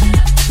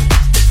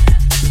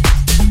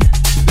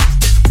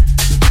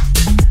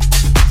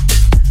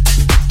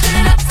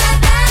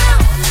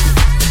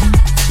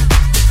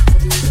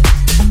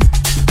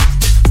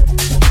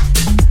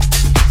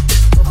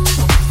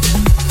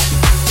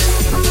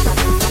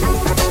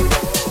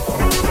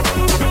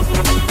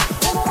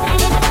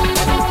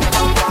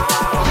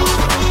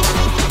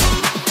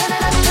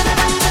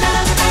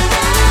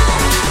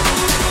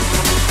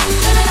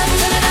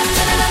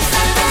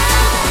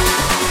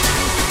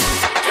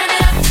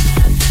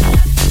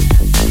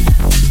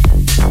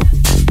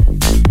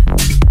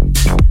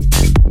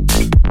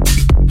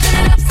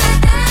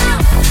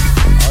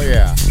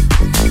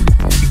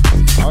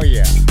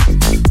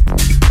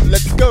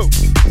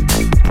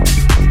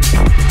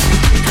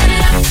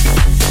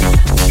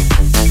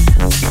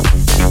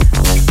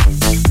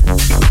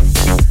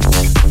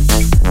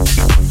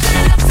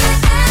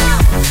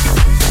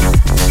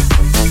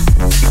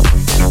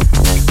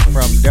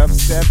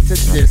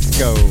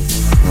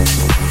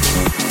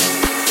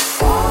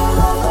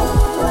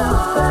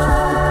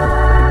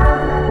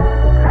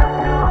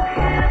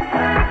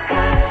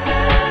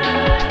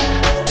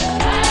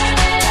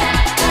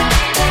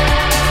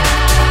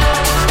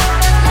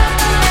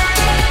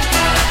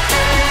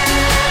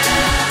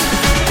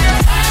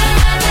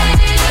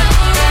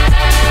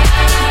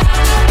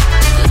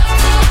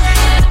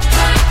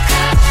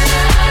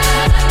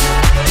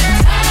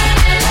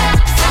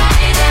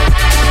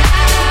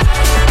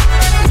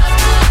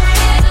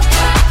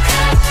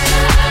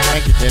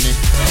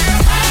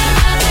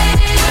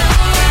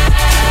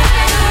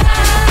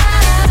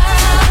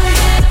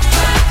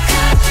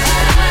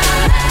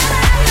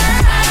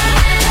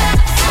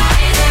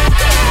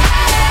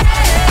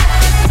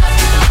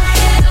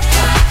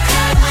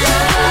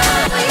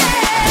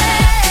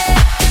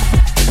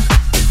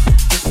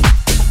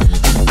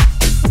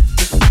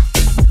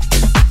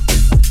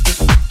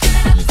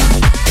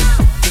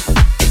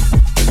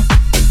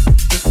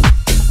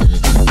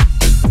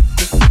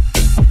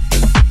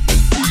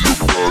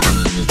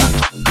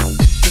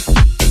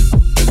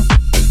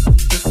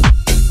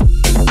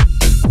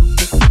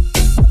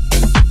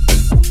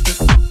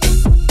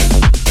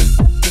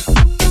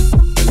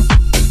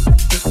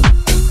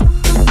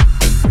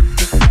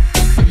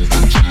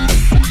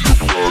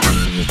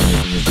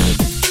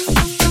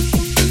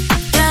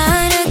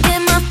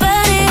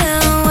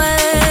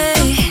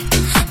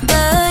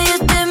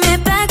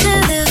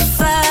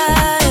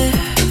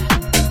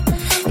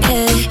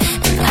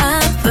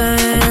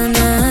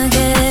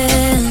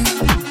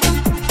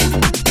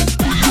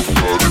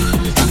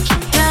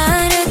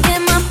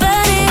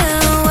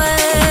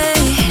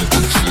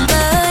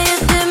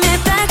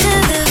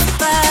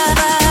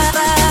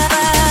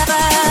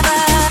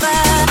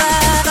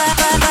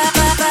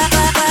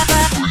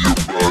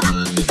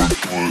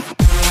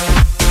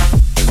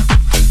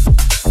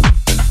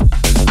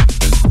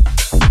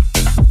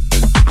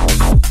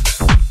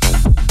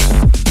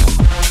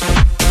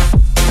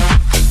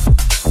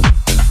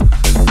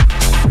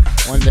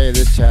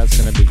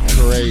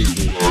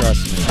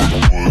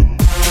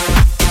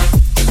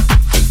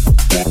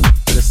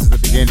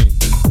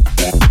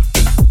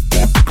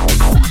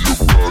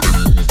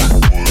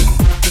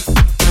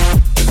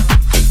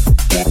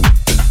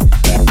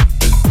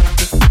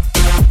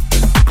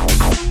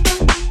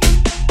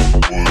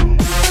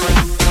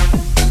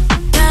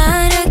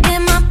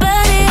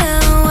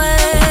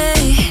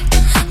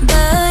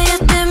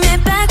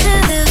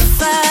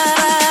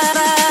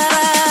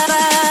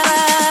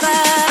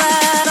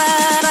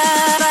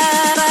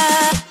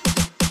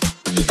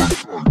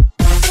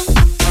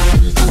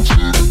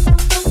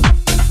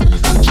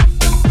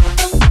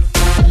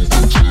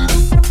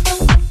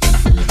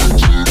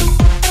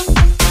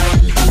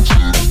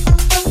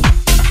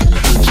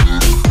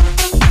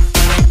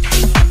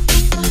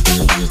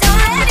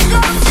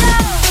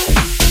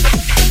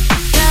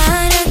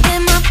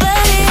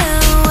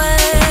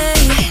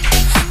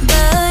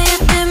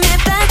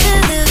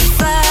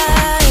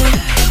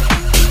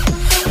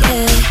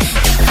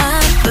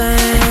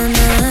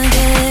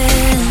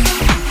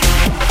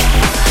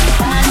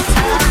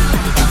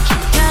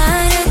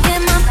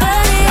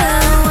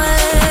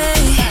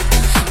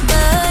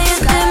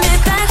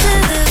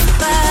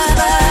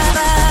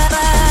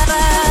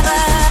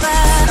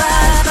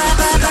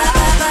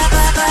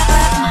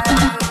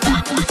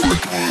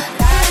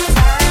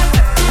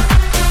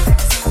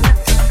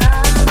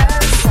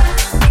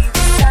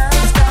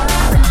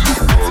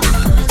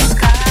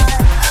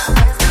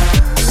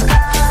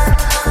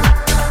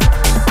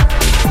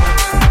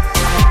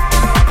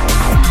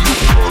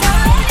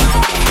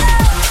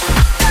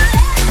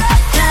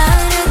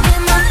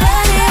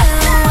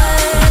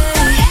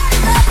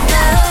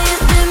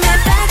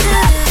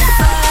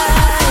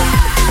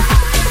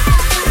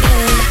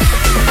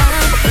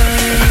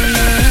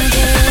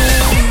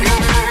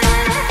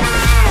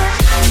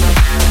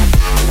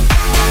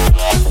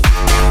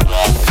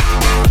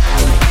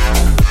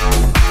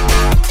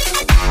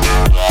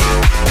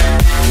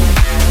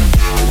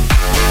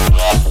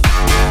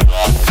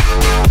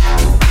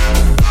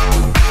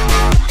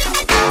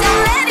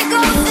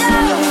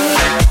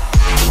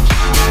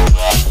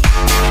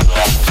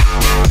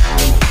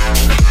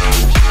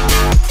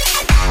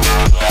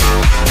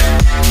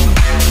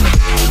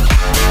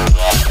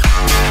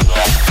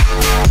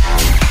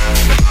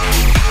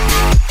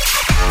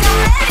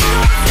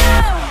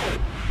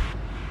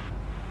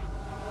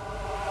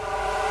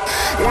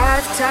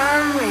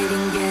 Lifetime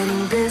rating,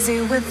 getting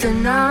busy with the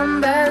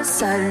numbers.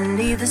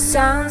 Suddenly the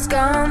sound's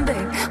gone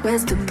big.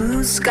 Where's the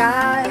blue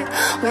sky?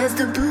 Where's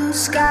the blue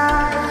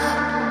sky?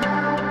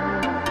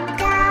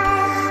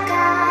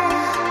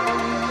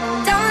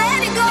 Don't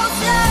let it go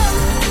slow,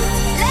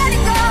 let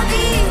it go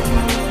deep.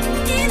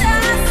 Either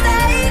I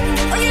stay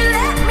or you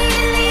let me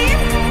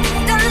leave.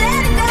 Don't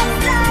let it go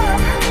slow,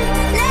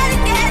 let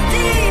it get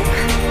deep.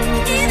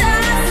 Either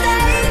I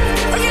stay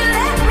or you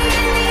let me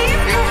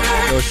leave.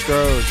 Go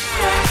Stros.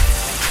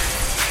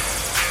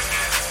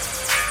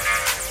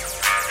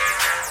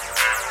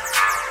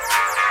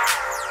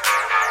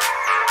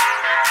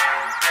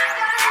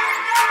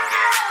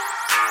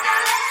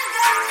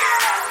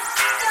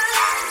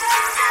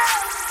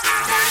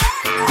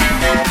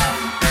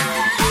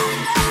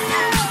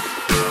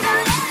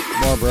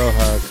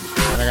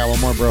 one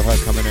more bro hug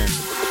coming in.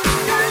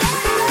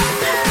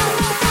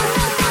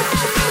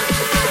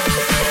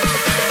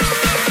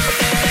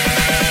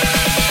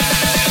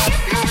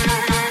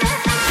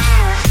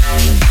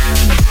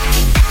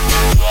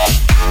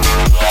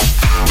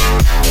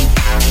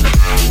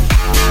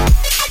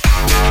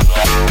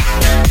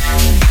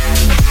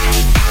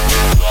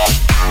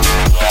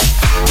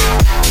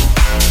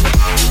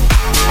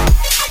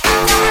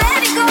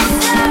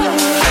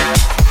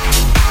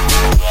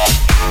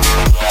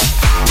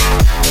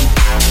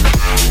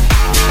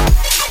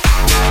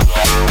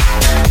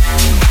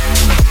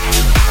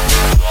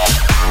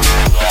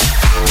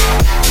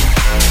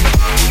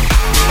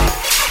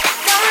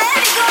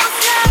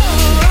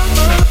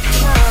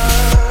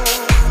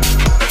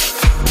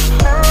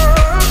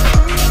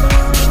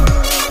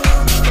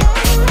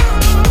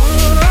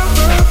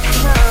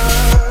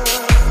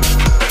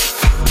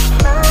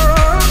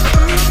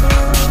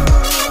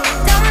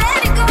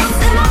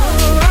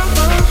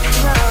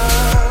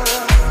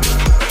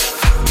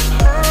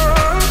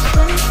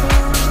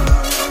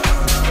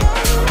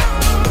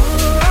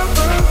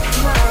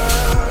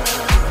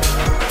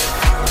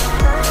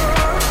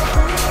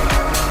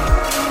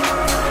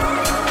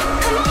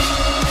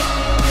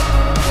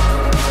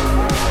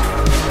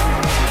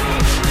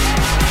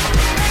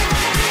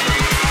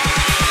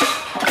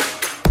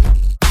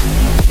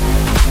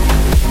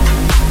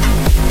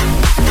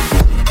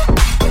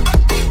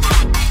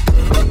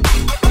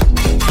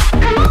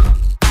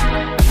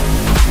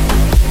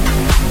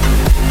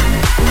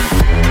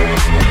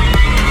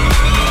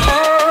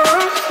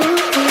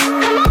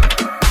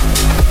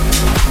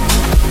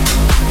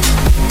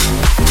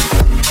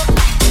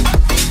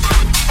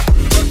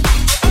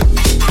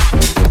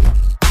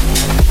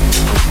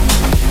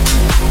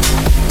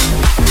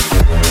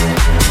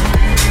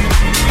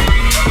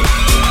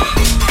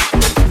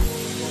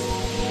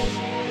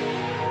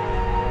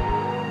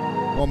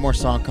 One more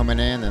song coming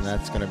in, and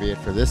that's going to be it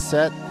for this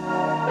set.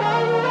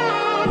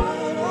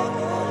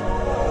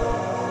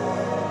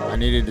 I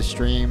needed to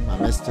stream. I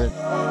missed it.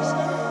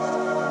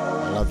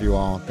 I love you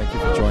all. Thank you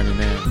for joining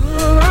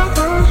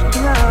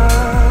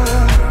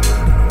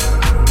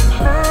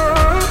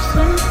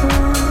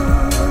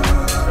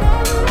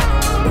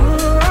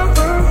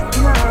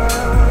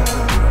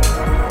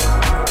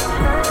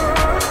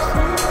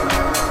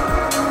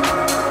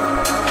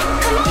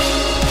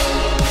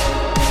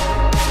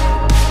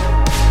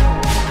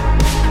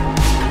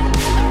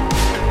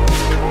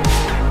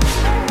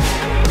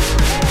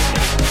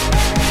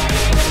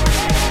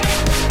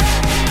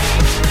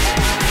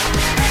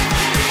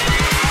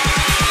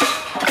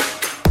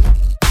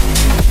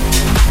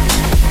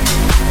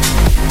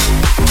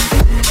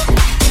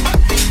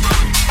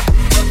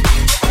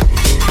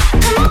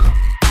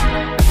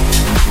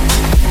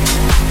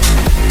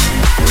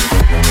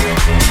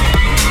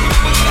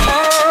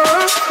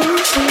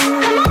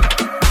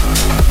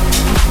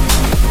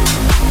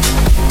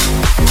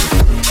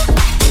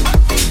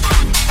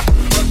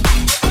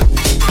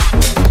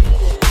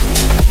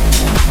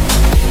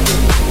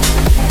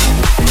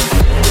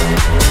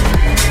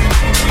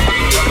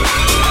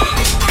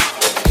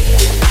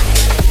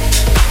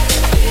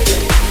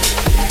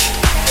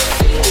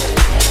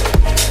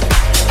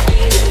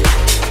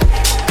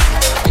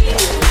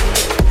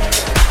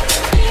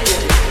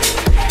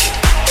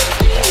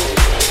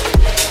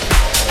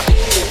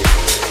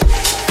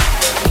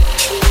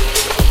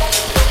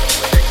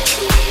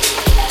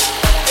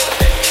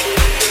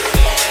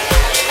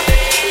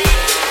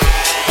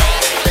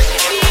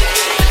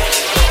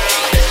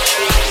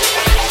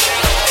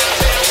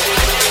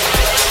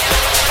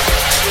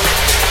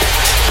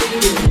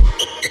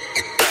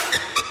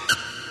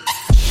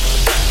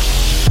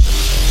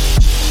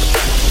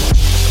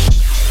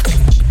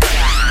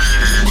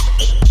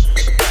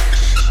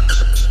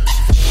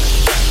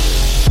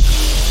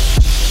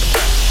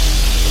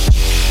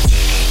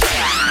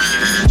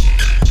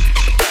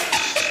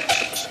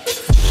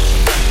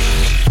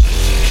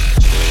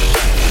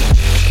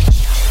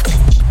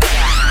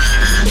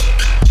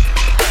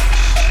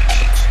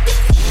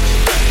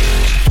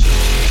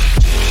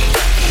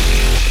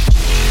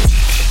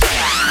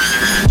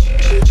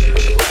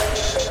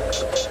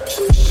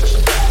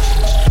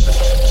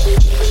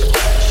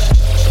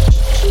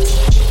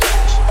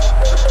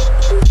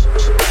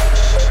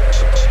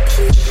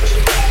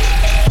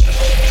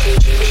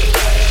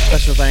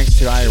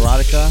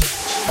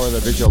for the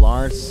visual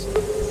arts,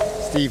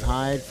 Steve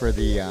Hyde for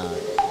the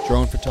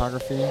drone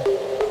photography.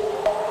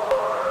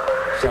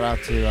 Shout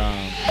out to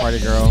Party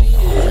Girl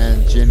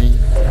and Ginny.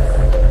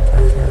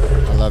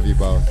 I love you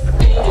both.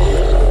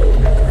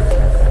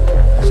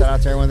 Shout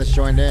out to everyone that's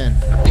joined in,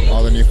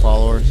 all the new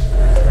followers.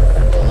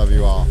 I love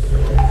you all.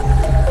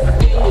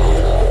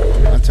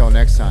 Until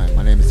next time,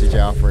 my name is DJ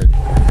Alfred.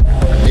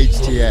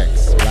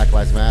 HTX, Black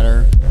Lives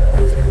Matter.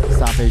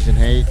 Stop Asian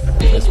hate.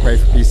 Let's pray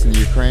for peace in the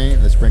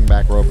Ukraine. Let's bring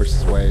back Roe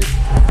versus Wade.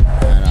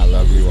 And I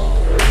love you all.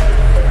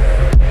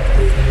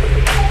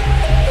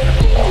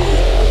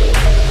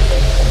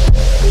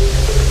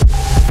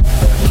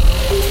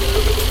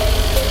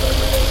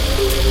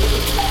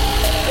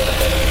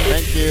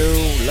 Thank you.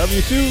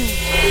 Here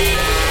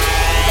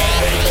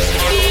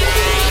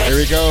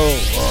we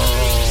go.